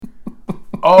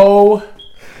Oh,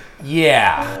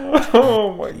 yeah.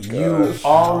 Oh my god. You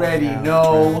already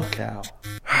know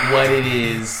what it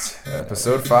is.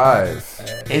 Episode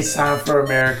 5. It's time for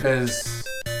America's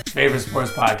favorite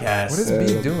sports podcast. What is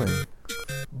B doing?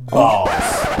 Balls?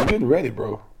 I'm getting ready,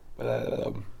 bro.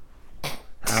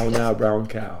 How now, brown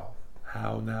cow?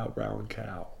 How now, brown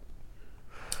cow?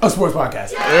 A sports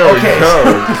podcast. There we go.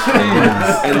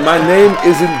 And my name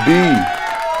isn't B.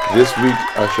 This week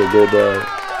I shall go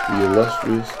by the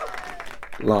illustrious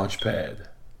Launchpad.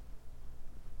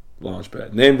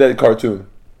 Launchpad. Name that cartoon.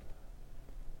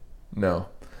 No.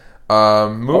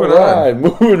 Moving Alright, on.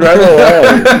 moving right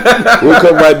along. We'll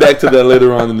come right back to that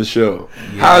later on in the show.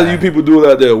 Yeah. How do you people do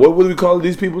it out there? What do we call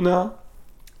these people now?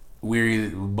 We're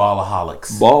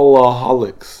ballaholics.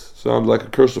 Ballaholics. Sounds like a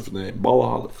cursive name.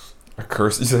 Ballaholics. A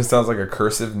curse. You said it sounds like a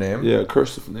cursive name? Yeah, a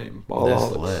cursive name. That's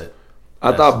Ballaholics. lit.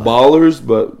 I thought lit. ballers,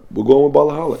 but we're going with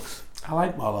ballaholics. I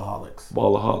like ballaholics.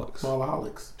 Ballaholics.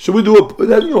 Ballaholics. Should we do a?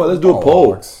 You know what? Let's do a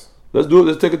poll. Ballaholics. Let's do it.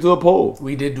 Let's take it to a poll.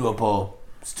 We did do a poll.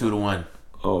 It's 2-1.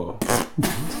 Oh.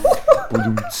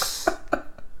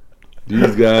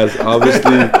 These guys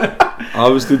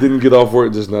obviously didn't get off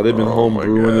work just now. They've been home my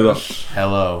brewing it up. gosh.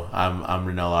 Hello, I'm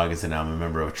Renell August, and I'm a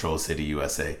member of Troll City,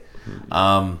 USA.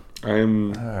 I'm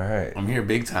Alright. I'm here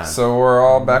big time. So we're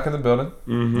all back in the building.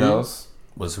 Mm-hmm. Nels.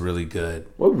 Was really good.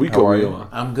 what week How are are we you? on?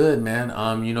 I'm good, man.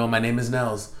 My name is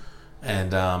Nels,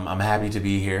 and I'm happy to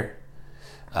be here.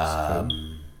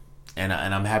 And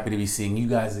I'm happy to be seeing you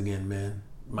guys again, man.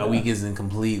 My week isn't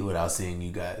complete without seeing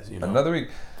you guys. You know, Another week.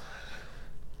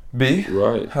 B.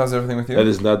 Right. How's everything with you? That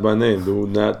is not my name. Do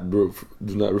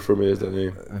not refer me as that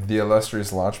name. The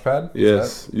illustrious Launchpad?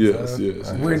 Yes, Is that-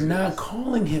 yes. we're not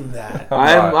calling him that.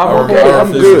 I'm Okay, okay.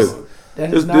 I'm refuse. good.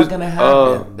 That is This- not gonna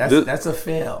happen. this- That's a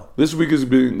fail. This week's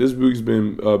been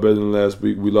better than last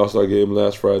week. We lost our game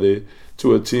last Friday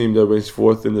to a team that ranks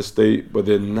 4th in the state, but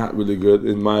they're not really good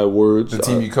in my words. The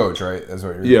team you coach, right? That's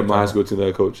what you're Yeah, talking my high about. school team that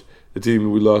I coach. The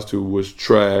team we lost to was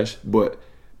trash, but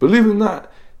believe it or not,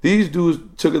 these dudes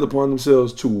took it upon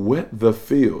themselves to wet the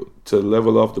field, to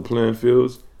level off the playing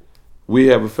fields. We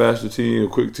have a faster team, a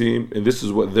quick team, and this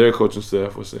is what their coaching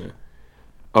staff was saying.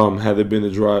 Had it been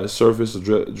a dry surface, a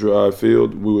dry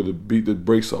field, we would have beat the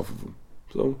brakes off of them.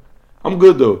 So, I'm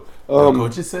good though. The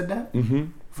coaches said that Mm-hmm.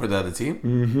 for the other team.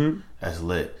 Mm-hmm. That's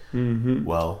lit. Mm-hmm.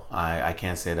 Well, I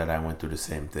can't say that I went through the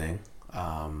same thing.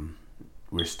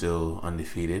 We're still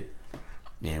undefeated,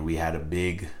 and we had a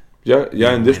big Yeah, in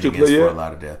win district against play Fort yet?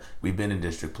 Lauderdale. We've been in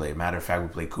district play. Matter of fact, we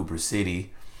played Cooper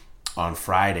City on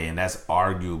Friday, and that's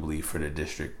arguably for the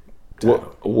district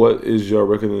title. What is your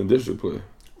record in district play?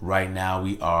 Right now,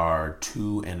 we are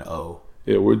 2-0.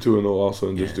 Yeah, we're 2-0 also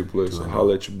in Yeah, district play, so 2-0.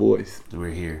 holla at your boys. We're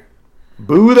here.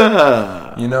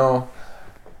 Buddha! You know,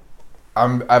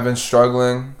 I've been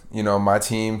struggling. You know, my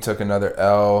team took another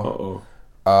L.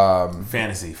 Uh-oh.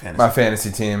 Fantasy. My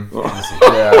fantasy team. Fantasy.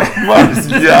 Yeah. My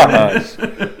gosh.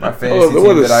 My fantasy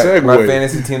what a team segue. my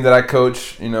fantasy team that I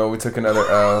coach, you know, we took another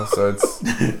L, so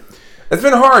it's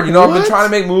been hard. You know, I've been What? trying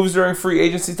to make moves during free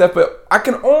agency stuff, but I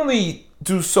can only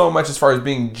do so much as far as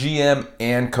being GM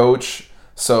and coach.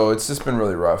 So it's just been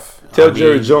really rough. Tell I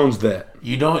Jerry mean, Jones that.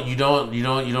 You don't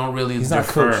really He's not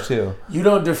defer. coach too. You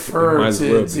don't Might defer as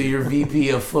well to be. your VP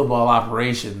of football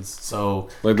operations. So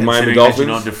Like the Miami considering that you Dolphins?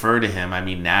 don't defer to him, I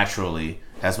mean, naturally,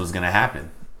 that's what's gonna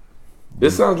happen.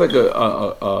 This sounds like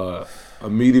a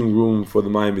meeting room for the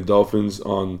Miami Dolphins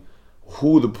on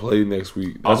who to play next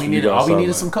week. All That's we what you needed guys sound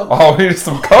is some like. coke. Oh, we need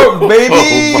some coke, baby.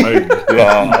 Oh my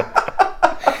god.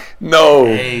 No.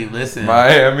 Hey, listen.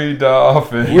 Miami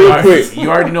Dolphins. You Real already, quick.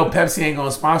 you already know Pepsi ain't gonna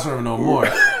sponsor them no more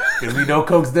because we know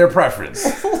Coke's their preference.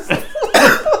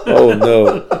 Oh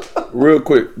no. Real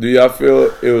quick, do y'all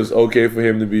feel it was okay for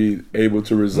him to be able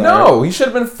to resign? No, he should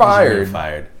have been fired.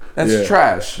 Fired. That's Yeah.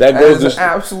 trash. That goes is to-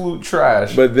 absolute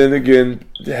trash. But then again,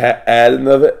 add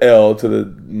another L to the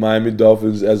Miami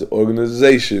Dolphins as an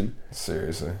organization.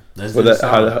 Seriously. Let's But do that-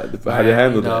 how something. they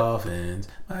handle that? Dolphins,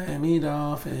 Miami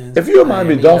Dolphins. If you're a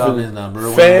Miami Dolphins number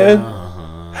fan,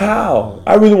 one. How?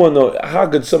 I really want to know, how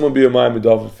could someone be a Miami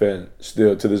Dolphins fan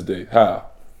still to this day? How?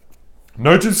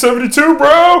 1972,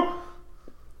 bro.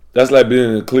 That's like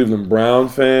being a Cleveland Brown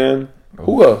fan.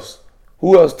 Who else?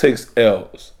 Who else takes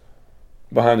L's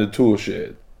behind the tool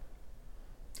shed?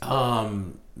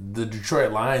 The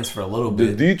Detroit Lions for a little The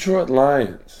bit, Detroit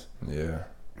Lions. Yeah.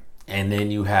 and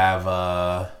then you have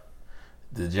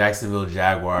the Jacksonville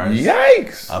Jaguars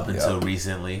Yikes! up until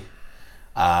recently.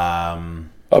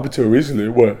 Up until recently,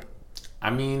 what? I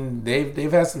mean,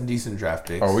 they've had some decent draft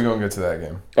picks. Oh, we're going to get to that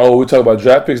game. Oh, we're talking about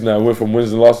draft picks now. We went from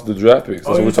wins and losses to draft picks.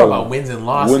 Oh, So you're we're talking about wins and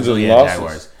losses. Wins and Yeah,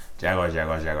 losses.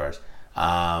 Jaguars.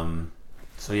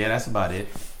 So yeah, that's about it.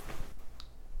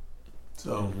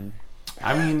 So,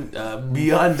 I mean,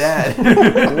 beyond that,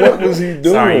 What was he doing?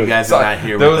 sorry, you guys are not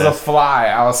here. There with was a us. fly.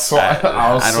 I was swatting I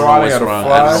don't know at what's a wrong.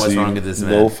 fly. I don't know what's wrong with this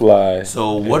man. No fly.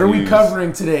 So what are we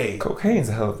covering today? Cocaine's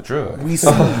a hell of a drug. We see.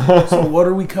 So what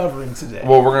are we covering today?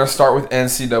 Well, we're gonna start with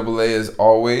NCAA as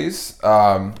always.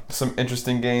 Some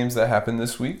interesting games that happened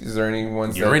this week. Is there any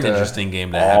ones You're that an interesting game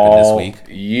that happened this week.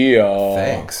 Yeah.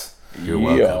 Thanks. You're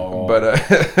welcome.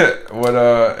 But what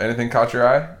anything caught your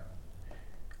eye?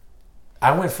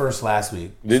 I went first last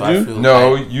week. Did so I you? feel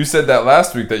No, like- you said that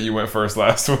last week that you went first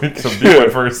last week. So B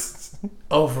went first.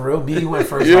 oh, for real? B went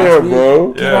first Yeah, last week?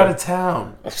 bro. Get Yeah. out of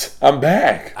town. I'm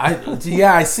back.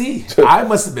 I see. I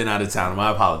must have been out of town.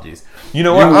 My apologies. You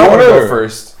know what? You I want to were. go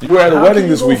first. You were at a How wedding can you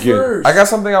this go weekend. first? I got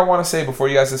something I want to say before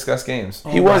you guys discuss games.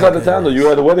 He Oh was my out of town though. goodness. You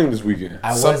were at a wedding this weekend.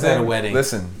 I was at a wedding.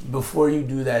 Listen, Before you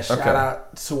do that, shout Okay.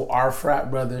 out to our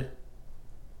frat brother,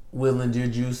 Will and Dear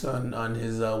Juice, on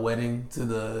his wedding to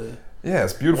the yeah,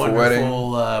 it's a beautiful wedding.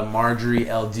 wonderful Marjorie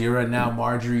Eldira, now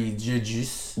Marjorie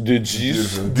Juice. Did you?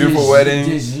 Beautiful wedding.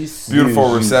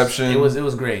 Beautiful Jesus. reception. It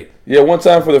was great. Yeah, one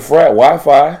time for the frat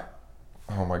Wi-Fi.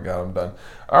 Oh my god, I'm done.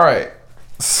 All right.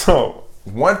 So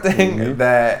one thing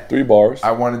that 3 bars.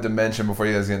 I wanted to mention before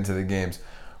you guys get into the games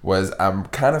was I'm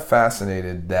kind of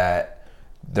fascinated that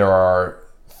there are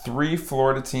 3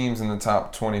 Florida teams in the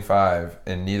top 25,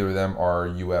 and neither of them are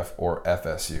UF or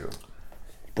FSU.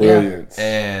 Brilliant.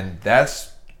 And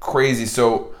that's crazy.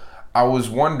 So I was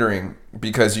wondering,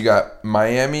 because you got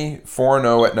Miami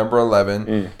 4-0 at number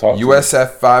 11, talk to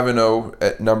USF 5-0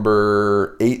 at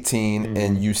number 18,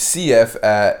 and UCF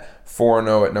at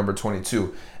 4-0 at number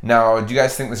 22. Now, do you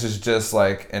guys think this is just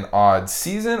like an odd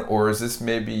season, or is this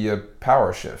maybe a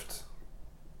power shift?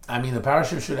 I mean, the power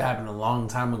shift should have happened a long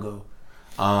time ago.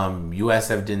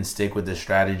 USF didn't stick with the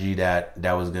strategy that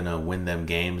was gonna win them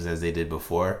games as they did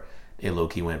before. They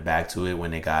low-key went back to it when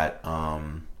they got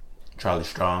Charlie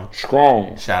Strong.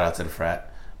 Strong. Shout out to the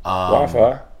frat.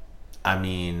 Wi-Fi. I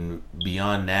mean,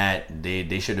 beyond that,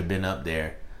 they should have been up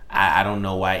there. I don't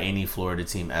know why any Florida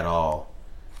team at all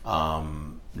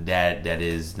that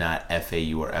is not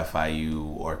FAU or FIU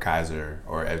or Kaiser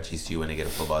or FGCU when they get a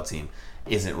football team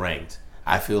isn't ranked.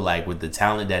 I feel like with the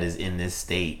talent that is in this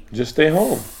state, Just stay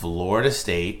home. Florida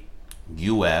State,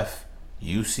 UF,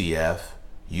 UCF,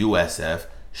 USF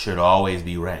should always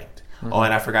be ranked. Oh,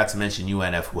 and I forgot to mention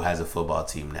UNF, who has a football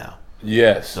team now.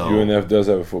 Yes, So- UNF does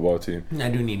have a football team. I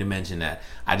do need to mention that.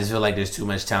 I just feel like there's too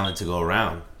much talent to go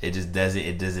around. It just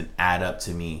doesn't add up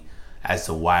to me as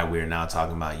to why we're now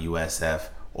talking about USF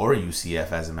or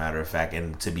UCF, as a matter of fact.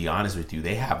 And to be honest with you,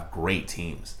 they have great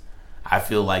teams. I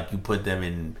feel like you put them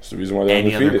in That's the reason why they're any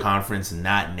other undefeated. conference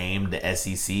not named the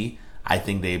SEC. I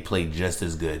think they play just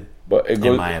as good. But it in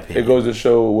goes, my opinion. it goes to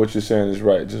show what you're saying is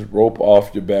right. Just rope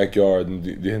off your backyard and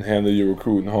then handle your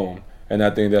recruiting home. And I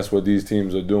think that's what these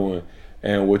teams are doing.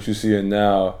 And what you're seeing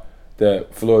now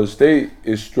that Florida State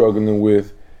is struggling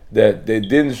with, that they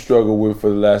didn't struggle with for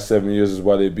the last 7 years, is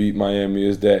why they beat Miami,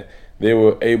 is that they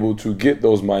were able to get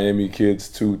those Miami kids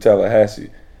to Tallahassee.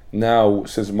 Now,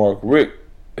 since Mark Richt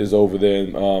is over there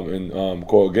in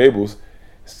Coral Gables,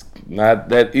 it's not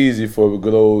that easy for a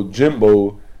good old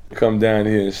Jimbo to come down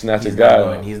here and snatch a guy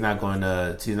off. He's not going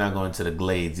to the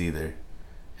Glades either.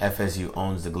 FSU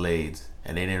owns the Glades,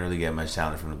 and they didn't really get much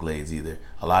talent from the Glades either.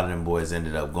 A lot of them boys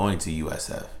ended up going to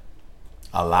USF.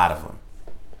 A lot of them.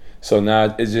 So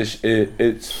now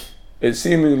it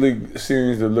seemingly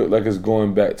seems to look like it's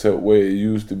going back to where it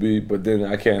used to be, but then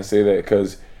I can't say that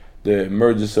because the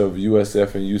emergence of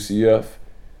USF and UCF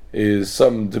is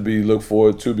something to be looked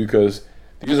forward to, because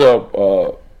these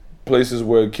are places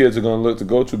where kids are going to look to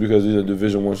go to because these are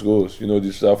Division I schools. You know,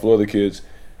 these South Florida kids,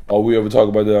 all we ever talk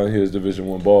about down here is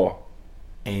Division I ball.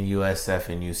 And USF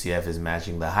and UCF is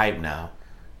matching the hype now.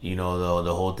 You know,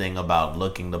 the whole thing about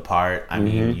looking the part. I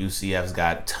mean, UCF's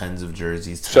got tons of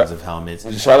jerseys, tons of helmets.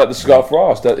 Shout out to Scott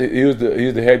Frost. He was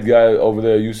the head guy over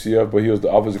there at UCF, but he was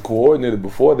the offensive coordinator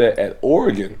before that at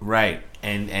Oregon. Right.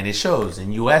 And it shows.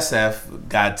 And USF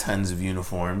got tons of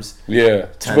uniforms. Yeah,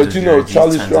 Tons but of you know jerseys,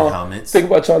 Charlie tons of Strong. helmets. Think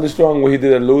about Charlie Strong, what he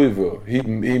did at Louisville. He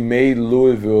made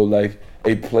Louisville like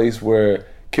a place where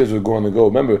kids were going to go.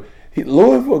 Remember,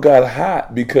 Louisville got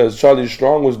hot because Charlie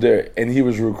Strong was there, and he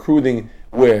was recruiting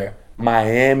where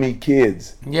Miami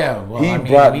kids. Yeah, well, We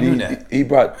knew that. He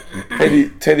brought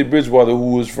Teddy Bridgewater,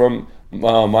 who was from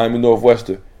Miami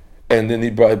Northwestern, and then he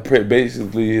brought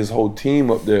basically his whole team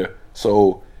up there.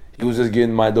 So he was just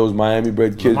getting those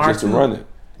Miami-bred kids Lamar just to too. run it.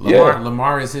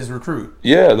 Lamar is his recruit.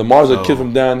 Yeah, Lamar's a So- kid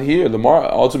from down here. Lamar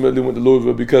ultimately went to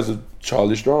Louisville because of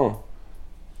Charlie Strong.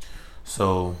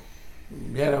 So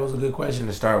Yeah, that was a good question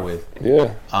to start with.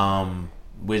 Yeah.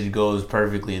 Which goes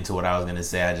perfectly into what I was gonna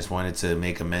say. I just wanted to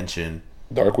make a mention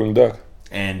Darkwing Duck.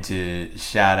 and to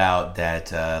shout out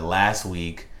that last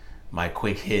week my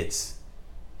quick hits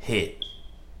hit.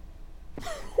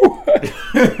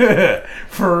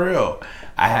 For real.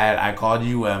 I called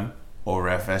over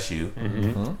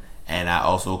FSU, and I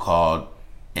also called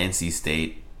NC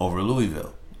State over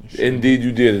Louisville. Indeed,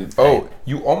 you did. Oh,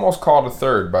 you almost called a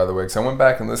third, by the way, because I went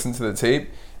back and listened to the tape,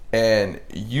 and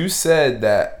you said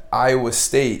that Iowa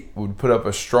State would put up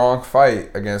a strong fight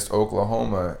against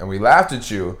Oklahoma, and we laughed at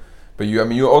you. But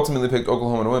you ultimately picked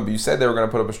Oklahoma to win. But you said they were going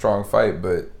to put up a strong fight,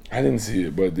 but I didn't see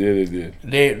it, but yeah, they did.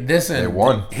 They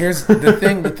won. Here's the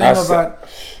thing.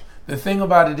 The thing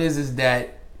about it is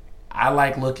that I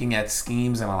like looking at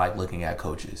schemes and I like looking at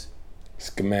coaches.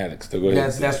 Schematics. Go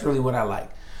ahead. That's really what I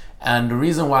like. And the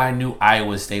reason why I knew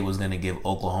Iowa State was going to give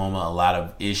Oklahoma a lot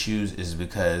of issues is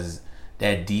because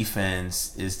that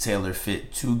defense is tailor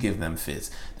fit to give them fits.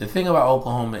 The thing about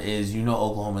Oklahoma is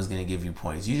Oklahoma is going to give you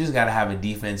points. You just got to have a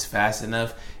defense fast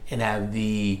enough and have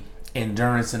the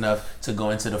endurance enough to go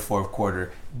into the fourth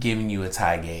quarter giving you a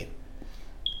tie game.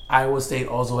 Iowa State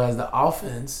also has the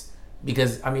offense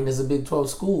because, it's a Big 12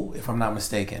 school, if I'm not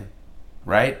mistaken,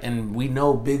 right? And we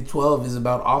know Big 12 is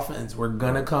about offense. We're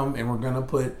going to come and we're going to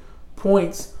put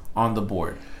points on the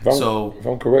board. If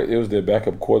I'm correct, it was their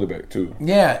backup quarterback too.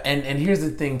 Yeah, and here's the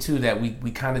thing too that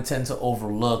we kind of tend to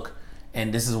overlook,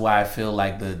 and this is why I feel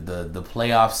like the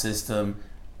playoff system,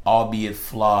 albeit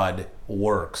flawed,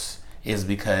 works, is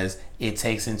because it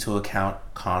takes into account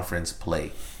conference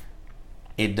play.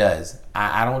 It does.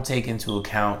 I don't take into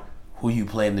account who you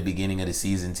play in the beginning of the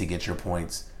season to get your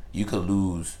points. You could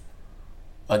lose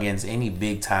against any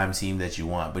big time team that you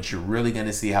want, but you're really going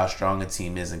to see how strong a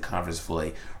team is in conference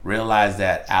play. Realize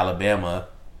that Alabama,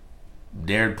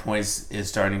 their points is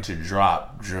starting to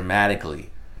drop dramatically.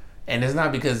 And it's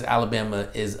not because Alabama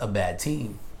is a bad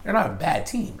team. They're not a bad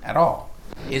team at all.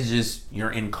 It's just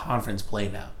you're in conference play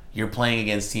now. You're playing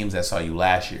against teams that saw you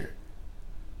last year.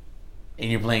 And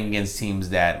you're playing against teams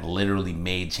that literally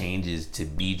made changes to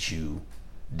beat you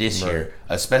this year,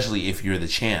 especially if you're the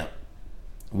champ.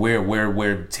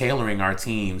 We're tailoring our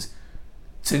teams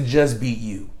to just beat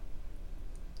you.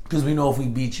 Because we know if we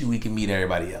beat you, we can beat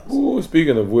everybody else. Ooh,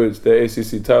 speaking of which, the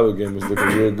ACC title game is looking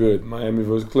real good. Miami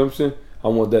versus Clemson. I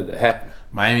want that to happen.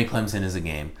 Miami-Clemson is a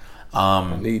game.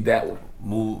 I need that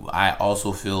one. I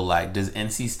also feel like, does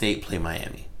NC State play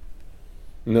Miami?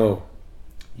 No.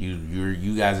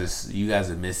 You guys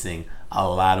are missing a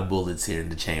lot of bullets here in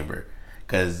the chamber.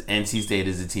 Because NC State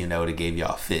is a team that would have gave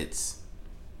y'all fits.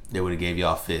 They would have gave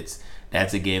y'all fits.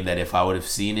 That's a game that if I would have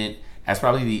seen it, that's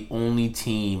probably the only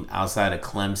team outside of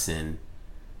Clemson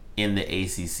in the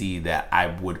ACC that I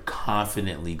would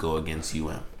confidently go against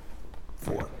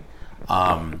for.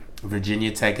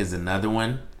 Virginia Tech is another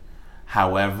one.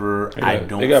 However, I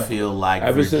don't feel like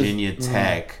Virginia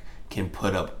Tech can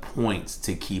put up points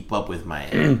to keep up with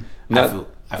Miami.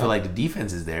 I feel like the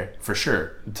defense is there for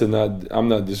sure. I'm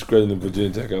not discrediting Virginia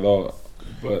Tech at all,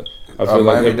 but I feel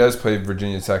Miami does play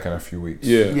Virginia Tech in a few weeks.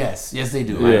 Yeah. Yes, they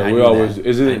do. Yeah, we always.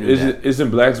 Is it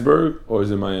in Blacksburg or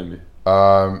is it Miami?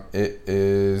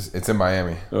 It's in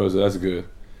Miami. Oh, so that's good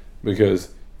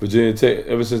because Virginia Tech,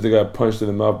 ever since they got punched in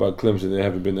the mouth by Clemson, they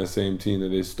haven't been that same team that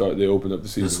they opened up the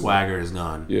season. The swagger is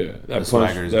gone. Yeah,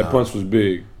 that punch was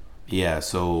big. Yeah,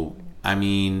 so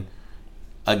again,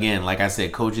 like I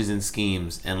said, coaches and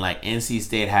schemes, and like NC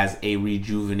State has a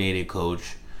rejuvenated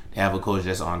coach. They have a coach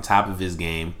that's on top of his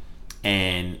game,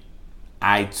 and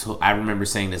I remember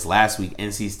saying this last week.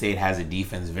 NC State has a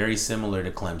defense very similar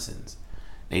to Clemson's.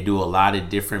 They do a lot of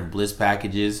different blitz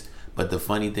packages, but the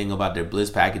funny thing about their blitz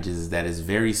packages is that it's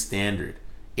very standard.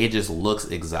 It just looks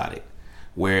exotic,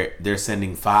 where they're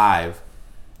sending 5.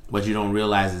 What you don't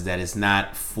realize is that it's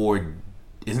not 4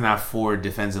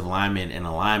 defensive linemen and a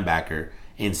linebacker.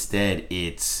 Instead,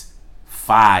 it's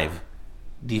 5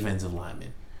 defensive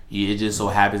linemen. It just so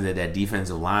happens that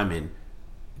defensive lineman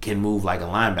can move like a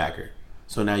linebacker.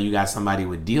 So now you got somebody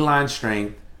with D-line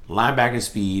strength, linebacker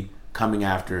speed, coming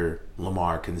after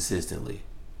Lamar consistently.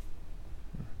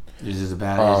 It's just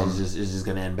bad. It's just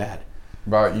gonna end bad.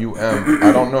 About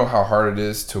I don't know how hard it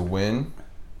is to win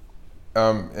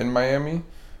in Miami,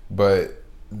 but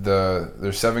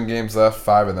there's 7 games left.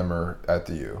 5 of them are at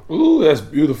the U. Ooh, that's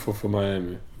beautiful for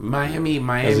Miami. Miami.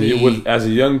 As a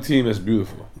young team, that's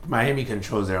beautiful. Miami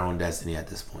controls their own destiny at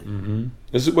this point. Mm-hmm.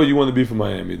 This is what you want to be for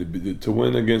Miami. To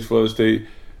win against Florida State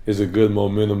is a good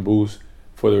momentum boost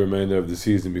for the remainder of the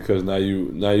season because now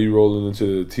you rolling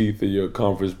into the teeth of your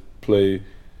conference play.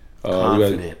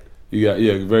 Confident. You got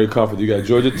very confident. You got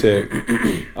Georgia Tech,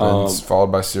 And it's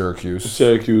followed by Syracuse.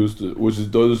 Syracuse, which is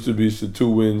those to be the 2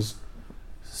 wins.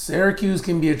 Syracuse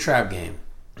can be a trap game.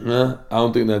 I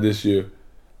don't think that this year.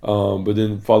 But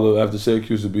then follow after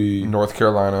Syracuse would be North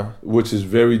Carolina. which is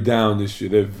very down this year.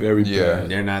 They're very bad.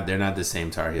 They're not the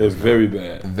same Tar They're Heels. very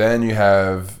bad. Then you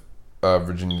have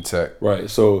Virginia Tech Right.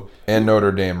 So and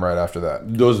Notre Dame right after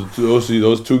that.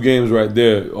 those 2 games right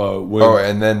there. Where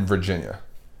And then Virginia.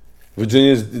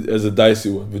 Virginia is a dicey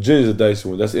one. Virginia's a dicey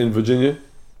one. That's in Virginia.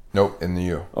 Nope, in the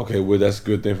U. Okay, well that's a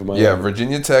good thing for Miami. Yeah,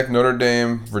 Virginia Tech, Notre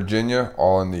Dame, Virginia,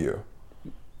 all in the U.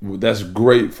 That's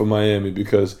great for Miami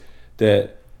because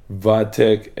that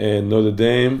Vatech and Notre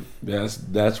Dame.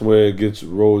 That's where it gets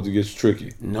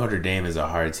tricky. Notre Dame is a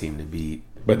hard team to beat.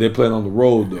 But they're playing on the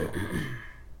road though.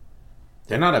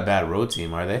 They're not a bad road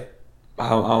team, are they? I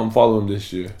don't follow them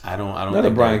this year. I don't. Not a think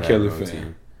they're Brian bad Kelly road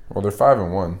fan. Well, they're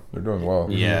 5-1. They're doing well.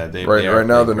 Yeah, they right are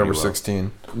now playing they're number pretty well.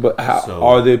 16. But how So-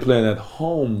 are they playing at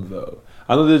home though?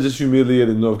 I know they just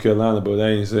humiliated North Carolina, but that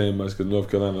ain't saying much because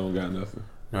North Carolina don't got nothing.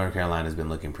 North Carolina's been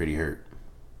looking pretty hurt.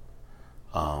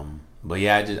 But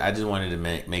yeah, I just wanted to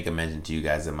make a mention to you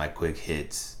guys that my quick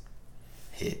hit.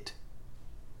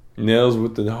 Nails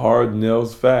with the hard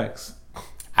nails facts.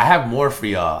 I have more for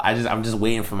y'all. I'm just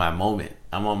waiting for my moment.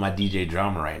 I'm on my DJ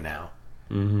drama right now.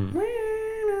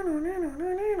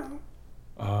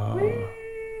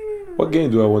 What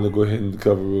game do I want to go ahead and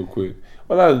cover real quick?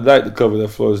 Well, I'd like to cover that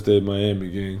Florida State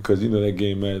Miami game because you know that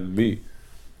game mattered to me.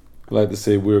 I'd like to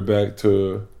say we're back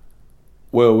to.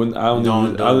 Well, when I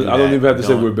don't even have to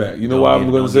say we're back. You know why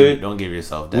I'm going to say? Don't give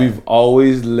yourself that. We've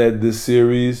always led this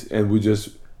series, and we just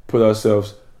put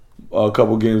ourselves a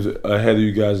couple games ahead of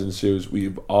you guys in the series.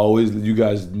 You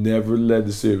guys never led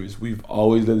the series. We've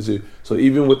always led the series. So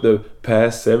even with the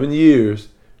past 7 years,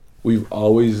 we've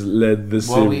always led the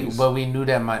series. But we knew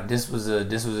that this was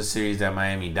a series that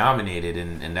Miami dominated,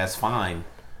 and that's fine.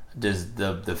 Just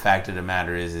the fact of the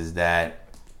matter is that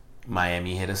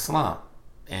Miami hit a slump,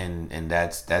 and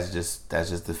that's just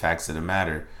the facts of the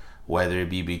matter. Whether it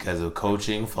be because of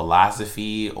coaching,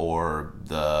 philosophy, or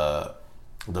the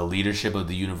leadership of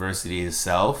the university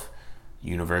itself,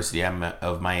 University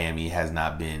of Miami has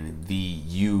not been the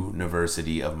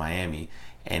University of Miami,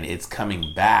 and it's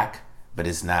coming back, but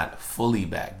it's not fully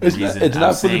back. It's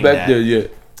not fully back there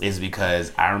yet. Is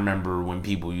because I remember when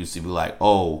people used to be like,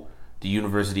 "Oh, the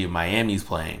University of Miami's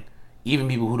playing." Even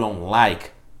people who don't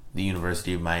like the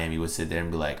University of Miami would sit there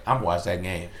and be like, "I'm watch that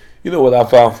game." You know what I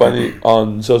found funny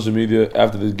on social media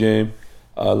after this game?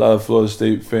 A lot of Florida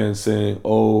State fans saying,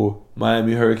 "Oh,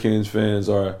 Miami Hurricanes fans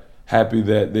are happy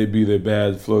that they beat a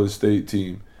bad Florida State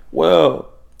team." Well,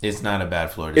 it's not a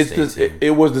bad Florida State team.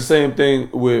 It was the same thing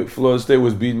with Florida State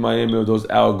was beating Miami with those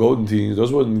Al Golden teams.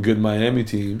 Those wasn't good Miami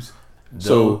teams.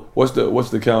 So what's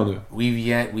the counter? We've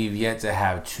yet to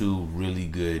have two really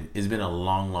good. It's been a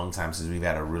long time since we've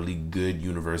had a really good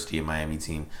University of Miami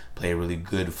team play a really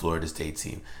good Florida State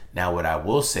team. Now, what I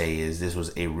will say is this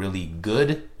was a really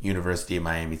good University of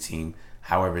Miami team.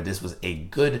 However, this was a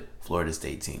good Florida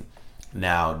State team.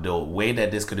 Now, the way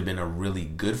that this could have been a really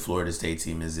good Florida State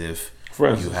team is if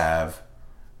you have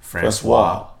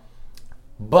Francois.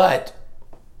 But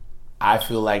I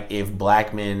feel like if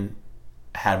Blackman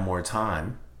had more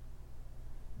time,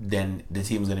 then the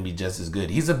team's going to be just as good.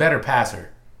 He's a better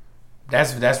passer.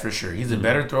 That's for sure. He's a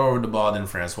better thrower of the ball than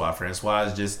Francois. Francois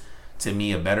is just, to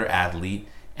me, a better athlete,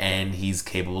 and he's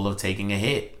capable of taking a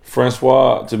hit.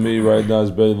 Francois, to me, right now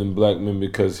is better than Blackman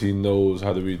because he knows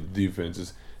how to read the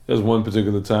defenses. There's one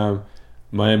particular time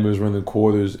Miami was running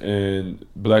quarters, and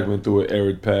Blackman threw an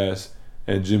arid pass,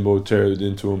 and Jimbo teared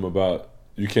into him about,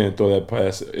 you can't throw that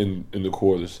pass in the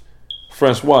quarters.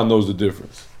 Francois knows the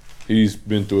difference. He's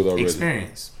been through it already.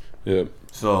 Experience. Yeah.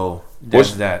 So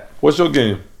that's that. What's your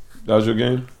game? That was your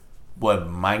game? What,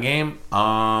 my game?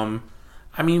 I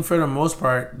mean, for the most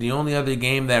part, the only other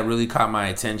game that really caught my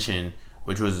attention,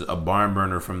 which was a barn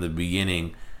burner from the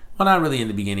beginning, well, not really in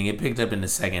the beginning, it picked up in the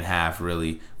second half,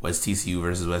 really, was TCU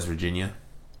versus West Virginia.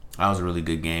 That was a really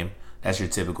good game. That's your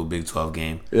typical Big 12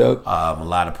 game. Yep. A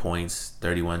lot of points,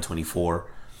 31-24,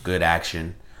 good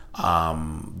action.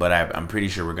 But I'm pretty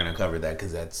sure we're gonna cover that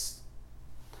because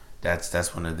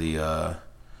that's one of the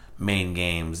main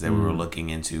games that we were looking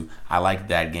into. I liked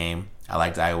that game. I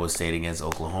liked Iowa State against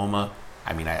Oklahoma.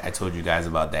 I mean, I told you guys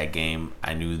about that game.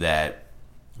 I knew that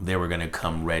they were gonna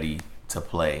come ready to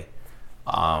play.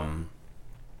 Clemson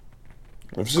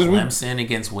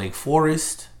against Wake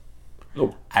Forest.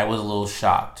 Nope. I was a little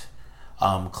shocked.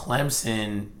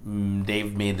 Clemson,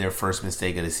 they've made their first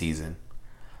mistake of the season.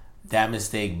 That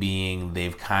mistake being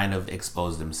they've kind of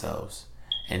exposed themselves.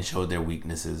 and showed their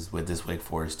weaknesses with this Wake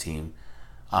Forest team.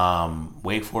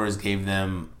 Wake Forest gave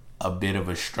them a bit of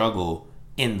a struggle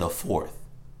in the fourth.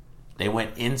 They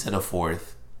went into the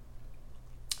fourth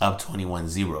up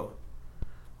 21-0.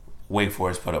 Wake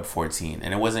Forest put up 14,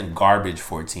 and it wasn't garbage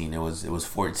 14. It was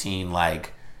 14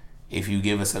 like, if you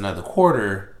give us another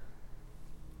quarter,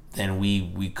 then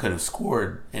we could have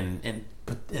scored and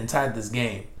tied this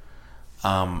game.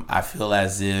 I feel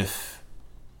as if,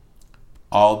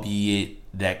 albeit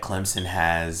that Clemson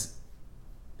has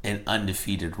an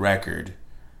undefeated record,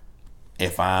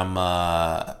 if I'm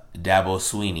Dabo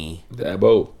Swinney,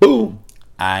 boom,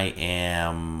 I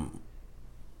am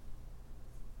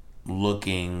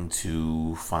looking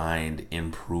to find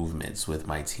improvements with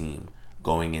my team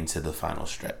going into the final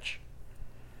stretch,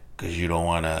 because you don't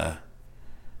want to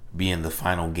be in the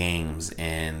final games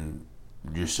and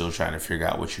you're still trying to figure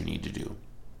out what you need to do.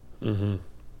 Mm-hmm.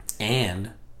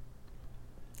 And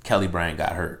Kelly Bryant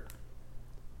got hurt.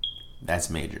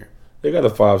 That's major. They got a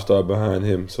 5-star behind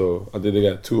him, so I think they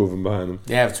got 2 of them behind him.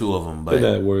 They have 2 of them, but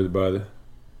they're not worried about it.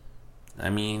 I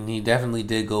mean, he definitely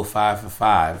did go 5 for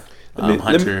 5.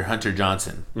 Hunter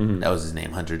Johnson. Mm-hmm. That was his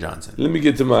name, Hunter Johnson.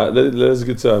 Let's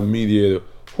get to our mediator.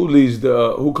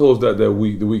 Who closed out that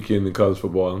week, the weekend in college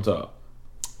football on top?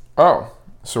 Oh,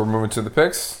 so we're moving to the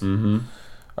picks? Mm-hmm.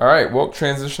 All right, well,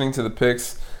 transitioning to the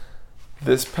picks.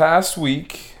 This past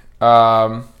week,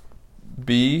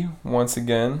 B, once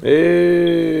again.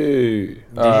 Hey. Did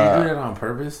you do that on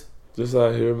purpose? Just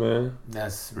out here, man.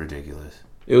 That's ridiculous.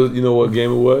 It was, you know what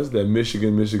game it was? That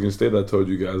Michigan State I told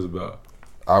you guys about.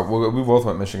 We both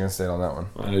went Michigan State on that one.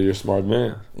 I know you're a smart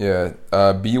man. Yeah,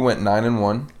 B went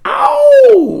 9-1.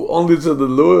 Ow! Only to the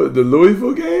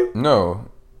Louisville game? No,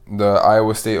 the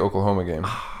Iowa State Oklahoma game.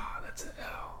 That's an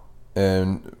L.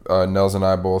 And Nels and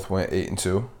I both went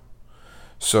 8-2.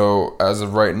 So as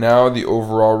of right now, the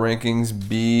overall rankings,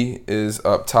 B is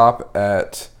up top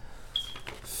at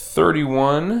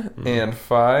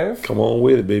 31-5. Come on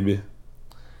with it, baby.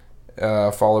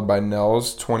 Followed by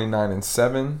Nels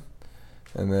 29-7,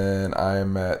 and then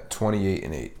I'm at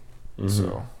 28-8.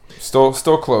 Mm-hmm. So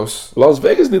still close. Las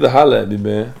Vegas need to holler at me,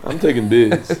 man. I'm taking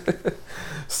bids.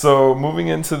 So moving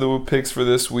into the picks for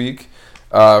this week,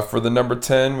 for the number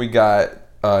 10, we got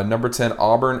number 10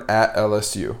 Auburn at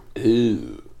LSU.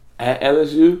 Ew. At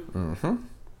LSU? Mm-hmm.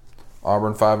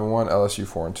 Auburn 5-1, LSU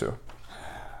 4-2. I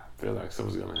feel like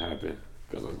something's gonna happen.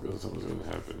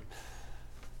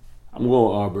 I'm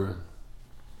going Auburn.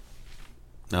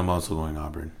 I'm also going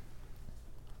Auburn.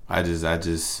 I just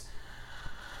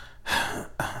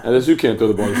LSU can't throw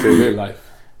the ball to save their life.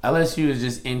 LSU is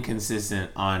just inconsistent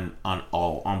on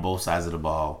both sides of the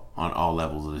ball, on all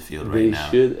levels of the field right now.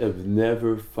 They should have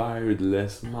never fired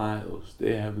Les Miles.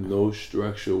 They have no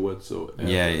structure whatsoever.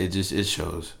 Yeah, it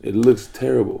shows. It looks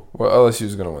terrible. Well, LSU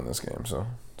is going to win this game, so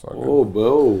it's all good. Oh,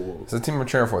 bro. It's the team we're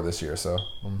cheering for this year, so.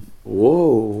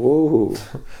 Whoa.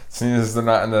 Seeing as they're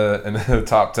not in the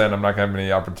top 10, I'm not going to have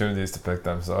many opportunities to pick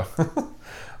them, so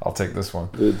I'll take this one.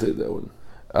 Good, take that one.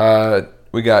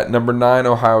 We got number 9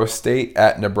 Ohio State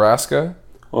at Nebraska.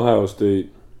 Ohio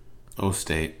State.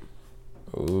 State.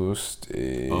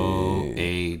 State.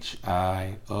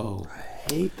 OHIO. I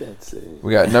hate that saying.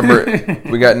 We got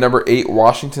number 8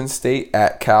 Washington State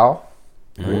at Cal.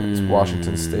 It's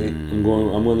Washington State. I'm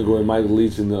going to go with Mike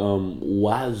Leach in the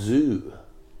Wazoo.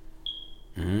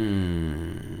 You're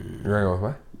going to go with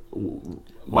what?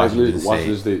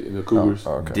 Washington State in the Cougars.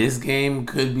 Oh, okay. This game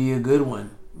could be a good one,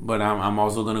 but I'm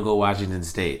also gonna go Washington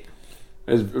State.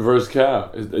 It's versus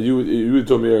Cal. You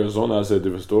told me Arizona. I said a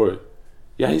different story.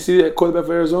 Yeah, you see that quarterback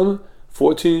for Arizona?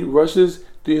 14 rushes,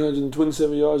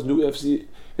 327 yards. New FC.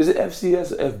 Is it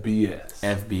FCS or FBS?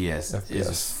 FBS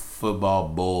is football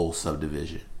bowl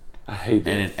subdivision. I hate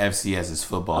that. And then FCS is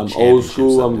football. I'm old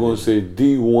school. I'm going to say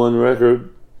D1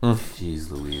 record.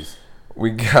 Jeez Louise.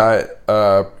 We got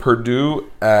Purdue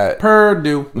at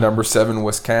number 7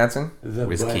 Wisconsin.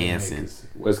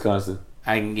 Wisconsin.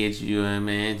 I can get you a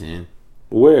mansion.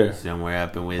 Where? Somewhere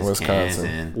up in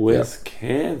Wisconsin.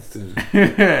 Wisconsin.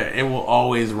 It will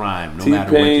always rhyme, no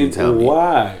matter what you tell me.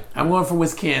 Why? I'm going for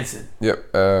Wisconsin.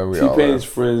 Yep. T-Pain's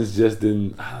friends just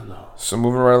didn't. I don't know. So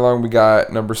moving right along, we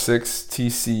got number 6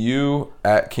 TCU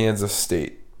at Kansas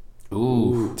State.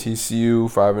 Ooh. TCU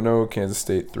 5-0, Kansas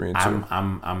State 3-2.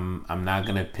 I'm not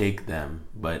gonna pick them,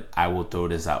 but I will throw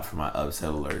this out for my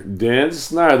upset alert. Dan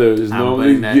Snyder is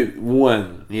normally get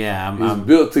one. Yeah, he's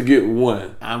built to get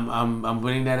one. I'm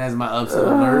putting that as my upset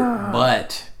alert,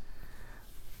 but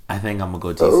I think I'm gonna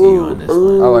go TCU on this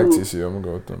one. I like TCU. I'm gonna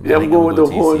go with them. Yeah, I'm going with the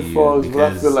Horned Frogs,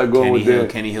 but I feel like going with Dan.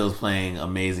 Kenny Hill's playing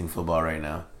amazing football right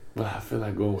now. But I feel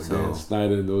like going with Dan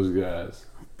Snyder and those guys.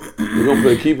 We're gonna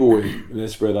play keep away in that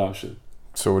spread option.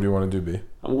 So what do you want to do, B?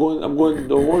 I'm going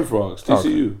the Horned Frogs.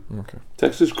 TCU. Okay.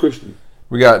 Texas Christian.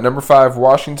 We got number 5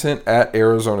 Washington at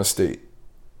Arizona State.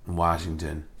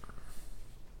 Washington.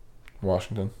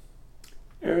 Washington.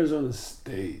 Arizona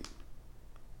State.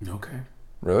 Okay.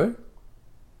 Really?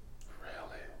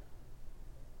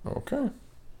 Really? Okay.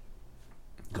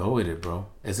 Go with it, bro.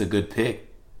 It's a good pick.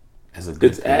 It's a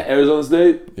good It's pick. at Arizona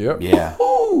State. Yep. Yeah.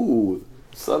 Ooh,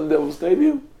 Sun Devil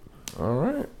Stadium. All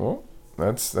right. Well,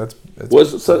 that's What's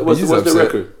B's the upset.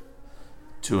 record?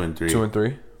 2-3.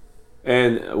 2-3.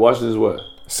 And Washington's what?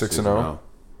 6-0.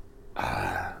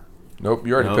 Nope,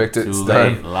 you already picked it. It's Too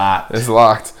done. late. Locked. It's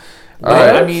locked. All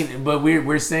But, right. I mean, but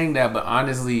we're saying that, but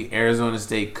honestly, Arizona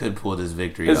State could pull this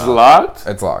victory It's off. locked.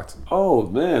 It's locked. Oh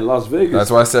man, Las Vegas.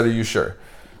 That's why I said, are you sure?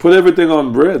 Put everything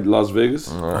on bread, Las Vegas.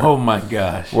 Oh my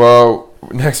gosh. Well,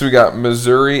 next we got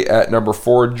Missouri at number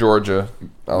 4, Georgia.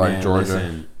 I like Man, Georgia.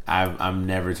 Listen, I'm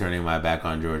never turning my back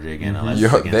on Georgia again unless Yo,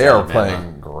 it's against they are Alabama.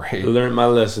 playing I great. learned my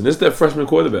lesson. This is that freshman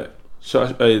quarterback.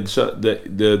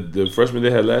 The freshman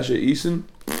they had last year, Eason.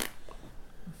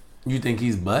 You think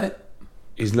he's butt?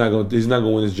 He's not gonna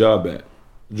win his job back.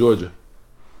 Georgia.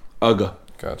 Ugga.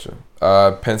 Gotcha.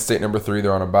 Penn State number 3.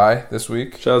 They're on a bye this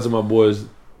week. Shout out to my boys.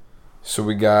 So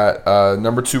we got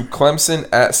number 2 Clemson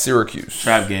at Syracuse.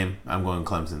 Trap game. I'm going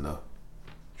Clemson though.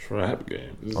 Trap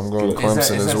game. I'm going Is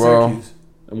Clemson that as well. Syracuse?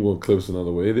 I'm going Clemson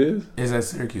another way. It is. Is that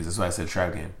Syracuse? That's why I said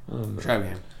trap game. Trap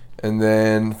game. And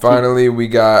then finally we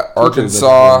got Clemson's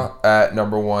Arkansas at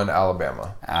number 1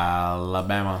 Alabama.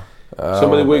 Alabama.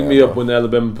 Somebody wake me up when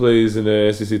Alabama plays in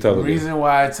the SEC The title game. reason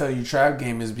why I tell you trap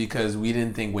game is because we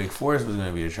didn't think Wake Forest was going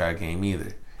to be a trap game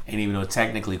either. And even though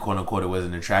technically, quote unquote, it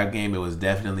wasn't a trap game, it was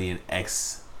definitely an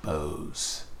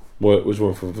expose What? Which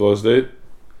one from Florida State?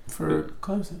 for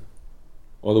Clemson.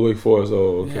 Or the Wake Forest?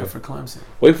 Oh, okay. Yeah, for Clemson.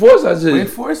 Wake Forest, I just Wake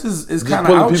Forest is just kind of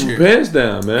pulling out people's here. pants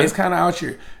down, man. It's kind of out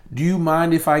here. Do you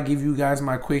mind if I give you guys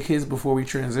my quick hits before we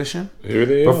transition? Here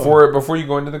they are. Before you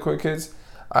go into the quick hits,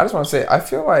 I just want to say I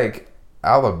feel like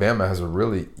Alabama has a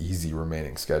really easy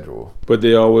remaining schedule. But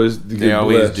they always They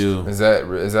always do. Is that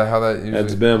how that usually?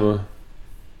 That's Bama.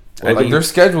 Like their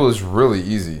schedule is really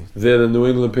easy. They're the New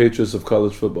England Patriots of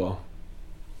college football.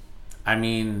 I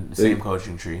mean, same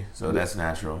coaching tree, so that's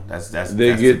natural. That's They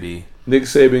has get to be. Nick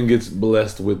Saban gets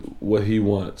blessed with what he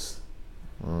wants.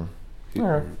 All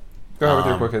right, go ahead with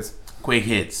your quick hits. Quick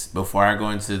hits. Before I go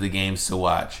into the games to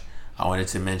watch, I wanted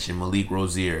to mention Malik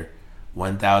Rozier,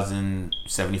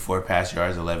 1,074 pass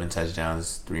yards, 11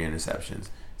 touchdowns, 3 interceptions.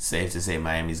 Safe to say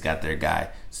Miami's got their guy.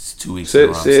 It's 2 weeks in a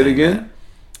row. I'm Say it saying again.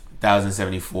 that.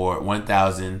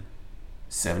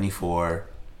 1,074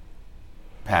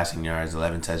 passing yards,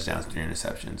 11 touchdowns, 3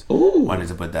 interceptions. Ooh. Wanted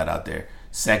to put that out there.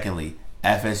 Secondly,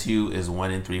 FSU is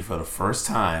 1-3 for the first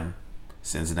time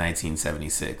since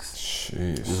 1976.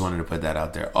 Jeez. Just wanted to put that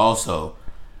out there. Also,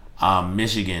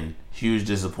 Michigan, huge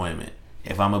disappointment.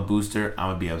 If I'm a booster, I'm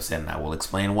going to be upset, and I will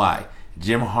explain why.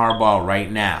 Jim Harbaugh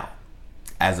right now,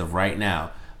 as of right now,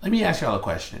 let me ask y'all a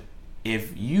question.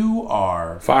 If you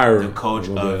are Fire the him. coach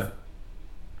Go of... back.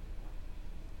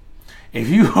 If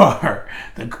you are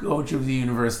the coach of the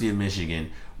University of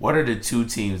Michigan, what are the 2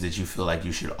 teams that you feel like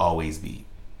you should always beat?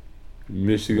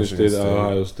 Michigan Michigan State, State.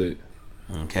 Ohio State.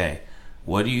 Okay.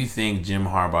 What do you think Jim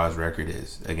Harbaugh's record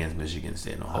is against Michigan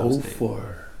State and Ohio State?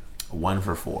 0-4. 1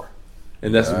 for 4.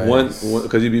 And that's Nice. one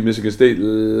because he beat Michigan State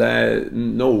 2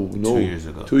 years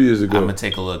ago. 2 years ago. I'm gonna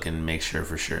take a look and make sure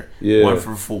for sure. Yeah.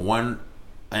 1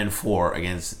 and 4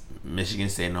 against Michigan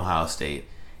State and Ohio State.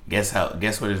 Guess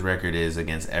what his record is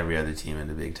against every other team in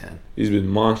the Big Ten? He's been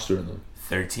monstering them.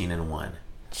 13-1.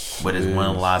 With his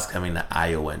one loss coming to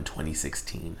Iowa in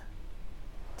 2016.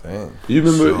 Dang. You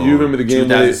remember the game?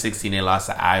 2016 they lost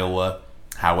to Iowa.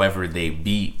 However, they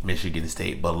beat Michigan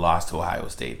State but lost to Ohio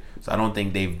State. So I don't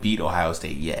think they've beat Ohio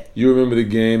State yet. You remember the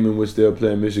game in which they were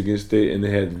playing Michigan State and they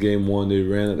had game 1. They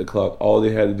ran at the clock. All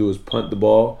they had to do was punt the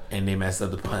ball. And they messed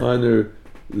up the punt. Punter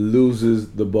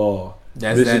loses the ball.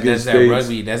 That's Michigan that State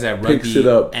rugby. That's that rugby. picks it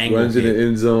up, angle runs in kick. the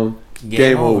end zone.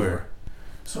 Game over.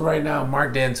 So right now,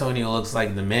 Mark D'Antonio looks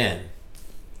like the man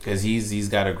because he's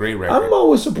got a great record. I'm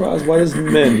always surprised why this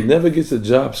man never gets a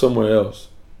job somewhere else.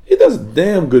 He does a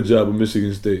damn good job at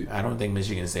Michigan State. I don't think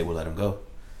Michigan State will let him go.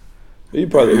 He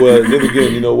probably then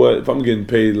again, you know what? If I'm getting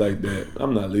paid like that,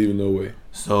 I'm not leaving no way.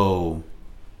 So,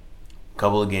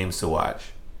 couple of games to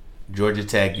watch: Georgia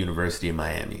Tech, University of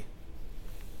Miami.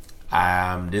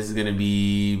 This is going to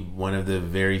be one of the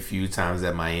very few times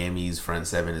that Miami's front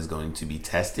seven is going to be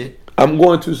tested. I'm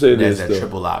going to say There's this that though.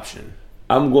 triple option.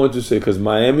 I'm going to say because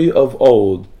Miami of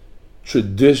old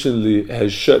traditionally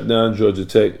has shut down Georgia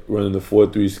Tech running the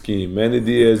 4-3 scheme. Manny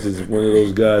Diaz is one of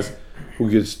those guys who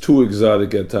gets too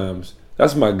exotic at times.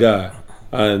 That's my guy.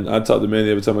 And I talk to Manny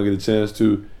every time I get a chance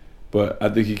to, but I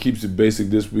think he keeps it basic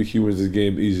this week. He wins this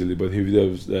game easily. But if he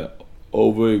does that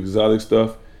over exotic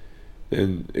stuff,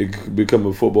 then it could become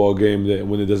a football game that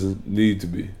when it doesn't need to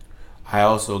be. I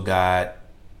also got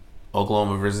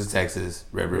Oklahoma versus Texas,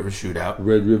 Red River Shootout.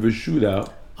 Red River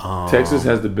Shootout. Texas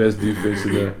has the best defense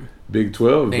in the Big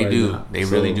 12. They right do. now. They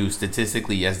really do.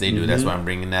 Statistically, yes, they do. That's why I'm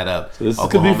bringing that up. So this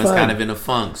could be Oklahoma's fun. kind of in a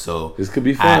funk, so This could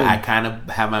be fun. I kind of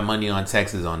have my money on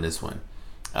Texas on this one.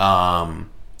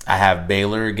 I have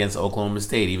Baylor against Oklahoma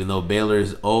State, even though Baylor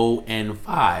is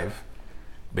 0-5.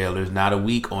 Baylor's not a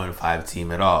weak 0-5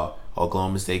 team at all.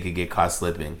 Oklahoma State could get caught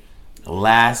slipping.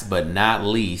 Last but not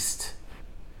least,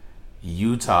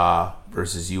 Utah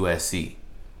versus USC.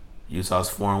 Utah's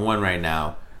 4-1 right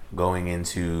now, going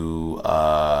into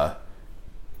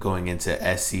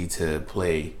SC to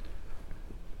play,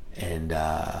 and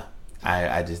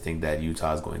I just think that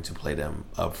Utah is going to play them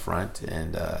up front,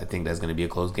 and I think that's going to be a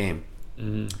close game.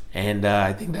 And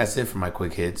I think that's it for my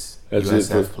quick hits. That's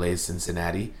USF it for- plays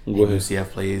Cincinnati, and Go ahead.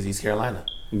 UCF plays East Carolina.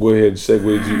 Go ahead and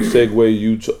segue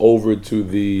you over to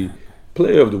the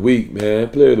player of the week, man.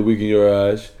 Player of the week in your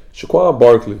eyes. Shaquan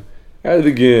Barkley. At it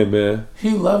again, man. He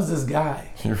loves this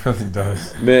guy. He really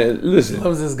does. Man, He listen.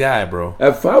 loves this guy, bro.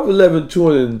 At 5'11",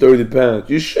 230 pounds,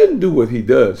 you shouldn't do what he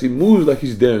does. He moves like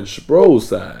he's Darren Sproles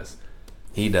size.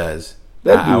 He does.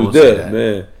 That I will dude say does, that.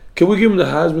 man. Can we give him the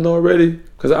Heisman already?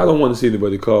 Because I don't want to see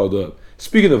anybody called up.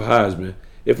 Speaking of Heisman,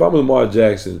 if I'm Lamar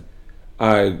Jackson,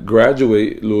 I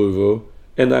graduate Louisville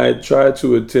and I try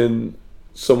to attend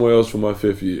somewhere else for my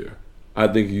 5th year. I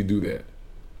think you do that.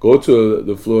 Go to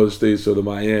the Florida States or the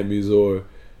Miamis, or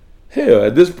hell,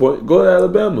 at this point, go to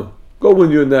Alabama. Go win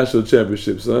your national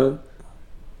championship, son.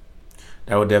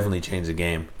 That would definitely change the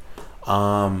game.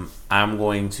 I'm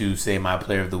going to say my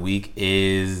player of the week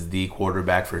is the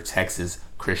quarterback for Texas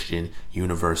Christian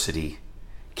University,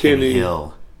 Kenny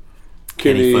Hill.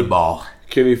 Kenny football.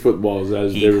 Kenny footballs,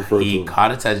 as they refer to He him.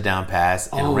 caught a touchdown pass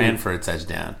and ran for a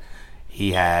touchdown.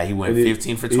 He went And he-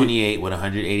 15 for 28 with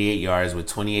 188 yards, with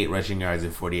 28 rushing yards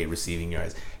and 48 receiving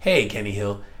yards. Hey, Kenny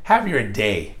Hill, have your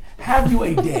day. Have you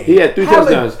a day. He had 3 Have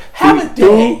touchdowns. Have he a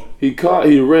day. He caught.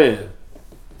 He ran.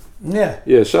 Yeah.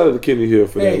 Yeah, shout out to Kenny Hill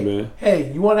for Hey, that, man.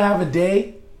 hey, you want to have a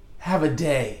day? Have a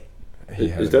day. He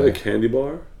had Is it that a bad. candy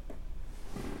bar?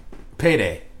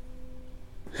 Payday.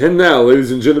 And now,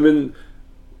 ladies and gentlemen,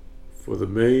 for the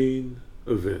main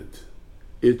event,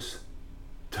 it's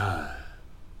time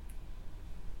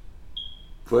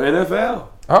for NFL.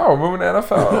 Oh, moving to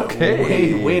NFL.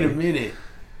 Okay. Wait a minute.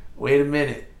 Wait a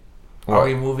minute. Are What?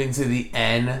 we moving to the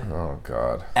NFL? Oh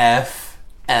God. Mm.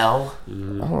 I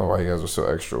don't know why you guys are so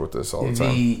extra with this all the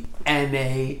time. The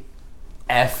NAFA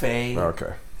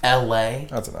Okay, LA.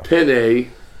 that's enough. Penny,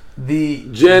 The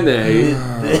Jenny,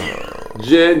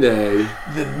 Jenny, the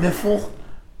niffle.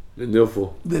 the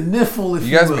Niffle. The niffle, if You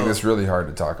you, guys will. make this really hard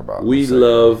to talk about. We So-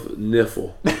 love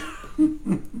Niffle.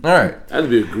 All right. That'd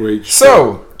be a great show.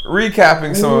 So,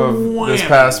 recapping some of this Whammy.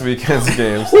 past weekend's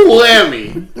games.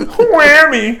 Whammy.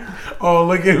 Whammy! Oh,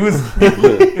 look at who's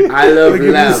I love look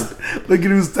lamb. at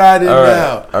who's tied in All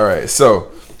now. right. All right. So,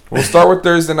 we'll start with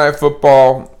Thursday Night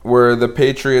Football, where the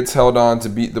Patriots held on to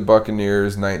beat the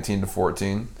Buccaneers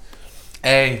 19-14.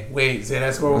 Hey, wait, say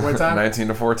that score one more time.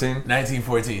 19-14.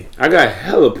 19-14. I got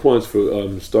hella points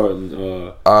for starting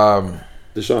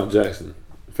Deshaun Jackson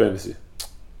fantasy.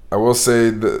 I will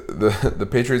say the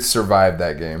Patriots survived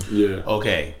that game. Yeah.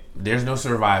 Okay, there's no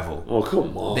survival. Oh,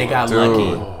 come on. They got Dude.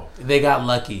 lucky. They got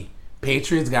lucky.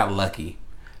 Patriots got lucky.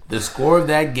 The score of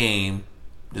that game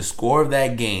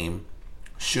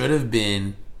should have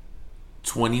been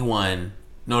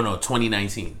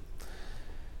 2019.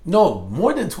 No,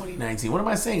 more than 2019. What am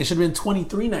I saying? It should have been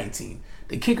 23-19.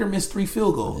 The kicker missed 3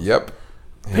 field goals. Yep.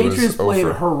 He Patriots was played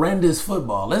over. horrendous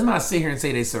football. Let's not sit here and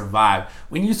say they survived.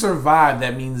 When you survive,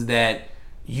 that means that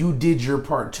you did your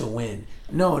part to win.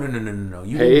 No. You didn't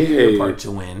do your part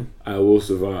to win. I will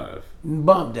survive.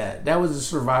 Bump that. That was a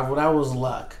survival. That was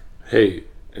luck. Hey,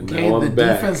 and Okay, now the I'm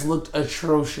back defense looked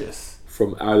atrocious.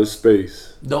 from outer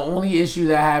space. The only issue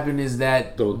that happened is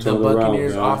that Don't the turn around,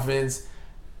 Buccaneers man. offense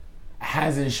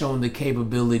hasn't shown the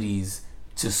capabilities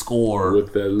to score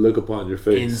With that look upon your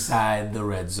face. inside the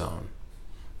red zone.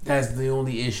 That's the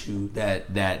only issue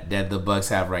that the Bucks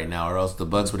have right now, or else the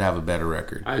Bucks would have a better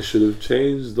record. I should have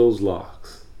changed those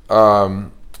locks.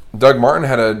 Doug Martin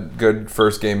had a good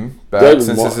first game back Doug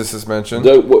since Martin. his suspension.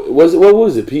 What was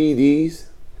it? PEDs?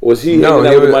 Was he No, hanging he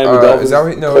out with was, the Miami Dolphins is that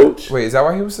why, no, coach? wait, is that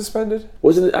why he was suspended?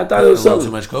 Wasn't it? I thought it was A little too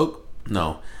something. much coke.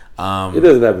 No. He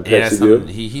doesn't have a Yeah, Pepsi deal.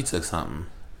 he took something.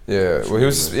 Yeah, well, he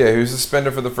was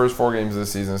suspended for the first 4 games of the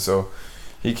season, so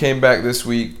he came back this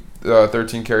week.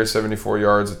 13 carries, 74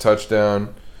 yards, a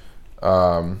touchdown.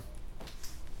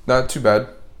 Not too bad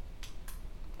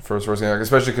for his first game,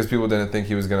 especially because people didn't think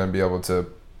he was going to be able to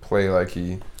play like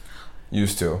he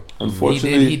used to.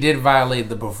 Unfortunately, He did violate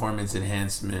the performance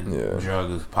enhancement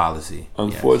drug policy.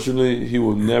 Unfortunately, he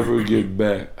will never get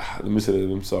back. Let me say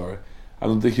that. I'm sorry. I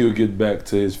don't think he'll get back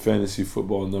to his fantasy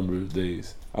football number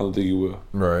days. I don't think he will.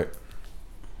 Right.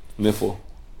 Niffle.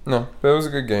 No, but it was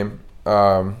a good game.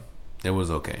 It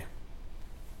was okay.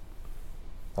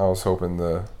 I was hoping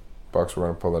the Bucks were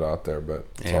going to pull it out there, but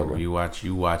it's all good. You watch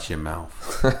your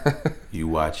mouth. You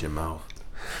watch your mouth.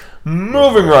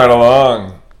 Moving right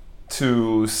along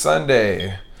to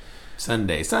Sunday.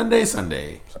 Sunday.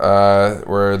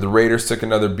 Where the Raiders took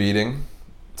another beating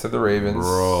to the Ravens.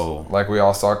 Bro. Like we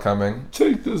all saw coming.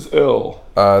 Take this L.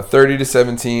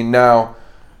 30-17. Now,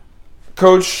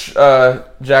 Coach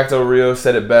Jack Del Rio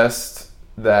said it best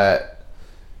that,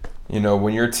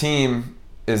 when your team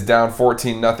is down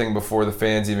 14-0 before the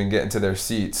fans even get into their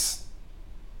seats,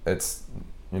 it's,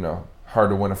 hard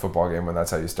to win a football game when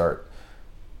that's how you start.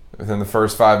 Within the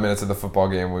first 5 minutes of the football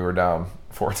game, we were down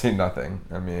 14-0.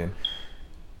 I mean,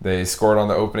 they scored on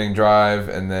the opening drive,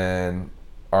 and then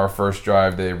our first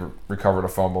drive, they recovered a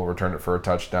fumble, returned it for a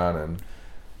touchdown, and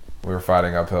we were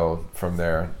fighting uphill from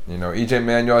there. EJ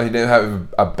Manuel, he didn't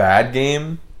have a bad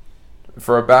game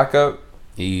for a backup.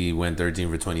 He went 13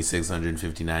 for 26,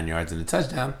 159 yards and a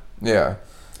touchdown. Yeah.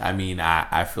 I mean,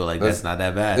 I feel like that's not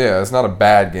that bad. Yeah, it's not a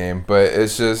bad game, but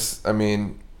it's just,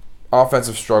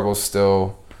 offensive struggles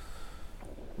still.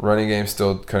 Running game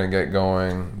still couldn't get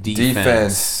going.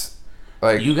 Defense.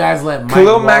 Like, you guys let Mike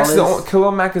Khalil Wallace...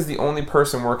 Mack is the only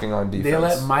person working on defense. They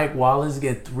let Mike Wallace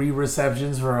get 3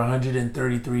 receptions for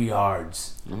 133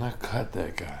 yards. And I cut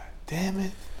that guy. Damn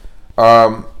it.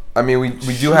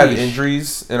 We do have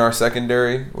injuries in our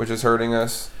secondary, which is hurting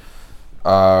us.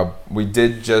 We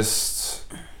did just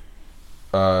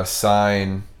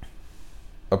sign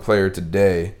a player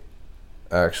today,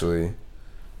 actually,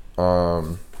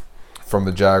 from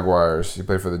the Jaguars. He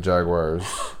played for the Jaguars.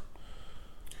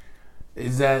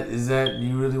 Is that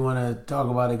you really want to talk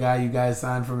about a guy you guys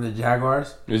signed from the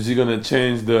Jaguars? Is he gonna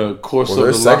change the course of the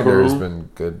their locker secondary's room? been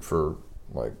good for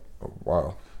like a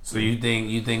while. So you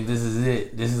think this is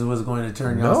it? This is what's going to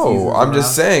turn your season No, I'm around?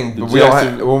 just saying.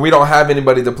 When we don't have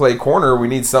anybody to play corner, we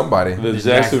need somebody. The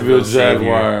Jacksonville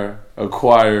Jaguar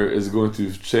acquire is going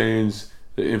to change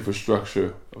the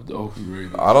infrastructure of the Oakland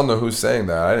Raiders. I don't know who's saying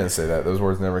that. I didn't say that. Those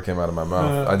words never came out of my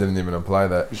mouth. I didn't even imply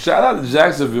that. Shout out to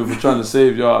Jacksonville for trying to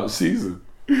save y'all season.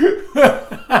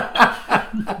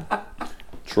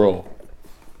 Troll.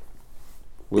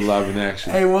 We're live in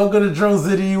action. Hey, welcome to Troll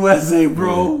City, USA,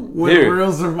 bro. Where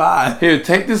real survive. Here,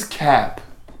 take this cap.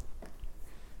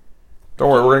 Don't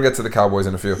worry, we're gonna get to the Cowboys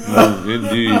in a few.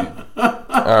 Indeed. All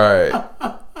right.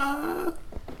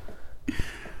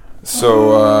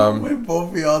 So, when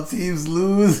both of y'all teams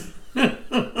lose.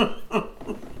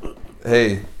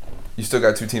 hey, you still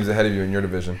got 2 teams ahead of you in your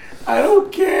division. I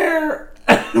don't care.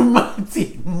 My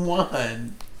team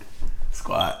won.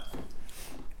 Squad.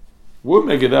 We'll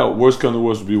make it out. Worst come to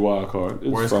worst will be wild card.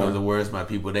 It's Worst fine. comes to worst, my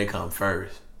people, they come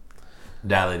first.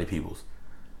 Dilated peoples.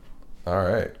 All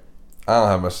right. I don't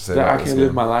have much to say That about I this can't game.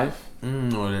 live my life.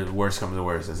 Or the worst comes to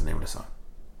worst. That's the name of the song.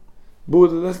 But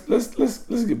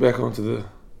let's get back onto the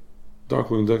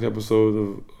Darkwing Duck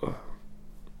episode of.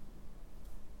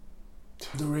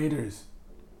 The Raiders.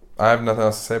 I have nothing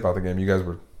else to say about the game. You guys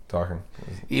were talking.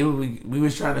 Yeah, we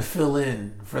was trying to fill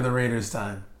in for the Raiders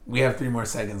time. We have 3 more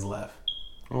seconds left.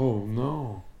 Oh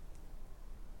no!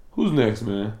 Who's next,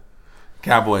 man?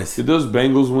 Cowboys. Did those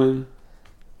Bengals win?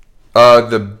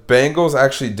 The Bengals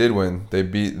actually did win. They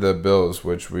beat the Bills,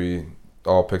 which we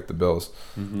all picked the Bills.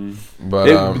 Mm-hmm.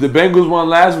 But the Bengals won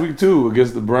last week too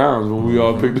against the Browns when we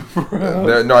all picked the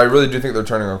Browns. no, I really do think they're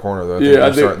turning a corner though. I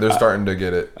They're starting to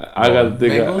get it. I gotta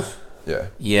think. Bengals? Yeah.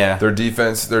 Yeah. Their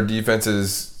defense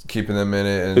is keeping them in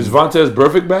it. And Is Vontaze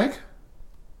Burfict back?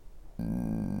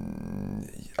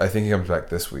 I think he comes back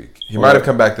this week. He might have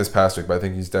come back this past week, but I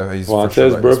think he's definitely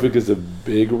Vontaze Burfict is a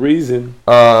big reason.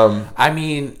 I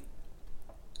mean,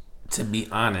 to be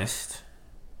honest,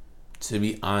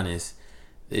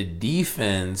 the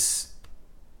defense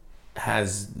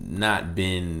has not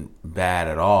been bad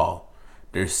at all.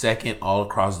 They're second all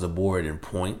across the board in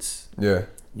points,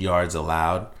 yards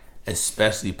allowed,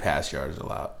 especially pass yards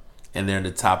allowed. And they're in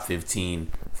the top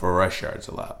 15 for rush yards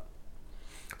allowed.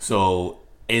 So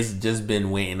it's just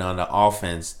been waiting on the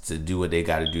offense to do what they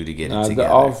got to do to get it together.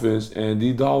 The offense,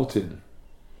 Andy Dalton.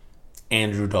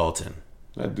 Andrew Dalton.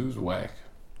 That dude's whack.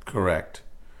 Correct.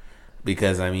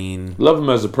 Because, I mean... Love him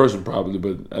as a person, probably,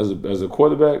 but as a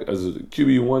quarterback, as a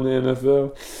QB1 in the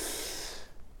NFL...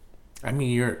 I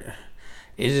mean,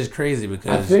 it's just crazy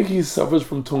because... I think he suffers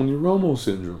from Tony Romo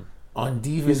syndrome. On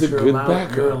defense,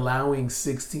 you're allowing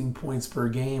 16 points per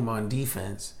game on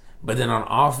defense. But then on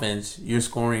offense, you're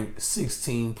scoring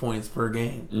 16 points per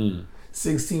game.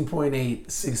 16.8,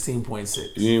 16.6.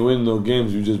 You ain't winning no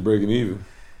games, you just breaking even.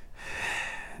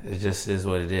 It just is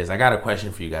what it is. I got a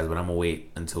question for you guys, but I'm going to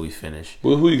wait until we finish.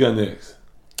 Well, who you got next?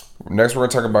 Next, we're going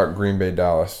to talk about Green Bay,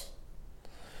 Dallas.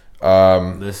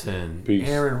 Listen, Peace.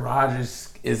 Aaron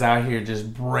Rodgers is out here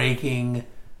just breaking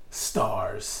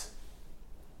stars.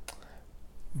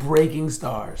 Breaking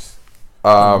stars.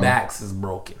 The backs is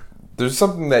broken. There's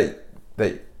something that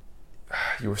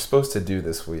you were supposed to do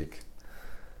this week.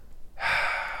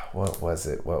 What was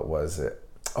it?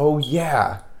 Oh,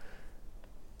 yeah.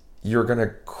 You're going to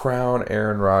crown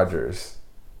Aaron Rodgers.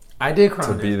 I did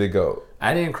crown him. To be the GOAT.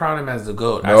 I didn't crown him as the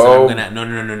GOAT. No. I said I'm going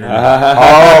to... No. Oh,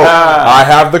 I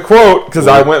have the quote because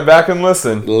I went back and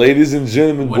listened. Ladies and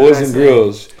gentlemen, boys and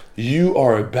girls, you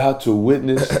are about to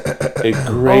witness a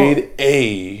grade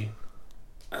A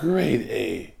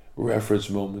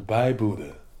reference moment by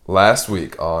Buddha. Last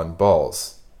week on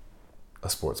Balls, a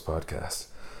sports podcast,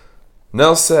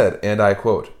 Nell said, and I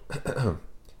quote,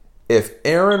 "If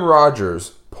Aaron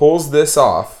Rodgers pulls this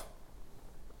off,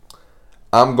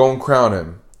 I'm going to crown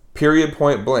him, period,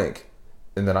 point blank."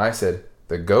 And then I said,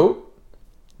 "The GOAT?"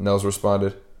 Nels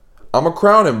responded, "I'm going to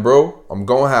crown him, bro. I'm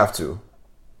going to have to."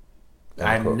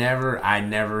 I never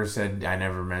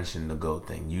mentioned the GOAT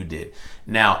thing. You did.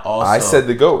 Now, also, I said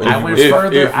the GOAT. I went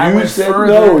further. If you said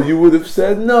no, you would have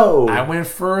said no. I went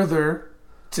further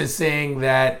to saying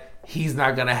that he's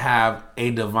not going to have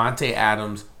a Devontae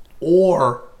Adams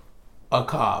or a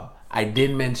Cobb. I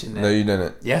did mention that. No, you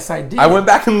didn't. Yes, I did. I went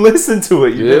back and listened to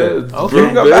it. You didn't. Okay. You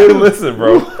can go back and listen,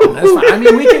 bro. That's fine. I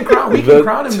mean, we can crown him the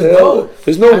GOAT.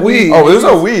 There's no we. Oh, there's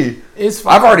no we. It's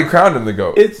fine. I've already crowned him the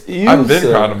GOAT. It's you, I've been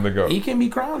sir. crowned him the GOAT. He can be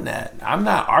crowned that. I'm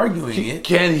not arguing it.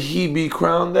 Can he be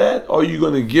crowned that? Or are you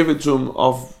going to give it to him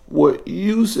off what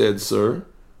you said, sir?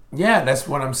 Yeah, that's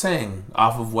what I'm saying.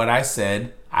 Off of what I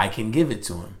said, I can give it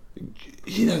to him.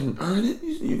 He doesn't earn it.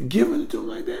 You're giving it to him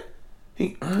like that.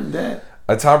 He earned that.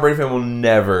 A Tom Brady fan will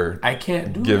never. I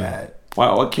can't do that.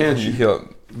 Why? Why can't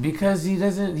you? Because he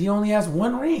doesn't. He only has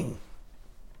one ring.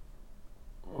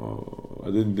 Oh, I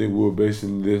didn't think we were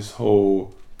basing this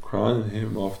whole crowning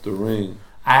him off the ring.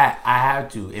 I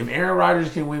have to. If Aaron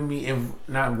Rodgers can win me,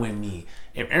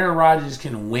 if Aaron Rodgers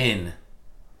can win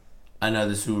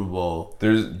another Super Bowl,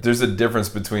 there's a difference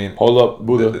between. Hold up,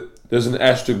 Buddha. There's an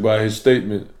asterisk by his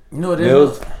statement. No,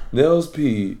 there's Nels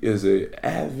P is a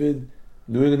avid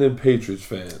New England Patriots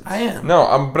fan. I am.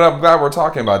 No, but I'm glad we're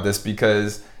talking about this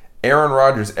because Aaron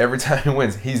Rodgers, every time he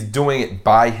wins, he's doing it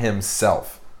by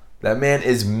himself. That man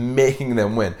is making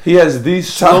them win. He has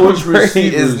these slowest receivers.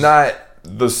 He is not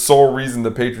the sole reason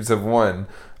the Patriots have won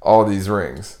all these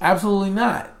rings. Absolutely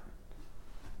not.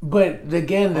 But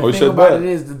again, the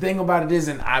thing about it is,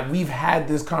 and we've had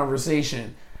this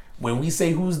conversation. When we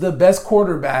say who's the best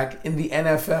quarterback in the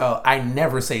NFL, I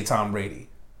never say Tom Brady.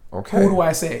 Okay. Who do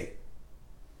I say?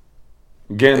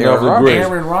 Gandalf the Grey.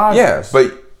 Aaron Rodgers. Yeah,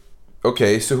 but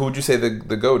okay. So who would you say the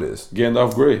GOAT is?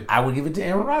 Gandalf Grey. I would give it to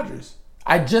Aaron Rodgers.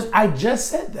 I just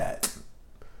said that.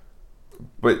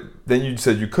 But then you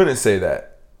said you couldn't say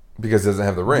that because it doesn't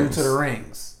have the rings. Due to the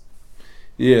rings.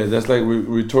 Yeah, that's like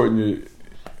retorting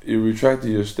you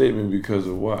retracted your statement because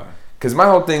of why? Because my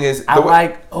whole thing is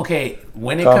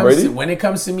when it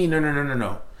comes to me,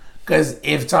 no. Because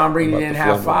if Tom Brady didn't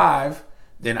have 5,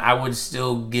 then I would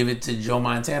still give it to Joe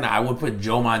Montana. I would put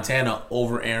Joe Montana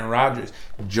over Aaron Rodgers.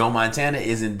 Joe Montana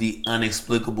isn't the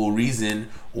inexplicable reason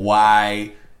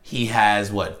why he has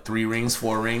 3 rings,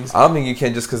 4 rings. I don't think you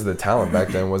can just because the talent back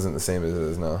then wasn't the same as it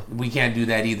is now. We can't do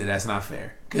that either. That's not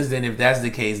fair. Because then if that's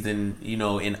the case, then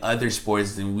in other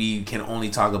sports, then we can only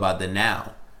talk about the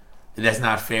now. That's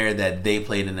not fair that they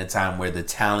played in a time where the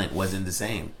talent wasn't the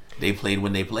same. They played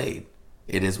when they played.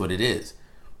 It is what it is.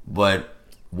 But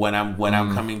what I'm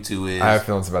coming to is, I have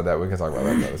feelings about that. We can talk about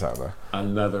that another time though.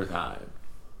 Another time.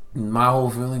 My whole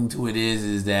feeling to it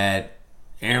is that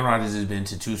Aaron Rodgers has been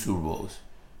to 2 Super Bowls.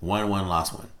 Won one,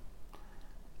 lost one.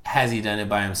 Has he done it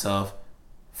by himself?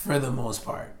 For the most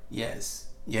part, yes.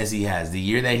 Yes, he has. The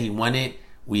year that he won it,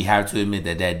 we have to admit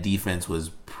that defense was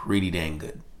pretty dang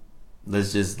good.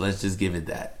 Let's just give it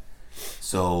that.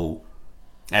 So,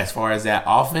 as far as that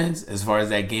offense, as far as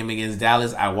that game against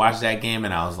Dallas, I watched that game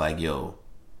and I was like, yo,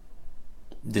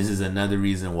 this is another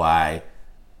reason why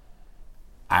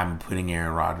I'm putting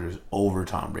Aaron Rodgers over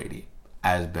Tom Brady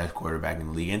as best quarterback in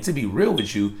the league. And to be real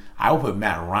with you, I will put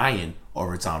Matt Ryan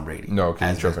over Tom Brady. No,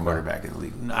 because as you're best tripping quarterback in the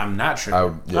league. No, I'm not tripping.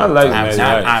 I like I'm Matt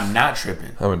not, Ryan. I'm not tripping.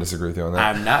 I'm gonna disagree with you on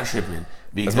that. I'm not tripping.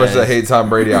 As much as I hate Tom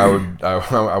Brady, I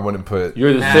wouldn't put.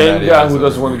 You're the Nah, same Matty guy Ice who over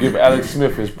doesn't want to give Alex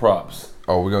Smith his props.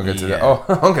 Oh, we're gonna get to that. Yeah.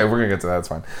 Oh, okay, we're gonna get to that. That's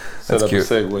fine. Set That's up cute.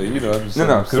 a segue. You know, I'm just No,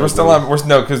 setting up because we're still segues.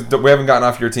 on. Because we haven't gotten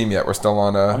off your team yet. We're still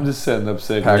on. I'm just setting up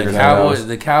segues. Packers.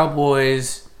 The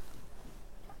Cowboys,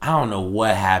 I don't know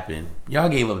what happened. Y'all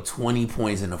gave up 20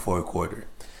 points in the fourth quarter.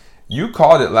 You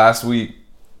called it last week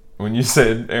when you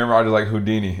said Aaron Rodgers like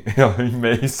Houdini.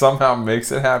 He somehow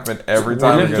makes it happen every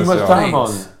time We had too against much y'all. time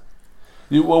on it.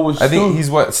 I I think he's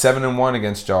 7-1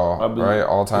 against I y'all, believe- right?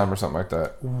 All time or something like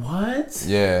that. What?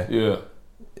 Yeah,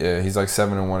 Yeah. he's like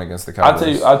 7-1 against the I'll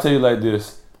Cowboys. tell you like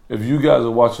this. If you guys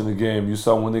are watching the game, you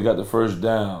saw when they got the first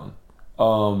down.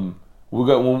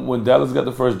 When Dallas got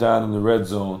the first down in the red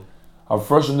zone, our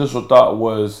first initial thought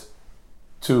was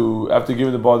to, after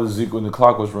giving the ball to Zeke when the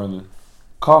clock was running,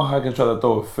 Carl Higgins tried to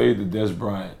throw a fade to Des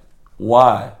Bryant.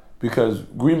 Why? Because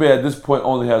Green Bay at this point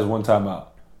only has one timeout.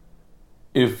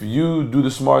 If you do the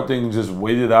smart thing and just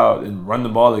wait it out and run the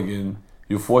ball again,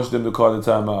 you force them to call the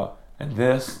timeout, and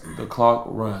the clock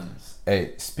runs.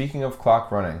 Hey, speaking of clock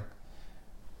running,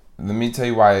 let me tell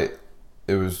you why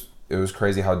it was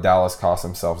crazy how Dallas cost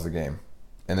themselves the game,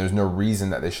 and there's no reason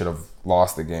that they should have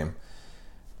lost the game.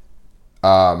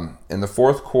 In the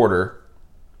fourth quarter,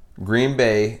 Green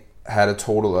Bay had a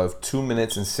total of 2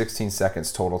 minutes and 16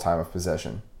 seconds total time of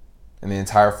possession in the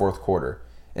entire fourth quarter.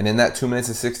 And in that 2 minutes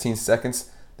and 16 seconds,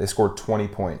 they scored 20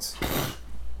 points.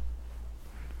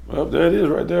 Well, there it is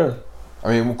right there.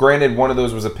 I mean, granted, one of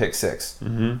those was a pick six.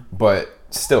 Mm-hmm. But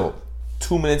still,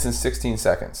 2 minutes and 16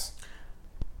 seconds.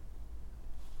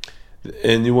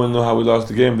 And you want to know how we lost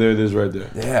the game? There it is right there.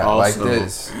 Yeah, Also- like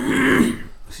this.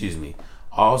 Excuse me.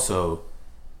 Also,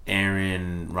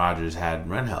 Aaron Rodgers had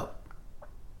run help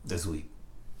this week.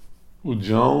 Well,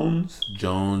 Jones.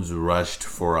 Jones rushed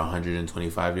for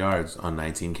 125 yards on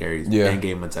 19 carries Yeah. and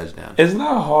gave him a touchdown. It's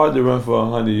not hard to run for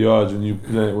 100 yards when you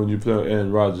play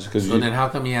Aaron Rodgers So then how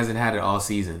come he hasn't had it all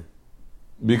season?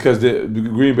 because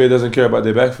Green Bay doesn't care about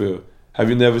their backfield. Have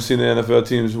you never seen the NFL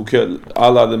teams who care? A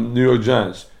la the New York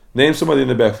Giants. Name somebody in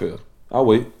the backfield. I'll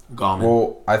wait. Gallman.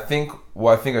 Well, I think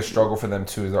a struggle for them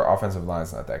too is their offensive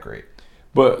line's not that great.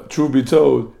 But truth be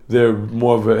told, they're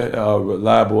more of a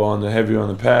reliable on the heavier on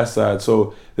the pass side,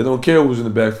 so they don't care who's in the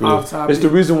backfield. Off topic. It's the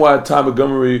reason why Ty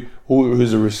Montgomery, who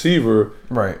is a receiver,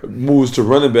 Right. moves to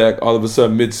running back all of a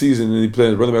sudden mid-season, and he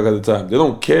plays running back at the time. They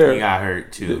don't care. he got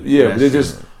hurt too. Yeah, but they're That's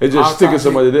just Off sticking topic.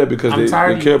 somebody there because I'm they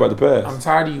tired of care you- about the pass. I'm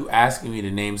tired of you asking me to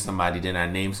name somebody, then I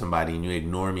name somebody and you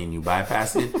ignore me and you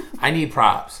bypass it. I need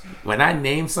props. When I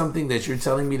name something that you're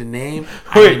telling me to name,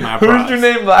 I Wait, need my who props. did you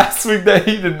name last week that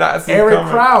he did not see Eric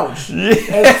coming? Crouch. Yeah.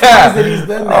 It's surprised that he's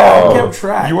done that. I kept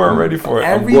track. You weren't ready for it.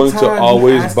 Every going to time you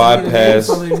always ask me to name bypass-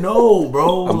 something- No,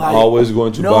 bro. I'm like, always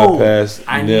going to no, bypass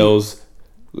I need- Nell's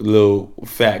little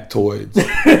factoids.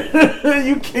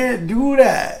 You can't do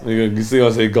that. You see, I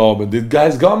say Gallman.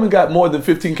 Gallman got more than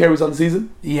 15 carries on the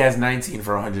season? He has 19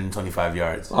 for 125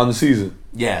 yards. On the season.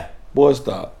 Yeah, Boy,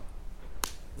 stop.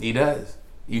 he does.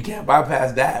 You can't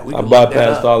bypass that. We I can look that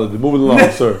bypassed up. all of it. Moving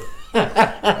along, sir. All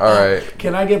right.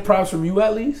 Can I get props from you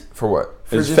at least? For what?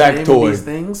 For It's just naming factoid. these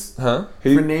things? Huh?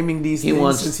 He, For naming these he things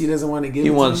wants- since he doesn't want to give he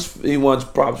it wants to me? he wants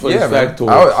props for Yeah, his man.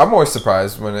 factoids. I'm always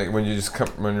surprised when you just come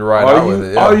when you ride Are out you? with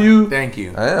it. Yeah. Are you? Thank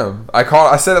you. I am.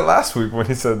 I said it last week when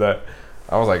he said that.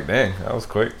 I was like, dang, that was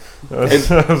quick.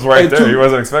 That was right and there. two- He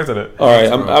wasn't expecting it. All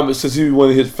right, I'm since he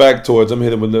wanted his factoids, I'm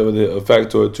hitting with a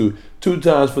factoid too. 2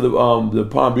 times for the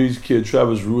Palm Beach kid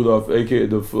Travis Rudolph, aka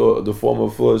the former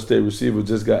Florida State receiver,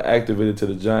 just got activated to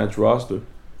the Giants roster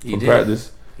He from did.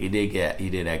 practice. He did get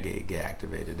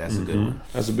activated. That's a good one.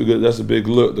 That's a big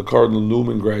look. The Cardinal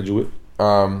Newman graduate.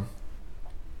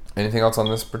 Anything else on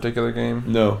this particular game?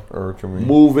 No, Or can we?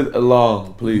 move it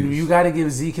along, please. You got to give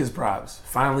Zeke his props.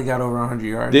 Finally got over 100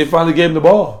 yards. They finally gave him the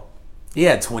ball. He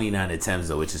had 29 attempts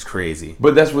though, which is crazy.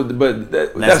 But that's what what he the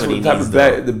type needs, of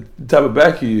back the type of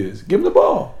back he is. Give him the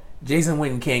ball. Jason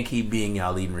Witten can't keep being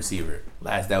y'all leading receiver.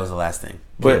 That was the last thing.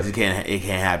 But- it can't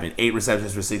happen. 8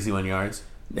 receptions for 61 yards.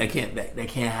 That can't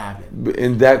happen.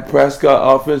 In Dak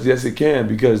Prescott offense, yes, it can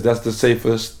because that's the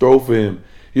safest throw for him.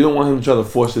 You don't want him to try to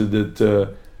force it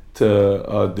to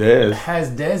Dez.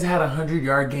 Has Dez had a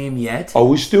 100-yard game yet? Are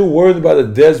we still worried about a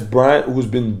Dez Bryant who's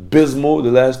been abysmal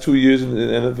the last 2 years in the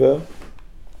NFL?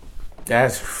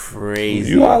 That's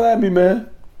crazy. You holler at me, man.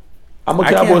 I'm a I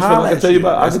can't Cowboys fan. holler I can at tell you you.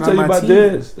 about. That's I can not tell you my about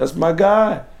team. Dez. That's my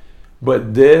guy.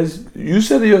 But Dez, you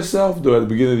said it yourself though at the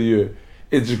beginning of the year.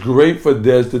 it's great for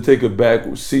Dez to take a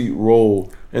back seat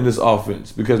role in this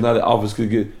offense because now the offense could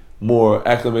get more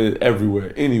acclimated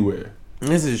everywhere, anywhere.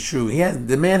 This is true.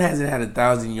 The man hasn't had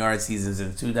 1,000-yard season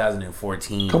since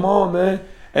 2014. Come on, man.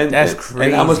 And That's and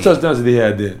crazy. how much touchdowns did he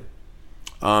have then?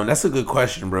 That's a good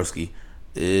question, broski.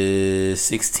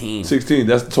 16. 16.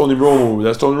 That's Tony Romo.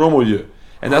 That's Tony Romo year,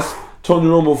 and that's Tony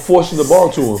Romo forcing the ball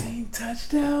to him. 16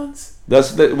 touchdowns.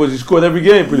 That's what he scored every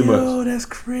game, pretty much. Yo, that's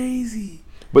crazy.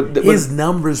 But His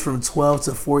numbers from 12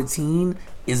 to 14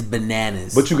 is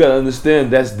bananas. But you gotta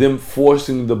understand that's them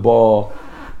forcing the ball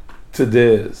to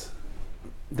Dez.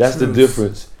 That's the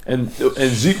difference. And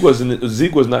Zeke was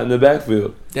not in the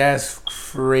backfield. That's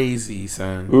crazy,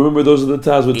 son. Remember, those are the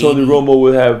times when Tony Romo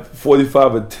would have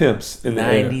 45 attempts in the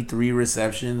air. 93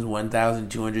 receptions,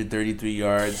 1,233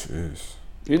 yards. Jeez.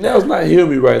 Your Nels not hearing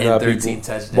me right And now, 13 people.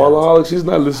 touchdowns. Ballaholics, he's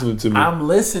not listening to me. I'm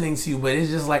listening to you, but it's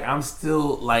just like I'm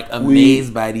still like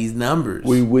amazed by these numbers.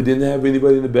 We didn't have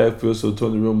anybody in the backfield, so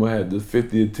Tony Romo had the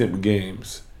 50 attempt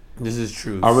games. This is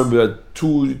true. I remember that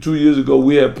two years ago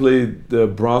we had played the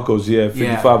Broncos. He had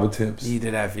 55 attempts. He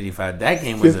did have 55. That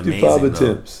game was 55 amazing.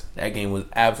 attempts. Though. That game was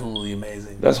absolutely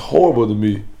amazing. That's horrible to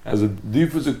me. As a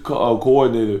defensive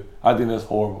coordinator, I think that's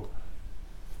horrible.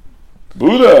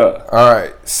 Buddha. All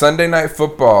right, Sunday Night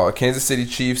Football. Kansas City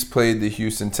Chiefs played the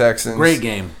Houston Texans. Great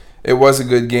game. It was a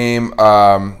good game.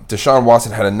 Deshaun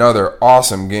Watson had another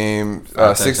awesome game.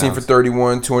 16 for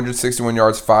 31, 261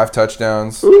 yards, 5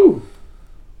 touchdowns. Ooh.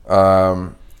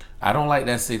 I don't like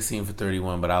that 16 for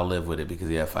 31, but I'll live with it because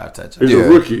he had 5 touchdowns. He's a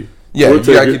rookie. Yeah, We'll you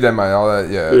take gotta it. keep that in mind. All that,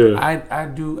 yeah.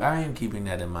 I am keeping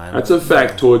that in mind. That's a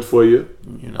factoid for you.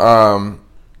 You know,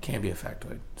 can't be a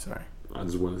factoid. Sorry. I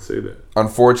just want to say that.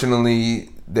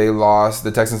 Unfortunately, they lost.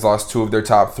 The Texans lost 2 of their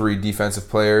top 3 defensive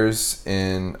players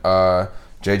in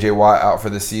J.J. Watt out for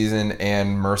the season,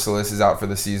 and Merciless is out for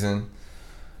the season.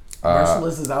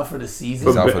 Merciless is out for the season.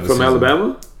 He's out for the From season.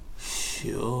 Alabama?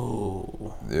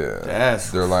 Yo, Yeah,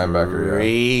 that's their linebacker. Yeah.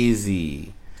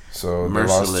 crazy. So they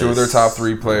lost 2 of their top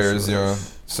 3 players. You know,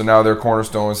 so now their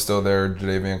cornerstone is still there,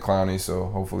 Jadeveon Clowney. So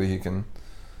hopefully he can.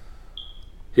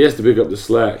 He has to pick up the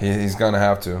slack. He's gonna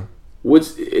have to.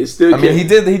 Which it still. I mean, he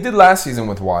did last season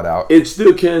with Watt out. It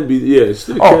still can be. Yeah, it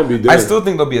still can be done. I still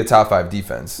think they'll be a top 5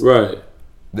 defense. Right.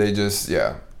 They just,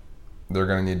 they're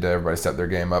gonna need to everybody step their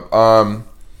game up.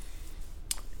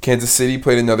 Kansas City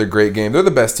played another great game. They're the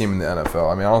best team in the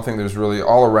NFL. I mean, I don't think there's really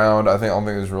all around. I don't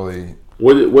think there's really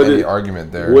any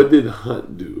argument there. What did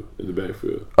Hunt do in the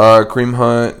backfield? Kareem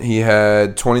Hunt, he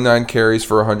had 29 carries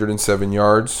for 107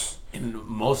 yards. And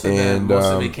most of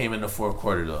it came in the fourth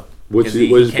quarter though. Which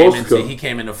he was came supposed to come. He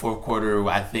came in the fourth quarter,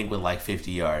 I think, with like 50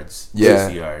 yards, Yeah.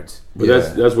 60 yards. But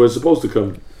that's where it's supposed to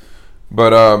come. But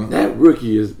That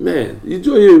rookie is, man, you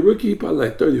enjoy your rookie, he probably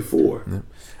like 34. Yeah.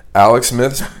 Alex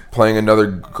Smith's playing another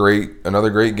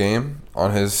great game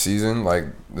on his season. Like,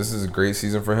 this is a great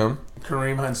season for him.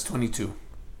 Kareem Hunt's 22.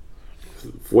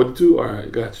 42? All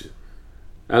right, gotcha.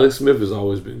 Alex Smith has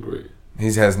always been great.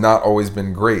 He has not always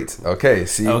been great. Okay,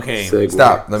 see. Okay. Segue.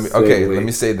 Stop. Let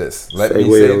me say this. Let me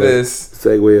say this.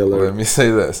 Segue alert. Let me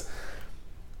say this.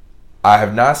 I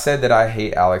have not said that I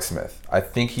hate Alex Smith. I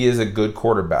think he is a good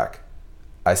quarterback.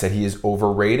 I said he is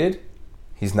overrated.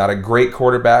 He's not a great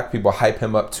quarterback. People hype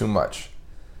him up too much.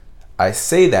 I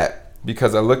say that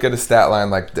because I look at a stat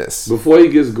line like this. Before he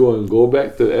gets going, go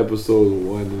back to episode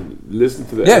 1 and listen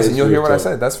to the Yes, and you'll hear what I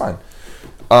said. That's fine.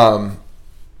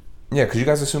 Yeah, because you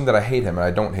guys assume that I hate him, and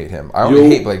I don't hate him. I only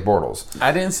hate Blake Bortles.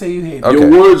 I didn't say you hate Okay.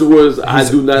 Your words was, I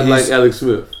do not like Alex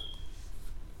Smith.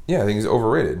 Yeah, I think he's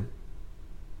overrated.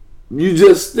 You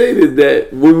just stated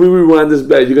that when we rewind this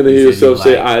back, you're going to hear You said yourself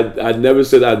you say, I never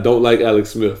said I don't like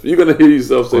Alex Smith. You're going to hear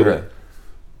yourself say that.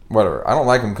 Whatever. I don't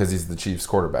like him because he's the Chiefs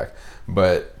quarterback.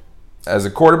 But as a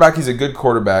quarterback, he's a good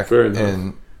quarterback. Fair enough.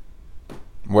 And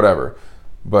whatever.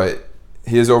 But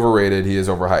he is overrated. He is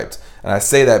overhyped. And I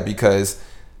say that because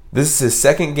this is his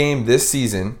second game this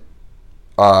season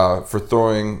for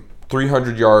throwing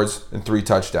 300 yards and 3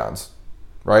 touchdowns.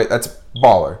 Right? That's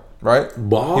baller. Right?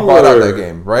 Baller. He bought out that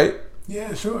game. Right?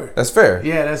 Yeah, sure. That's fair.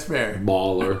 Yeah, that's fair.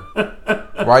 Baller.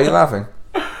 Why are you laughing?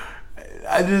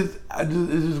 It's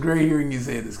just great hearing you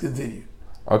say this. Continue.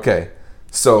 Okay.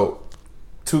 So,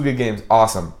 2 good games.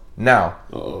 Awesome. Now,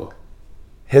 Uh-oh.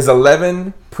 his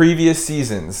 11 previous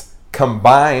seasons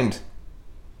combined,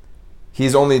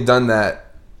 he's only done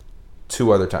that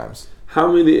 2 other times.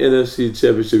 How many NFC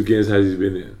championship games has he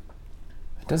been in?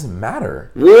 It doesn't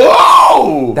matter.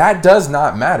 Whoa! That does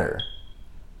not matter.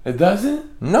 It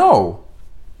doesn't? No.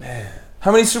 Man.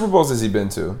 How many Super Bowls has he been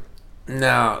to?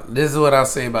 Now, this is what I'll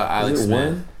say about Alex Is it Smith.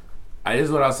 one? This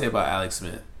is what I'll say about Alex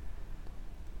Smith.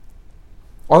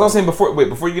 All I'm saying before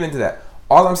you get into that,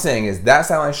 all I'm saying is that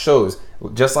stat line shows,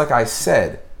 just like I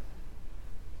said,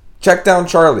 check down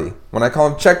Charlie. When I call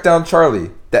him check down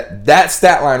Charlie, that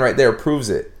stat line right there proves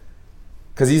it.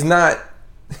 Because he's not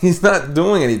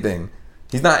doing anything.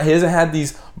 He hasn't had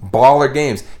these baller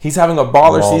games. He's having a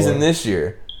baller season this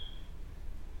year.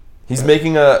 He's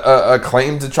making a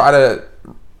claim to try to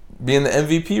be in the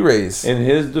MVP race. In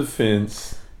his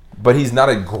defense, but he's not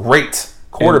a great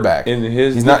quarterback.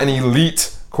 He's not an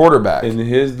elite quarterback. In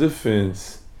his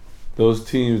defense, those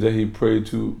teams that he played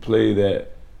that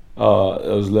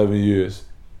those 11 years,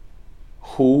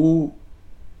 who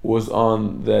was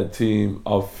on that team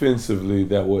offensively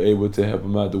that were able to help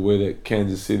him out the way that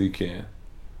Kansas City can?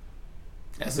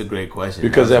 That's a great question.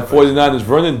 Because at 49ers,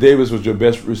 Vernon Davis was your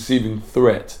best receiving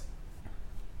threat.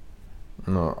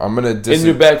 No, I'm gonna disagree. In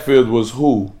your backfield was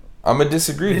who? I'm gonna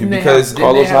disagree with you because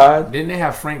Carlos Hyde. Didn't they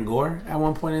have Frank Gore at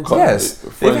one point in time? Yes,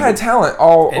 they've had talent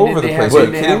all over the place. Are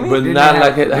you kidding me? But not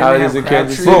like how it is in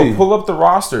Kansas City. Bro, pull up the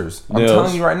rosters. I'm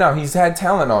telling you right now, he's had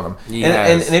talent on him.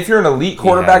 And if you're an elite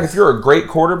quarterback, if you're a great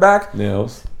quarterback,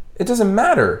 it doesn't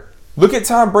matter. Look at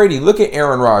Tom Brady. Look at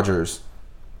Aaron Rodgers.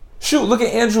 Shoot, look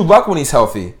at Andrew Luck when he's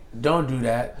healthy. Don't do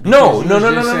that. No. You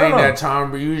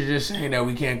were just saying that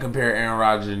we can't compare Aaron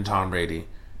Rodgers and Tom Brady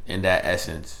in that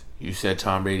essence. You said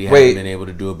Tom Brady hasn't been able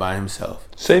to do it by himself.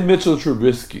 Say Mitchell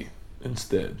Trubisky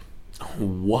instead.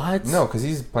 What? No, because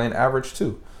he's playing average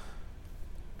too.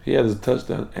 He had his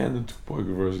touchdown and the 2-point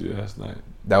conversion last night.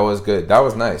 That was good. That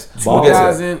was nice.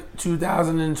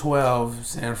 2012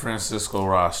 San Francisco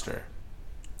roster.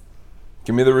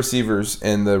 Give me the receivers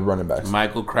and the running backs.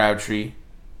 Michael Crabtree,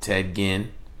 Ted Ginn,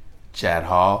 Chad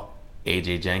Hall,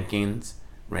 A.J. Jenkins,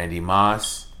 Randy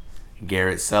Moss,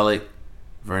 Garrett Selleck,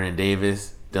 Vernon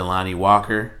Davis, Delanie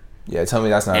Walker. Yeah, tell me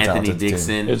that's not Anthony a talented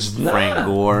Dixon, team. Frank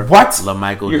Gore, What?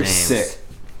 LaMichael You're James. sick.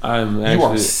 You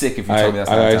are sick if you tell me that's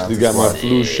not a I talented actually got my squad.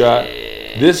 flu shot.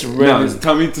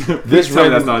 Tell me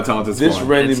that's not a talented squad. This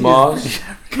Randy Moss.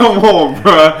 Come on,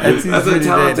 bro. That's a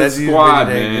talented squad,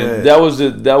 man. That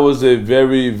was a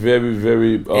very, very,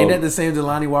 very. Ain't that the same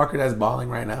Delanie Walker that's balling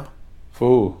right now? For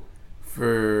who?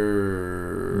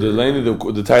 For Delaney,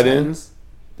 the tight end.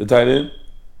 The tight end.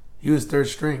 He was third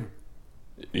string.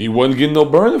 He wasn't getting no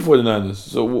burn for the 49ers.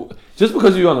 So just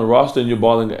because you're on the roster and you're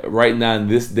balling right now in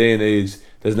this day and age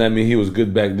does not mean he was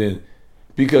good back then.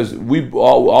 Because we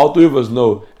all three of us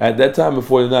know at that time in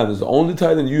 49ers, the only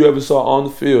tight end you ever saw on the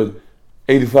field,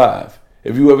 85.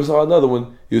 If you ever saw another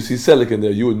one, you'll see Selleck in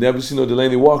there. You would never see no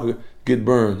Delanie Walker get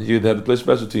burned. He'd have to play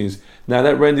special teams. Now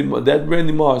that Randy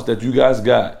Moss that you guys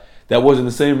got, that wasn't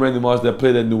the same Randy Moss that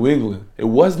played at New England. It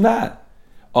was not.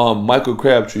 Michael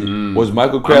Crabtree was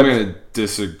Michael Crabtree. I'm going to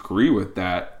disagree with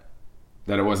that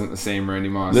it wasn't the same Randy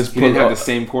Moss. He didn't have the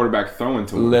same quarterback throwing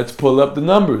to him. Let's pull up the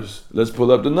numbers.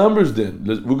 Then.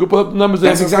 We could pull up the numbers.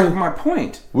 That's exactly my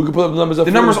point. We could pull up the numbers. The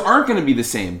numbers aren't going to be the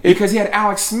same because he had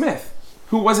Alex Smith,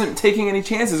 who wasn't taking any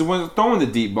chances, wasn't throwing the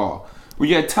deep ball.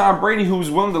 We had Tom Brady, who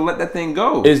was willing to let that thing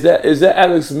go. Is that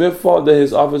Alex Smith's fault that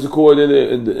his offensive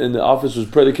coordinator and the offense was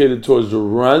predicated towards the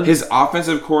run? His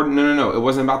offensive coordinator, no. It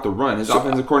wasn't about the run. His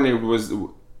offensive coordinator was...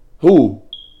 Who?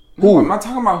 No, I'm not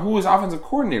talking about who his offensive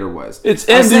coordinator was. It's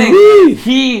Andy Reid.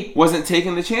 He wasn't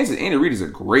taking the chances. Andy Reid is a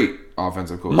great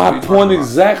offensive coach. My point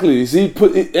exactly. See,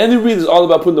 Andy Reid is all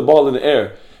about putting the ball in the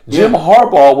air. Jim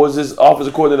Harbaugh was his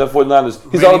offensive coordinator at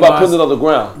 49ers. He's all about putting it on the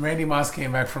ground. Randy Moss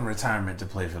came back from retirement to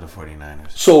play for the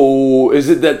 49ers. So is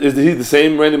he the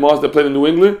same Randy Moss that played in New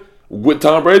England with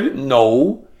Tom Brady?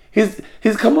 No. He's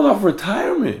coming off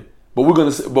retirement. But we're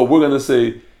gonna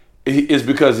say it's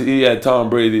because he had Tom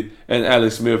Brady and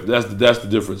Alex Smith. That's the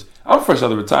difference. I'm fresh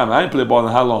out of retirement. I ain't played ball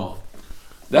in how long?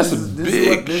 That's huge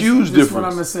difference. This is what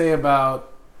I'm gonna say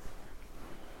about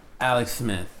Alex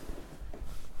Smith.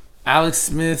 Alex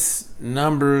Smith's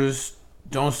numbers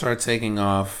don't start taking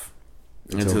off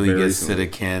until he gets to the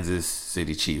Kansas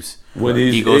City Chiefs. When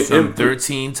he goes from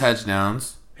 13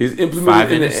 touchdowns, he's 5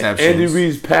 implemented interceptions, Andy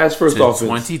Reid's pass first to offense.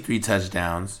 23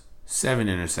 touchdowns, 7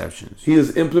 interceptions. He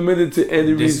is implemented to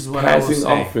Andy Reid's passing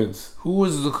offense. Who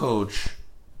was the coach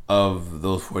of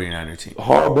those 49er teams?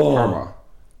 Harbaugh.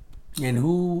 And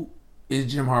who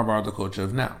is Jim Harbaugh the coach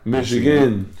of now?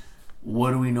 Michigan.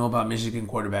 What do we know about Michigan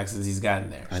quarterbacks since he's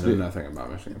gotten there? I know nothing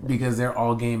about Michigan. Because they're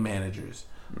all game managers.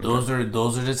 Those are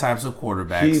the types of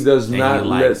quarterbacks he does not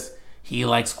likes. He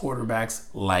likes quarterbacks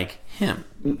like him.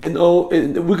 No,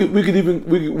 we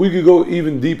could go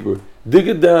even deeper. Dig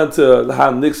it down to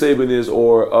how Nick Saban is,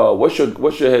 or what's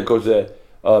your head coach at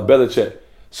Belichick.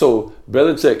 So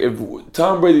Belichick,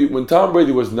 when Tom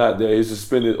Brady was not there, he's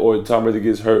suspended, or Tom Brady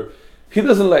gets hurt. He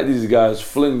doesn't like these guys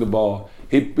fling the ball.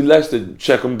 He likes to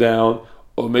check them down,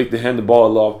 or make the hand the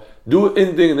ball off. Do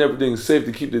anything and everything safe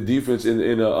to keep the defense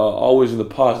always in the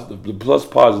positive, the plus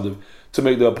positive, to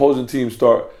make the opposing team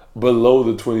start below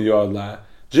the 20-yard line.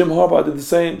 Jim Harbaugh did the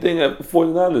same thing at the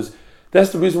 49ers.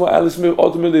 That's the reason why Alex Smith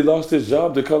ultimately lost his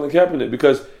job to Colin Kaepernick,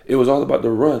 because it was all about the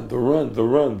run.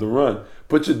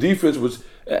 But your defense was,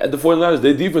 at the 49ers,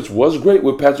 their defense was great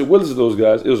with Patrick Willis and those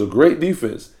guys. It was a great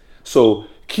defense. So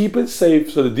keep it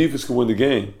safe so the defense can win the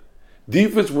game.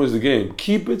 Defense wins the game.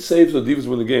 Keep it safe so the defense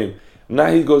wins the game.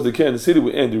 Now he goes to Kansas City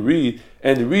with Andy Reid.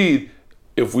 Andy Reid,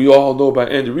 if we all know about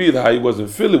Andy Reid, how he was in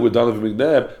Philly with Donovan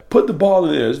McNabb, put the ball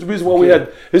in there. It's the reason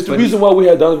why we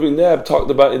had Donovan McNabb talked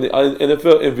about in the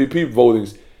NFL MVP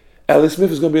votings. Alex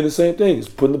Smith is going to be in the same thing. He's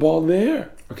putting the ball in the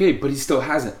air. Okay, but he still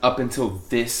hasn't up until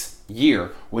this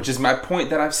year, which is my point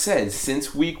that I've said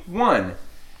since week 1.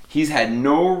 He's had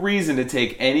no reason to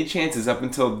take any chances up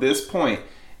until this point,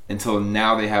 until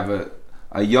now they have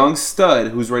a young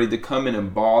stud who's ready to come in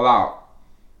and ball out.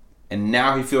 And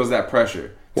now he feels that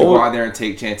pressure to go out there and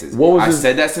take chances. I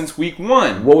said that since week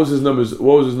 1. What was his numbers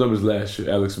last year,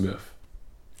 Alex Smith?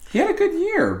 He had a good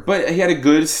year, but he had a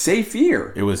good, safe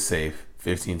year. It was safe.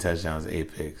 15 touchdowns,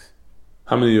 8 picks.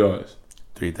 How many yards?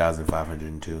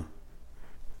 3,502.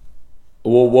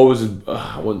 Well, what was it?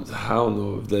 I don't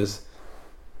know if that's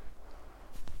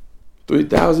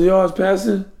 3,000 yards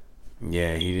passing.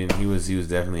 Yeah, he didn't. He was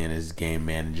definitely in his game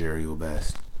managerial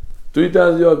best.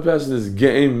 3,000 yards passing is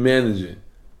game managing.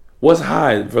 What's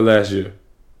high for last year?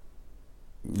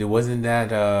 It wasn't that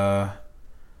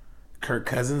Kirk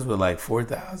Cousins with like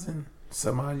 4,000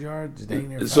 some odd yards. Dang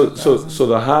near 5,000? So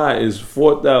the high is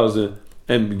 4,000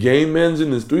 and game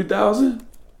managing is 3,000.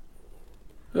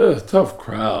 Tough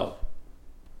crowd.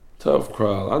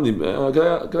 I need. Can I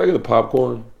get a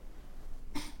popcorn?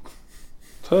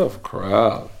 Tough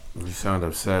crowd. You sound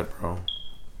upset, bro.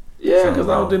 Yeah, because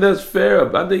I don't think that's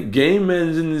fair. I think game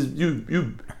managing is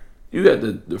you got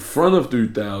the front of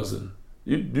 3,000.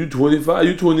 You 25,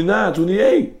 you 29,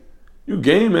 28. You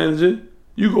game managing.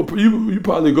 You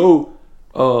probably go.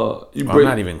 I'm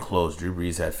not even close. Drew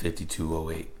Brees had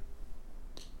 52.08.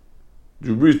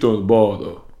 Drew Brees throwing the ball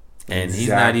though, and he's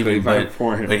not even. But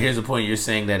here's the point: you're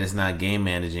saying that it's not game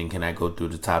managing. Can I go through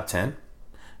the top 10?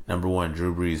 Number 1,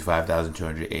 Drew Brees,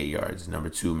 5,208 yards. Number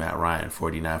 2, Matt Ryan,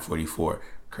 49.44.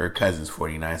 Kirk Cousins,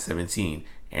 49.17.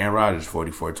 Aaron Rodgers,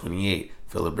 44.28.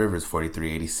 Phillip Rivers,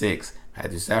 43.86.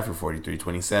 Matthew Stafford,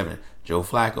 43.27. Joe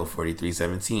Flacco,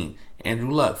 43.17.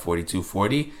 Andrew Luck,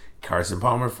 42.40. Carson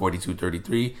Palmer,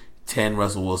 42.33. 10,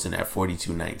 Russell Wilson at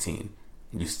 42.19.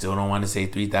 You still don't want to say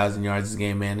 3,000 yards is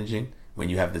game managing when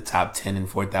you have the top 10 and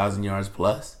 4,000 yards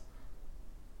plus?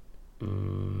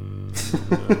 No.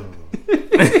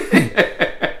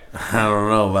 I don't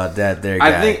know about that there,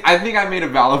 guy. I think I made a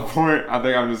valid point. I'm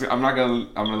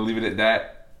gonna leave it at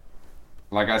that.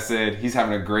 Like I said, he's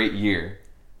having a great year.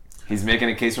 He's making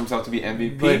a case for himself to be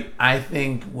MVP. But I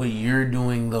think what you're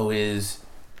doing though is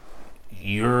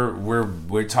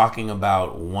we're talking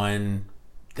about one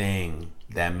thing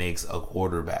that makes a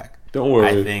quarterback. Don't worry.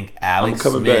 I think Alex I'm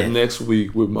coming Smith back next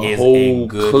week with my is whole a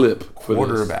good clip for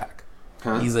quarterback.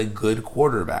 Huh? He's a good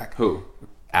quarterback. Who?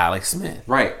 Alex Smith.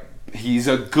 Right. He's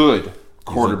a good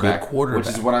quarterback. Quarterback.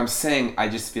 Which is what I'm saying. I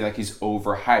just feel like he's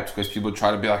overhyped because people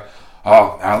try to be like,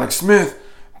 oh, Alex Smith,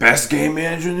 best game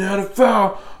manager in the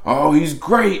NFL. Oh, he's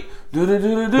great.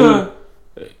 Da-da-da-da-da.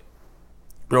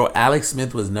 Bro, Alex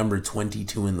Smith was number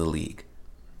 22 in the league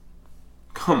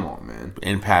Come on, man.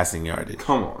 in passing yardage.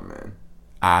 Come on, man.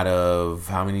 Out of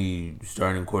how many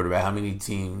starting quarterback? How many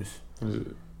teams?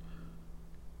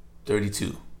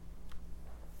 32.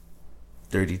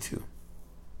 32.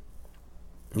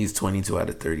 He's 22 out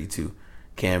of 32.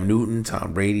 Cam Newton,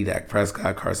 Tom Brady, Dak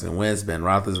Prescott, Carson Wentz, Ben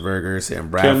Roethlisberger, Sam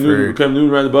Bradford. Cam Newton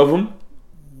right above him?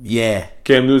 Yeah.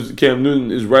 Cam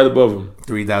Newton is right above him.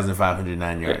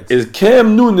 3,509 yards. Is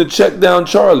Cam Newton the check down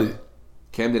Charlie?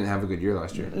 Cam didn't have a good year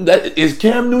last year. Is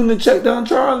Cam Newton the check down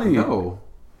Charlie? No.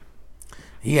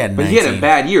 He had 19, But he had a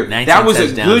bad year. That was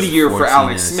a good year for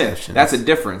Alex Smith. That's a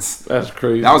difference. That's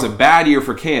crazy. That was a bad year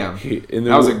for Cam.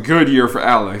 That was a good year for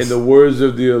Alex. In the words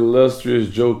of the illustrious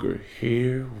Joker,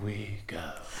 here we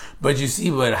go. But you see,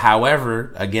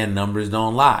 however, again, numbers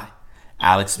don't lie.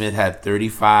 Alex Smith had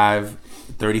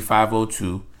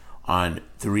 3502 on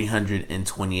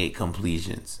 328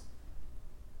 completions.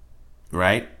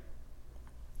 Right?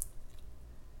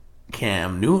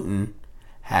 Cam Newton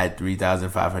had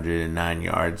 3,509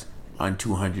 yards on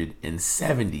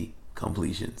 270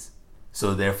 completions.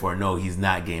 So therefore, no, he's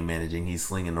not game managing. He's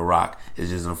slinging the rock. It's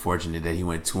just unfortunate that he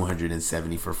went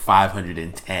 270 for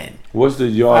 510. What's the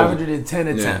yards? 510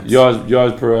 attempts.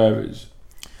 Yards per average.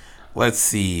 Let's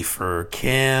see. For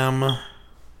Cam,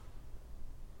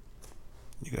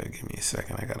 You gotta give me a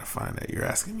second. I gotta find that. You're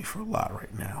asking me for a lot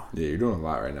right now. Yeah, you're doing a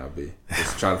lot right now, B.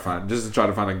 Just to try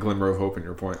to find a glimmer of hope in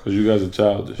your point. Because you guys are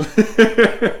childish.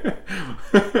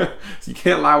 You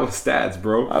can't lie with stats,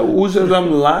 bro. Who says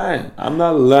I'm lying? I'm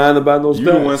not lying about no stats. You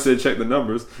the one said check the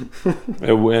numbers.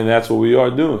 And that's what we are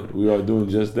doing. We are doing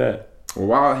just that. Well,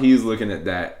 while he's looking at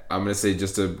that, I'm gonna say,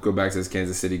 just to go back to this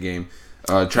Kansas City game,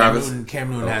 Travis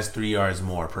Cam Newton has 3 yards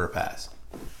more per pass.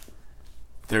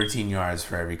 13 yards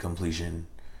for every completion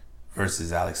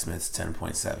versus Alex Smith's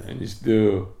 10.7. And you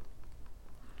still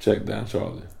check down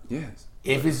Charlie. Yes.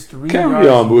 If it's 3 Carry yards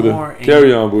on, Buddha. more,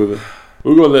 Carry on, Buddha.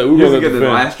 We're gonna let the fans.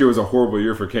 Last year was a horrible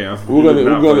year for Cam. We're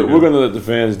gonna let the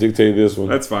fans dictate this one.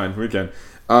 That's fine. We can.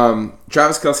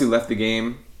 Travis Kelce left the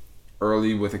game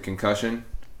early with a concussion,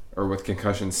 or with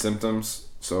concussion symptoms.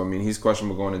 So I mean, he's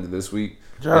questionable going into this week.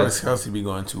 Travis Kelce be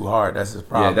going too hard. That's his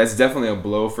problem. Yeah, that's definitely a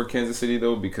blow for Kansas City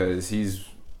though, because he's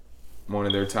one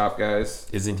of their top guys.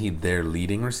 Isn't he their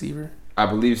leading receiver? I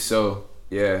believe so.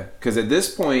 Yeah, because at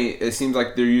this point, it seems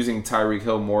like they're using Tyreek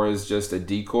Hill more as just a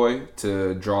decoy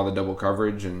to draw the double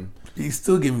coverage, and He's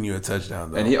still giving you a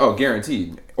touchdown though. and he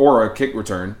guaranteed, or a kick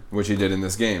return, which he did in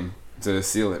this game to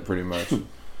seal it pretty much.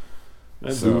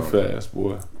 That So- dude fast,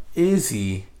 boy. Is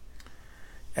he?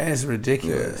 That's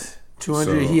ridiculous. 200.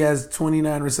 So- He has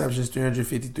 29 receptions,